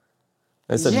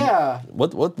 I said, yeah.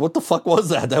 What the fuck was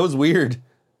that? That was weird.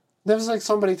 There was like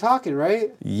somebody talking,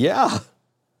 right? Yeah.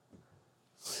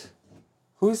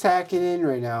 Who's hacking in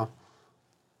right now?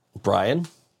 Brian?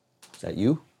 Is that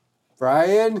you?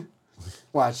 Brian?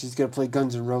 Watch, he's gonna play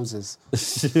Guns N' Roses.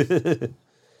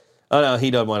 Oh no,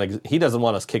 he doesn't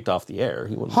want us kicked off the air.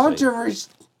 He wouldn't. Hunter,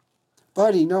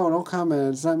 buddy, no, don't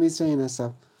comment. It's not me saying that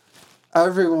stuff.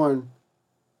 Everyone.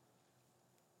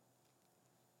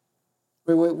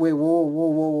 Wait, whoa,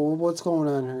 what's going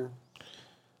on here?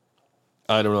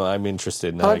 I don't know. I'm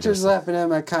interested now. Hunter's laughing at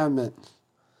my comment.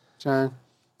 John.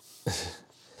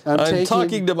 I'm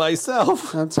talking to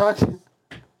myself. I'm talking.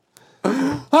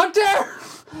 Hunter!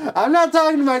 I'm not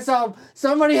talking to myself.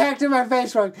 Somebody hacked in my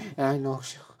Facebook. And I know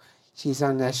she's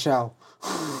on that show.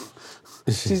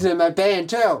 She's in my band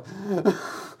too.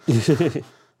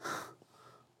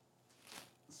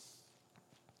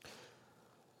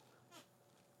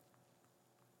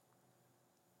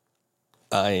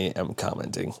 I am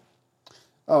commenting.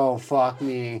 Oh, fuck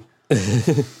me.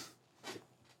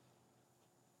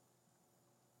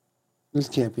 This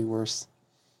can't be worse.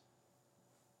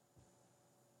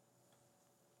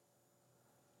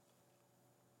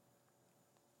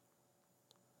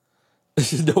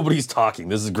 Nobody's talking.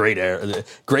 This is great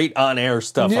great on-air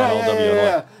stuff on LWNY.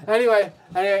 Yeah. Anyway,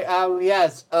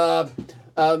 yes.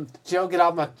 Joe, get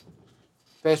off my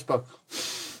Facebook.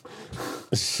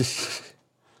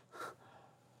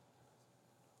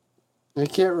 I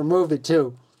can't remove it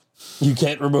too. You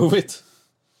can't remove it?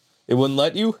 It wouldn't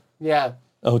let you? Yeah.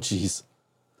 Oh, jeez.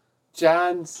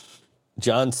 John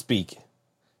Speak.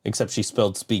 Except she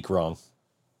spelled speak wrong.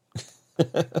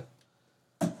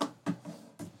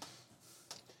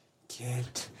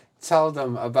 Can't tell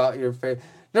them about your favorite.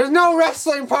 There's no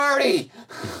wrestling party!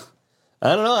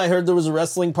 I don't know. I heard there was a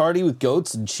wrestling party with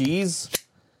goats and cheese.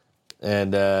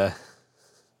 And,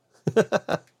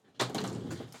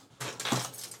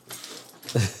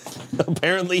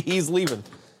 apparently he's leaving.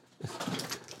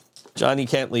 John, you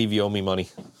can't leave. You owe me money.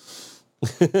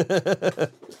 Give me a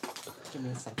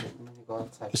second. I'm gonna go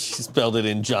outside. She spelled it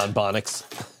in John Bonnix.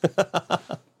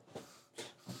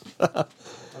 I'll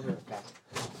be right back.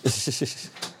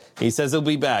 He says he'll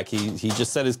be back. He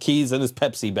just set his keys and his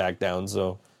Pepsi back down,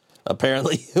 so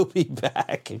apparently he'll be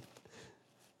back.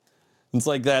 It's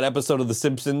like that episode of The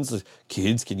Simpsons.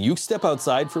 Kids, can you step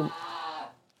outside from...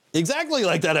 Exactly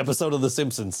like that episode of The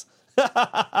Simpsons.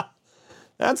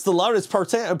 That's the loudest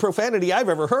profanity I've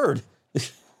ever heard.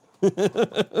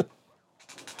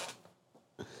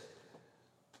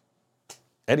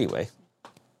 anyway,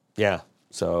 yeah.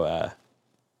 So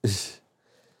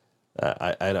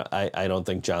I don't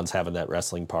think John's having that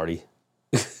wrestling party.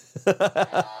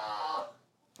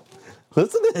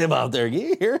 Listen to him out there. Can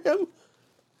you hear him?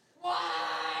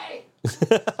 Why?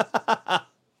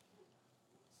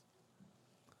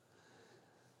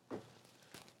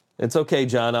 It's okay,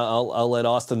 John. I'll let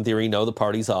Austin Theory know the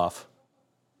party's off.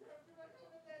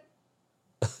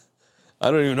 I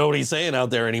don't even know what he's saying out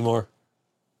there anymore.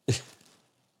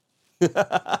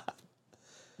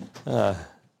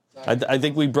 I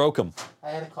think we broke him. I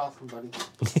had to call somebody.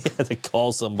 He had to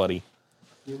call somebody.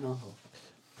 You know who?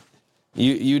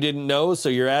 You didn't know, so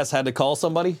your ass had to call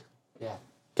somebody? Yeah.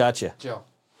 Gotcha. Joe.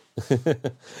 You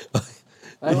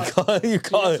call She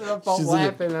answered the phone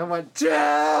laughing. I went,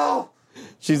 Joe!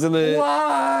 She's in the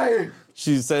Why?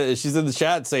 she's in the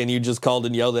chat saying you just called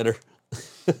and yelled at her.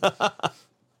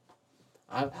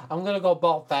 I'm going to go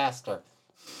bald faster.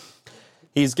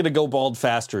 He's gonna go bald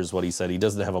faster, is what he said. He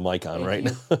doesn't have a mic on right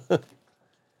now.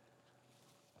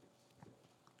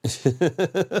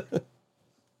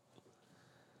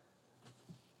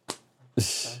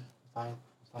 Fine.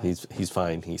 He's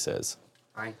fine, he says.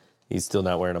 Fine. He's still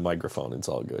not wearing a microphone. It's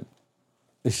all good.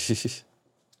 I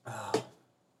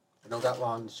don't got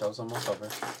long. The show's almost over.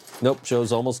 Nope,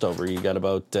 show's almost over. You got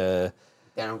about Then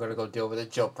I'm going to go deal with a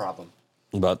Joe problem.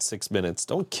 6 minutes.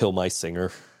 Don't kill my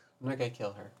singer. I'm not going to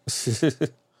kill her.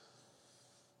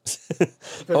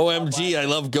 OMG, I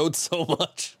love goats so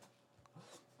much.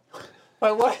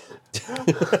 Wait, what?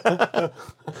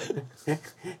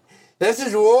 This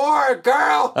is war,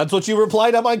 girl! That's what you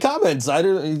replied on my comments.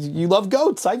 You love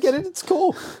goats. I get it. It's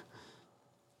cool.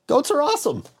 Goats are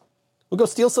awesome. We'll go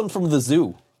steal some from the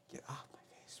zoo. Get off my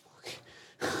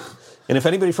Facebook. And if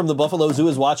anybody from the Buffalo Zoo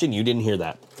is watching, you didn't hear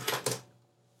that.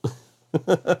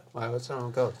 Why, what's wrong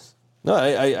with goats? No,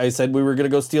 I said we were going to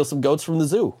go steal some goats from the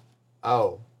zoo.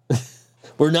 Oh.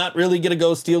 We're not really going to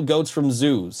go steal goats from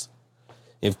zoos.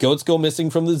 If goats go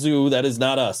missing from the zoo, that is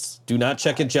not us. Do not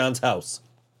check at John's house.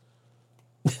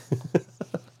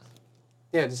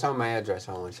 Yeah, just tell me my address.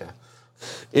 I want you.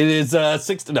 It is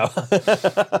 6 to no.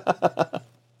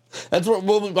 That's where.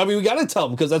 Well, I mean, we got to tell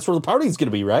them because that's where the party's going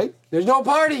to be, right? There's no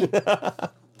party.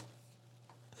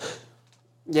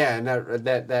 Yeah, and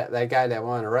that guy that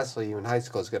wanted to wrestle you in high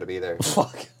school is going to be there.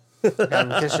 Fuck.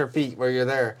 Have him kiss your feet where you're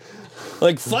there.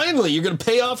 Like, finally, you're going to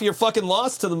pay off your fucking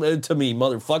loss to me,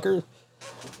 motherfucker.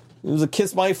 It was a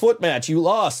kiss my foot match. You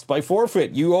lost by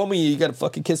forfeit. You owe me. You got to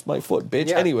fucking kiss my foot, bitch.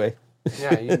 Yeah. Anyway.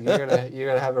 Yeah, you're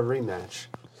gonna have a rematch.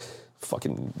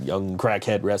 Fucking young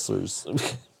crackhead wrestlers.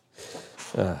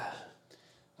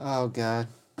 Oh God.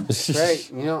 Great.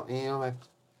 You know, I'm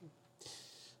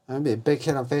gonna be a big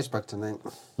hit on Facebook tonight.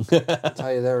 I'll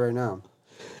tell you that right now.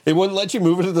 It wouldn't let you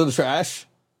move it into the trash?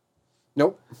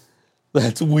 Nope.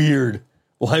 That's weird.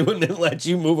 Why wouldn't it let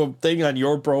you move a thing on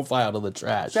your profile to the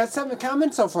trash? Got 7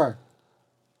 comments so far.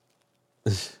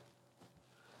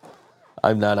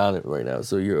 I'm not on it right now,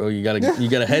 so you got a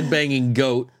headbanging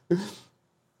goat.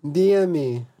 DM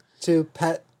me to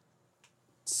pet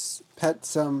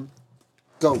some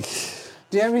goat.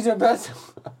 DM me to pet some.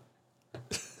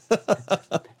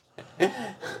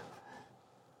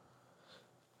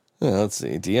 Let's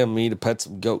see. DM me to pet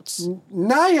some goats.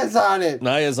 Naya's on it.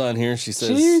 Naya's on here. She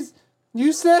says, Jeez,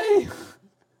 you say?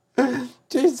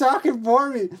 She's talking for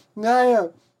me. Naya.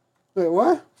 Wait,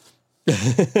 what?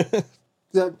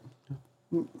 That.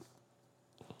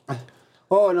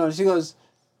 Oh no, she goes.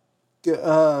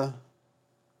 What's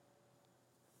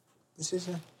she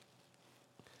say?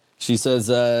 She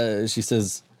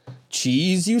says,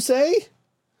 cheese, you say?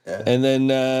 Yeah. And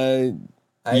then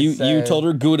you told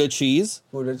her Gouda cheese.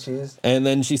 Gouda cheese. And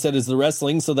then she said, is the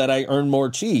wrestling so that I earn more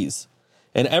cheese?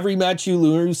 And every match you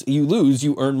lose,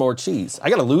 you earn more cheese. I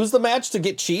got to lose the match to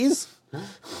get cheese?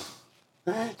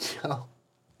 Joe,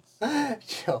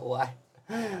 why?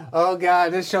 Oh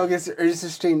God, this show gets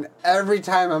streamed every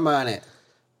time I'm on it.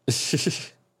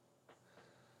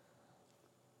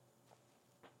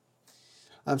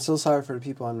 I'm so sorry for the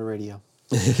people on the radio.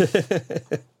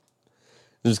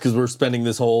 Just because we're spending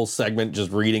this whole segment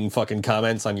just reading fucking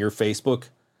comments on your Facebook.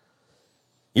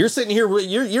 You're sitting here,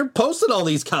 you're posting all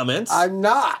these comments. I'm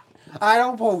not. I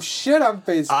don't post shit on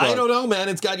Facebook. I don't know, man.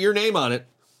 It's got your name on it.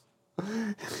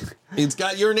 It's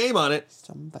got your name on it.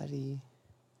 Somebody.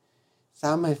 It's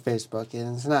on my Facebook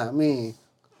and it's not me.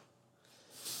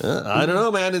 I don't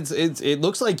know, man. It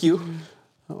looks like you.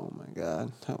 Oh my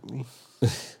God, help me.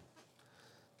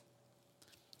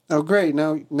 Oh great,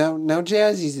 now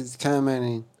Jazzy's is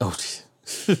commenting. Oh,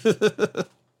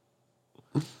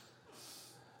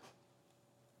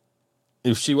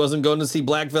 If she wasn't going to see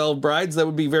Black Veil Brides, that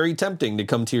would be very tempting to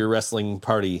come to your wrestling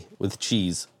party with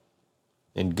cheese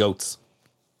and goats.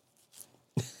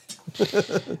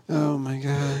 Oh my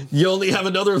God. You only have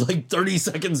another 30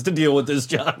 seconds to deal with this,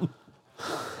 John.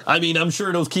 I mean, I'm sure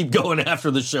it'll keep going after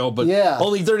the show, but Yeah.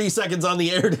 only 30 seconds on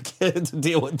the air to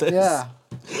deal with this. Yeah.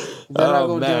 Then Oh, I'll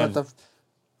go man.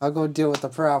 deal with the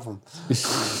problem.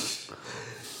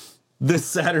 This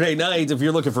Saturday night, if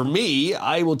you're looking for me,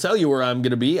 I will tell you where I'm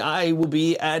going to be. I will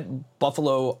be at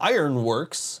Buffalo Iron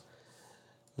Works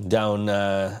down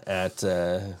at,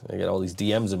 I got all these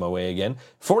DMs in my way again,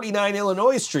 49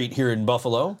 Illinois Street here in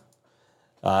Buffalo.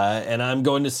 And I'm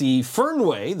going to see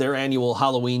Fernway, their annual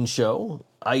Halloween show.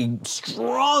 I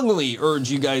strongly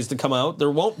urge you guys to come out. There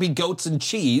won't be goats and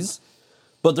cheese,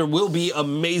 but there will be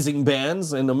amazing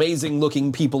bands and amazing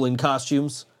looking people in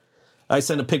costumes. I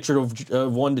sent a picture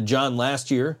of one to John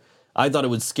last year. I thought it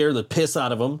would scare the piss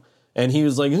out of him. And he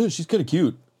was like, oh, she's kind of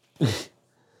cute.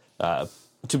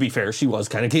 To be fair, she was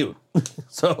kind of cute.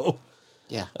 So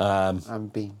Yeah. I'm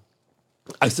being.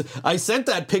 I sent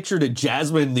that picture to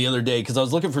Jasmine the other day because I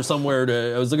was looking for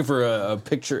I was looking for a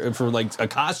picture for a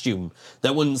costume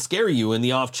that wouldn't scare you in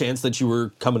the off chance that you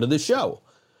were coming to this show.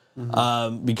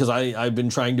 Mm-hmm. Because I've been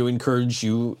trying to encourage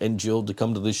you and Jill to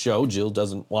come to this show. Jill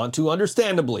doesn't want to,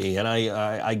 understandably, and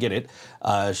I get it.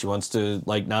 She wants to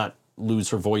not lose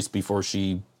her voice before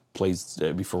she plays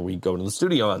before we go to the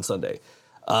studio on Sunday.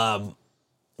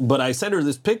 But I sent her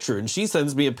this picture, and she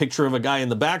sends me a picture of a guy in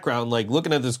the background,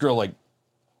 looking at this girl,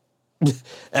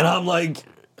 and I'm like,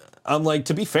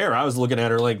 to be fair, I was looking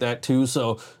at her like that too.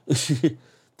 So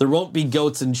there won't be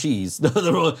goats and cheese.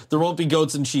 There won't be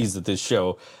goats and cheese at this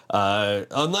show,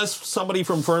 unless somebody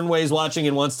from Fernway is watching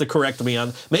and wants to correct me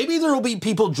on. Maybe there will be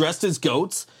people dressed as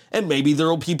goats, and maybe there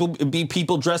will be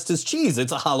people dressed as cheese.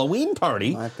 It's a Halloween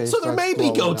party, My face so there may starts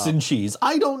be blowing goats up. and cheese.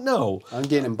 I don't know. I'm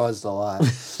getting buzzed a lot.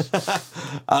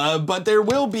 But there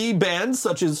will be bands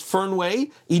such as Fernway,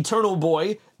 Eternal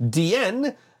Boy,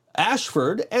 DN,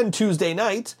 Ashford, and Tuesday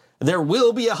night. There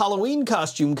will be a Halloween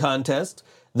costume contest.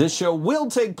 This show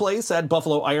will take place at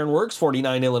Buffalo Ironworks,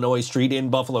 49 Illinois Street in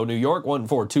Buffalo, New York,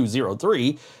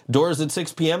 14203. Doors at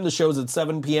 6 p.m. The show's at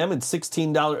 7 p.m. It's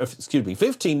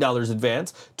 $15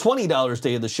 advance, $20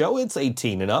 day of the show. It's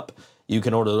 18 and up. You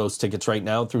can order those tickets right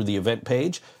now through the event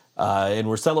page. And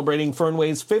we're celebrating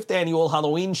Fernway's 5th annual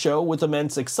Halloween show with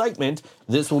immense excitement.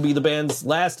 This will be the band's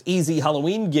last easy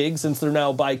Halloween gig since they're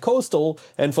now bi-coastal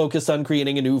and focused on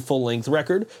creating a new full-length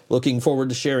record. Looking forward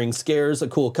to sharing scares, a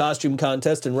cool costume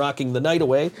contest, and rocking the night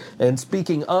away. And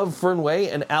speaking of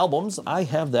Fernway and albums, I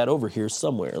have that over here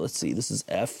somewhere. Let's see. This is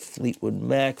F, Fleetwood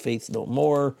Mac, Faith No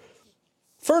More.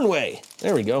 Fernway.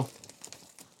 There we go.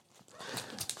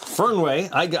 Fernway,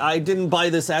 I didn't buy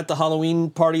this at the Halloween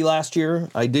party last year.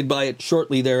 I did buy it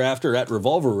shortly thereafter at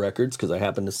Revolver Records because I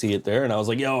happened to see it there, and I was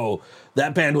like, yo,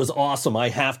 that band was awesome. I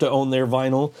have to own their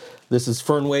vinyl. This is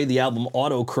Fernway, the album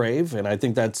Auto Crave, and I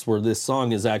think that's where this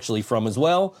song is actually from as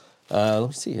well. Let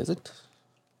me see, is it?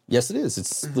 Yes, it is.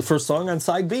 It's the first song on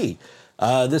side B.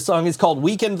 This song is called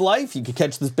Weekend Life. You can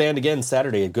catch this band again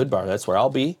Saturday at Good Bar. That's where I'll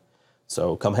be.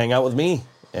 So come hang out with me,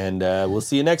 and we'll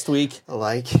see you next week.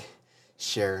 Like,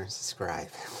 share, and subscribe.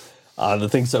 On the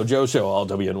Think So Joe Show, all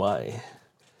WNY.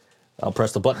 I'll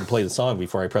press the button to play the song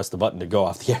before I press the button to go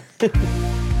off the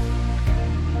air.